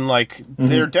 right? And, like,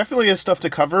 there definitely is stuff to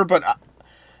cover, but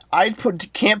I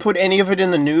can't put any of it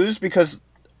in the news, because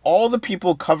all the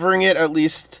people covering it, at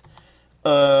least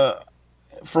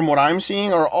from what I'm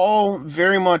seeing, are all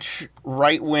very much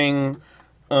right-wing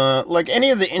like any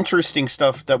of the interesting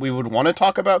stuff that we would want to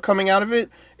talk about coming out of it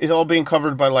is all being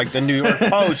covered by like the New York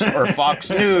Post or Fox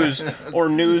News or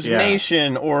News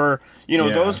Nation or,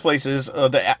 those places,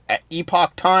 the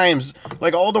Epoch Times,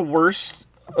 like all the worst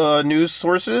news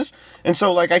sources. And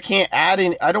so like I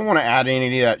don't want to add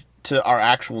any of that to our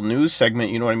actual news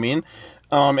segment, you know what I mean?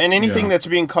 And anything that's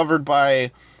being covered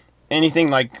by anything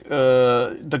like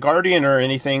The Guardian or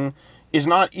anything is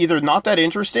either not that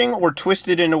interesting or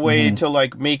twisted in a way to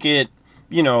like make it,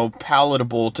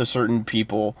 palatable to certain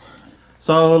people.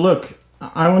 So look,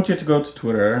 I want you to go to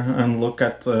Twitter and look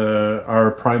at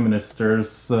our Prime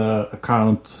Minister's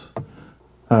account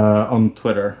on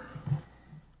Twitter.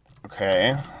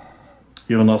 Okay.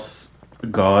 Jonas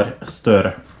Gahr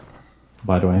Støre,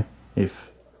 by the way, if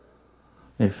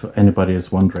anybody is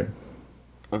wondering.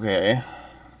 Okay.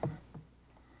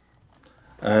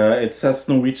 It says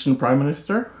Norwegian Prime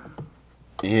Minister.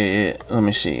 Yeah, let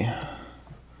me see.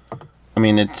 I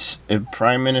mean, it's a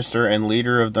Prime Minister and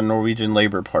leader of the Norwegian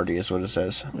Labour Party is what it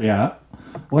says. Yeah.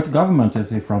 What government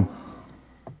is he from?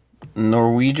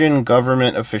 Norwegian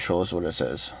government official is what it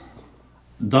says.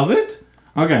 Does it?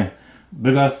 Okay.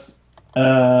 Because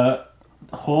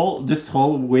this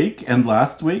whole week and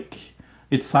last week,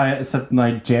 it said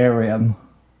Nigerian.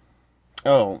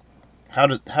 Oh. How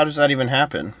does that even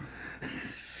happen?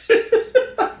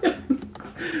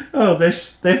 Oh, they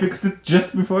fixed it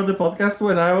just before the podcast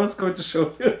when I was going to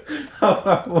show you how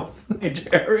I was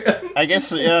Nigerian. I guess,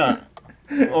 yeah.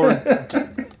 Or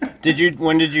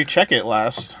when did you check it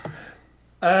last?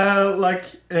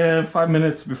 5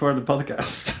 minutes before the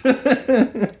podcast.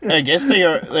 I guess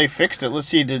they fixed it. Let's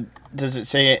see. Does it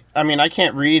say? I mean, I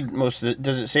can't read most of it.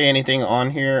 Does it say anything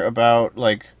on here about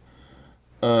like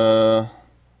November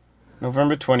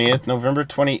 20th, November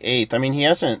 28th? I mean, he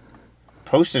hasn't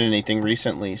posted anything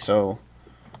recently, so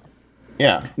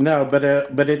yeah. No, but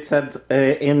it said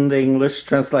in the English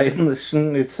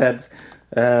translation, it said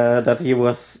that he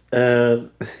was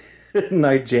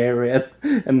Nigerian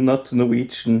and not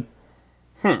Norwegian.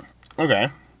 Okay.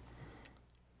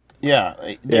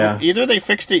 Yeah. Either they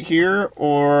fixed it here,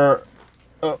 or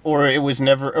it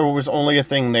was only a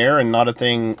thing there and not a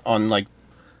thing on like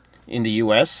in the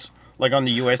U.S. Like on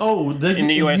the U.S. Oh, in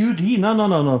the U.S. UD?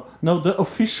 No. The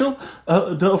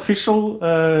official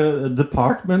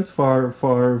department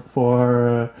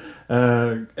for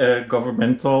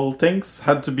governmental things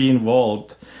had to be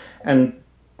involved and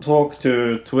talk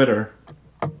to Twitter.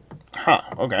 Huh.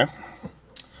 Okay.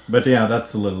 But yeah,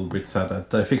 that's a little bit sad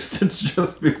that I fixed it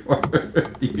just before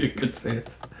you could say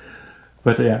it.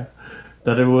 But yeah,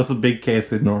 that it was a big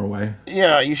case in Norway.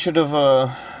 Yeah, you should have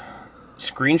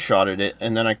screenshotted it,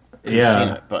 and then I could have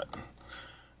seen it. But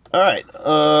all right,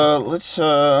 let's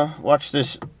watch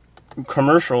this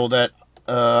commercial that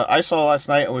I saw last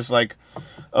night. I was like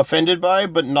offended by,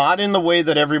 but not in the way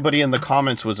that everybody in the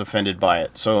comments was offended by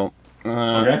it. So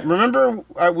remember,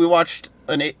 we watched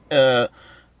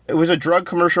it was a drug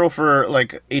commercial for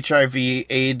like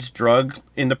HIV/AIDS drug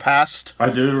in the past. I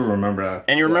do remember that.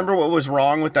 And you remember what was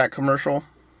wrong with that commercial?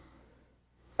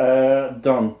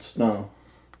 Don't know.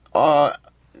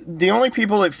 The only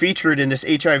people it featured in this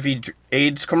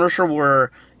HIV/AIDS commercial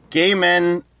were gay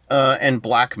men and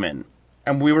black men.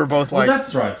 And we were both like... Oh,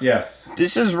 that's right, yes.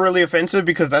 This is really offensive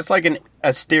because that's like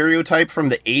a stereotype from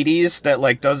the 80s that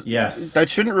like does... Yes. That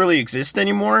shouldn't really exist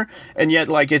anymore. And yet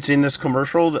like it's in this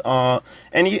commercial.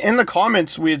 And in the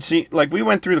comments we had seen... Like we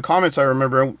went through the comments, I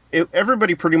remember.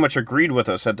 Everybody pretty much agreed with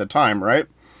us at the time, right?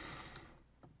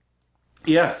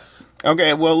 Yes.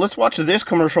 Okay, well, let's watch this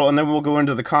commercial and then we'll go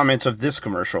into the comments of this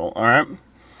commercial, all right?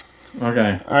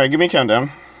 Okay. All right, give me a countdown.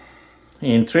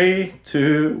 In 3,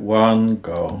 2, 1,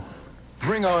 go.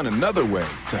 Bring on another way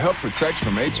to help protect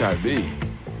from HIV.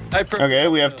 Okay,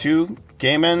 we have 2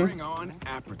 gay men. Bring on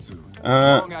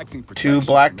Apretude, 2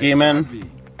 black gay men.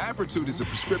 Apretude is a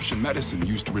prescription medicine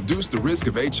used to reduce the risk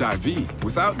of HIV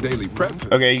without daily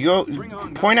PrEP. Okay, you go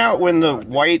point out when the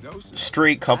white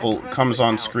straight couple comes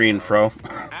on screen, Fro.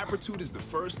 Apretude is the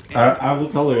first. I will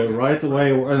tell you right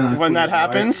away when that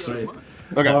happens.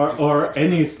 Okay. Or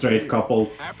any straight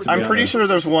couple. I'm pretty sure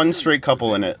there's one straight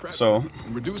couple in it, so.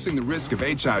 Reducing the risk of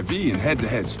HIV in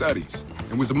head-to-head studies,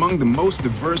 and was among the most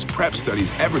diverse PrEP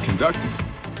studies ever conducted.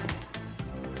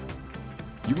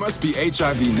 You must be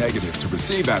HIV negative to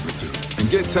receive Apretude and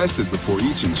get tested before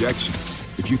each injection.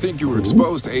 If you think you were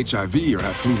exposed to HIV or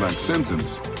have flu-like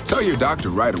symptoms, tell your doctor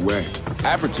right away.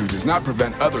 Apretude does not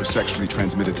prevent other sexually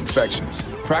transmitted infections.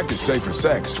 Practice safer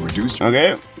sex to reduce...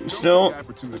 Okay, still,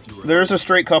 there's a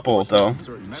straight couple, though.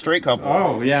 Straight couple.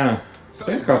 Oh, yeah.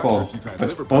 Same couple,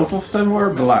 but both of them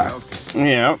were black.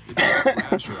 Yeah.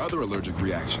 Rash or other allergic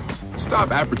reactions. Stop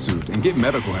Apretude and get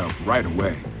medical help right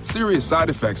away. Serious side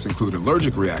effects include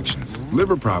allergic reactions,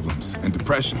 liver problems, and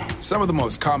depression. Some of the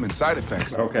most common side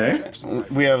effects. Okay.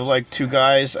 We have like two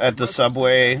guys at the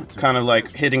subway kind of like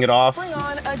hitting it off. Bring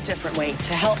on a different way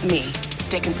to help me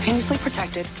stay continuously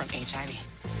protected from HIV.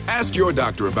 Ask your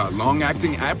doctor about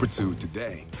long-acting Apretude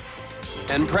today.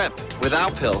 And PrEP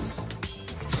without pills.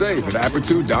 Save at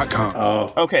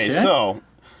Apretude.com. Okay, yeah. So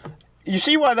you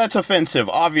see why that's offensive.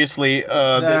 Obviously,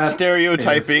 that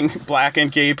stereotyping black and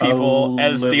gay people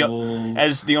as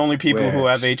the only people who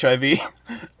have HIV,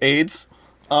 AIDS.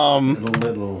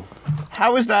 Little.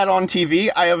 How is that on TV?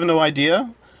 I have no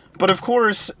idea. But of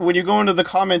course, when you go into the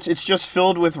comments, it's just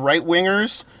filled with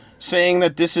right-wingers saying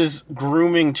that this is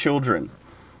grooming children.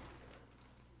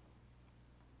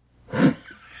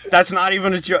 That's not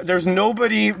even a joke. There's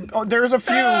nobody. Oh, there's a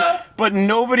few, but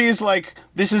nobody is like,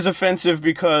 this is offensive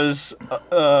because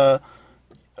the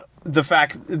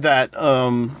fact that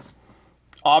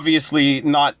obviously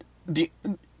not the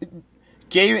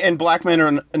gay and black men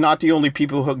are not the only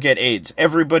people who get AIDS.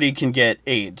 Everybody can get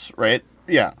AIDS, right?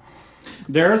 Yeah.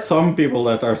 There are some people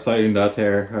that are saying that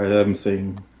here. I am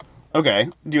seeing. Okay.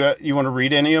 Do you want to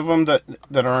read any of them that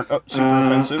aren't super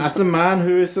offensive? As a man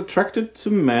who is attracted to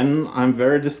men, I'm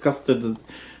very disgusted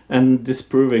and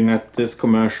disapproving at this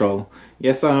commercial.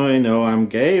 Yes, I know I'm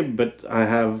gay, but I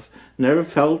have never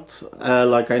felt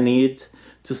like I need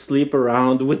to sleep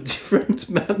around with different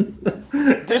men.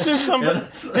 This is somebody.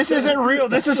 This isn't real.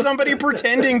 This is somebody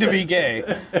pretending to be gay.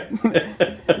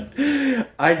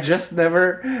 I just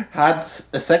never had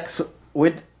sex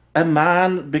with a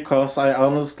man because I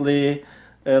honestly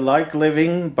like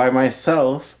living by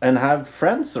myself and have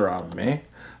friends around me.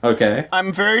 Okay.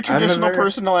 I'm very traditional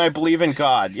person and I believe in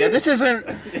God. Yeah, this isn't.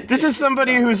 This is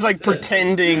somebody who's like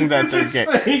pretending that they're gay.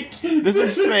 Fake. This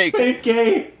is fake. Fake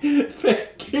gay.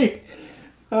 Fake gay.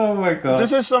 Oh my god.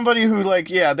 This is somebody who like,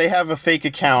 yeah, they have a fake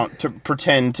account to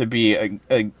pretend to be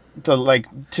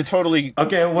to totally.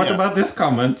 Okay, what about this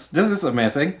comment? This is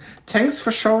amazing. Thanks for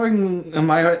showing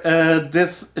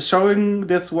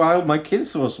this while my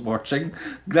kids was watching.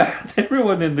 Glad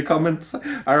everyone in the comments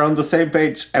are on the same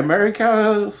page.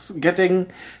 America's getting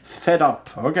fed up.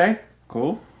 Okay,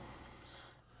 cool.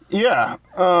 Yeah.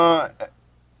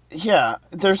 Yeah.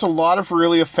 There's a lot of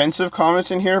really offensive comments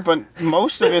in here, but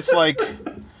most of it's like.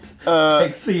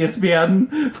 Thanks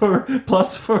CSBN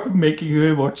for making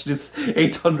me watch this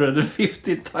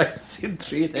 850 times in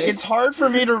 3 days. It's hard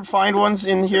for me to find ones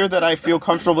in here that I feel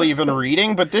comfortable even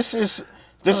reading, but this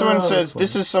one says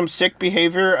this is some sick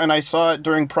behavior, and I saw it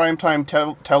during primetime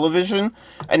television.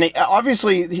 And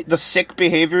obviously, the sick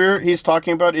behavior he's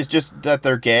talking about is just that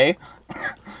they're gay.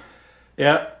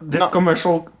 Yeah, this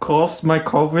commercial caused my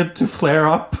COVID to flare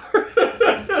up.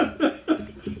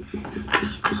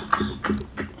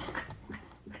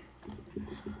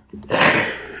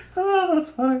 Oh,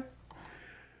 that's funny.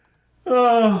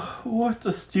 Oh, what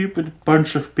a stupid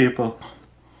bunch of people.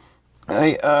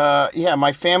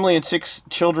 My family and 6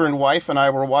 children, wife, and I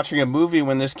were watching a movie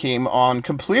when this came on.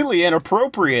 Completely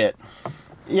inappropriate.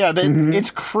 Yeah,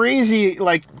 it's crazy,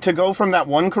 like, to go from that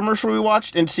one commercial we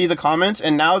watched and see the comments,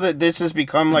 and now that this has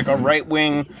become, like, a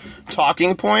right-wing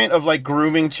talking point of, like,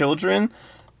 grooming children.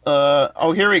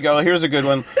 Here we go. Here's a good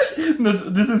one. No,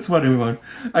 this is funny one.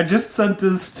 I just sent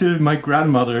this to my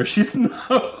grandmother. She's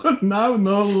now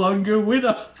no longer with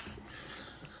us.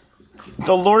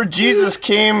 The Lord Jesus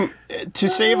came to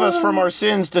save us from our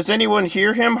sins. Does anyone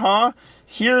hear him, huh?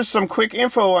 Here's some quick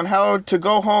info on how to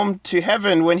go home to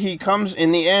heaven when he comes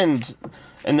in the end.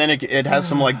 And then it has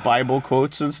some, like, Bible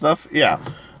quotes and stuff. Yeah.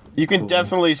 You can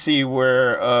definitely see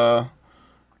where,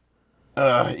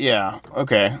 yeah.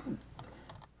 Okay.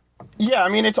 Yeah, I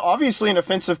mean, it's obviously an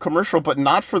offensive commercial, but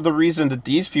not for the reason that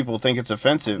these people think it's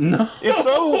offensive. No. It's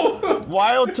so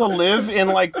wild to live in,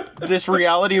 like, this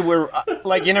reality where,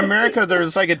 like, in America,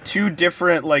 there's, like, 2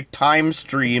 different, like, time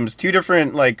streams, 2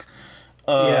 different, like,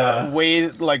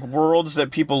 ways, like, worlds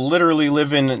that people literally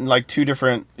live in, like, 2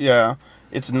 different,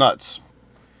 it's nuts.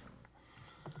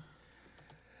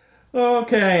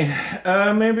 Okay,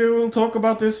 maybe we'll talk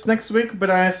about this next week, but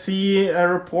I see a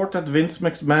report that Vince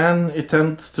McMahon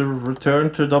intends to return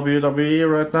to WWE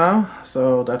right now,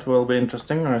 so that will be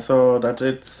interesting. I saw that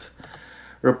he's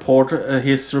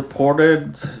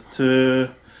reported to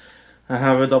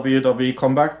have a WWE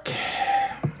comeback.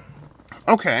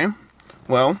 Okay,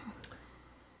 well,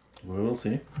 we will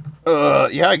see.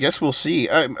 Yeah, I guess we'll see.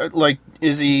 Like,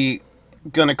 is he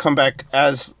gonna come back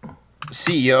as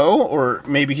CEO, or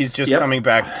maybe he's just coming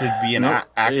back to be an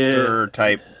actor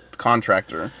type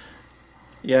contractor?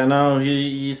 Yeah, no,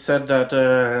 he said that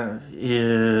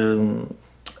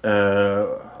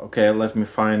okay, let me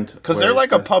find... Because they're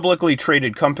like a publicly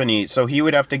traded company, so he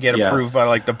would have to get approved by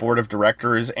like the board of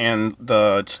directors and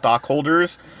the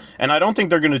stockholders, and I don't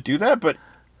think they're going to do that, but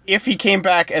if he came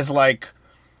back as like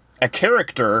a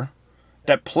character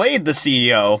that played the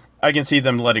CEO, I can see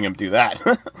them letting him do that.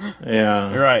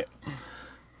 Yeah. Right.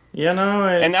 Yeah, no...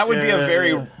 and that would be a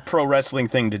very pro wrestling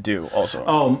thing to do, also.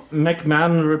 Oh,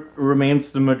 McMahon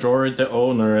remains the majority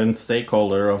owner and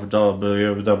stakeholder of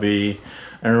WWE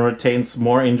and retains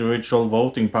more individual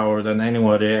voting power than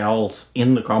anybody else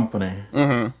in the company.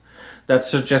 Mm-hmm. That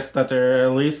suggests that there is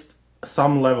at least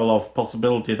some level of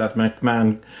possibility that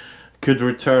McMahon could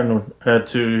return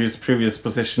to his previous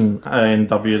position in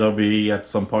WWE at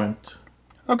some point.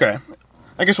 Okay.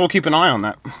 I guess we'll keep an eye on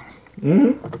that.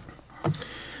 Mm-hmm.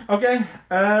 Okay,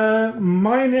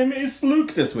 my name is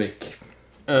Luke this week.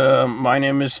 My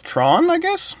name is Tron, I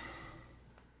guess?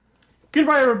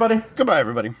 Goodbye, everybody. Goodbye,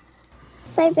 everybody.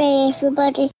 Bye-bye,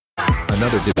 everybody.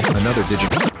 Another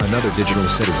digital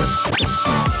citizen.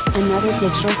 Another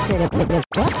digital citizen.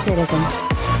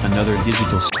 Another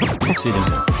digital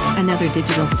citizen. Another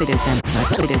digital citizen.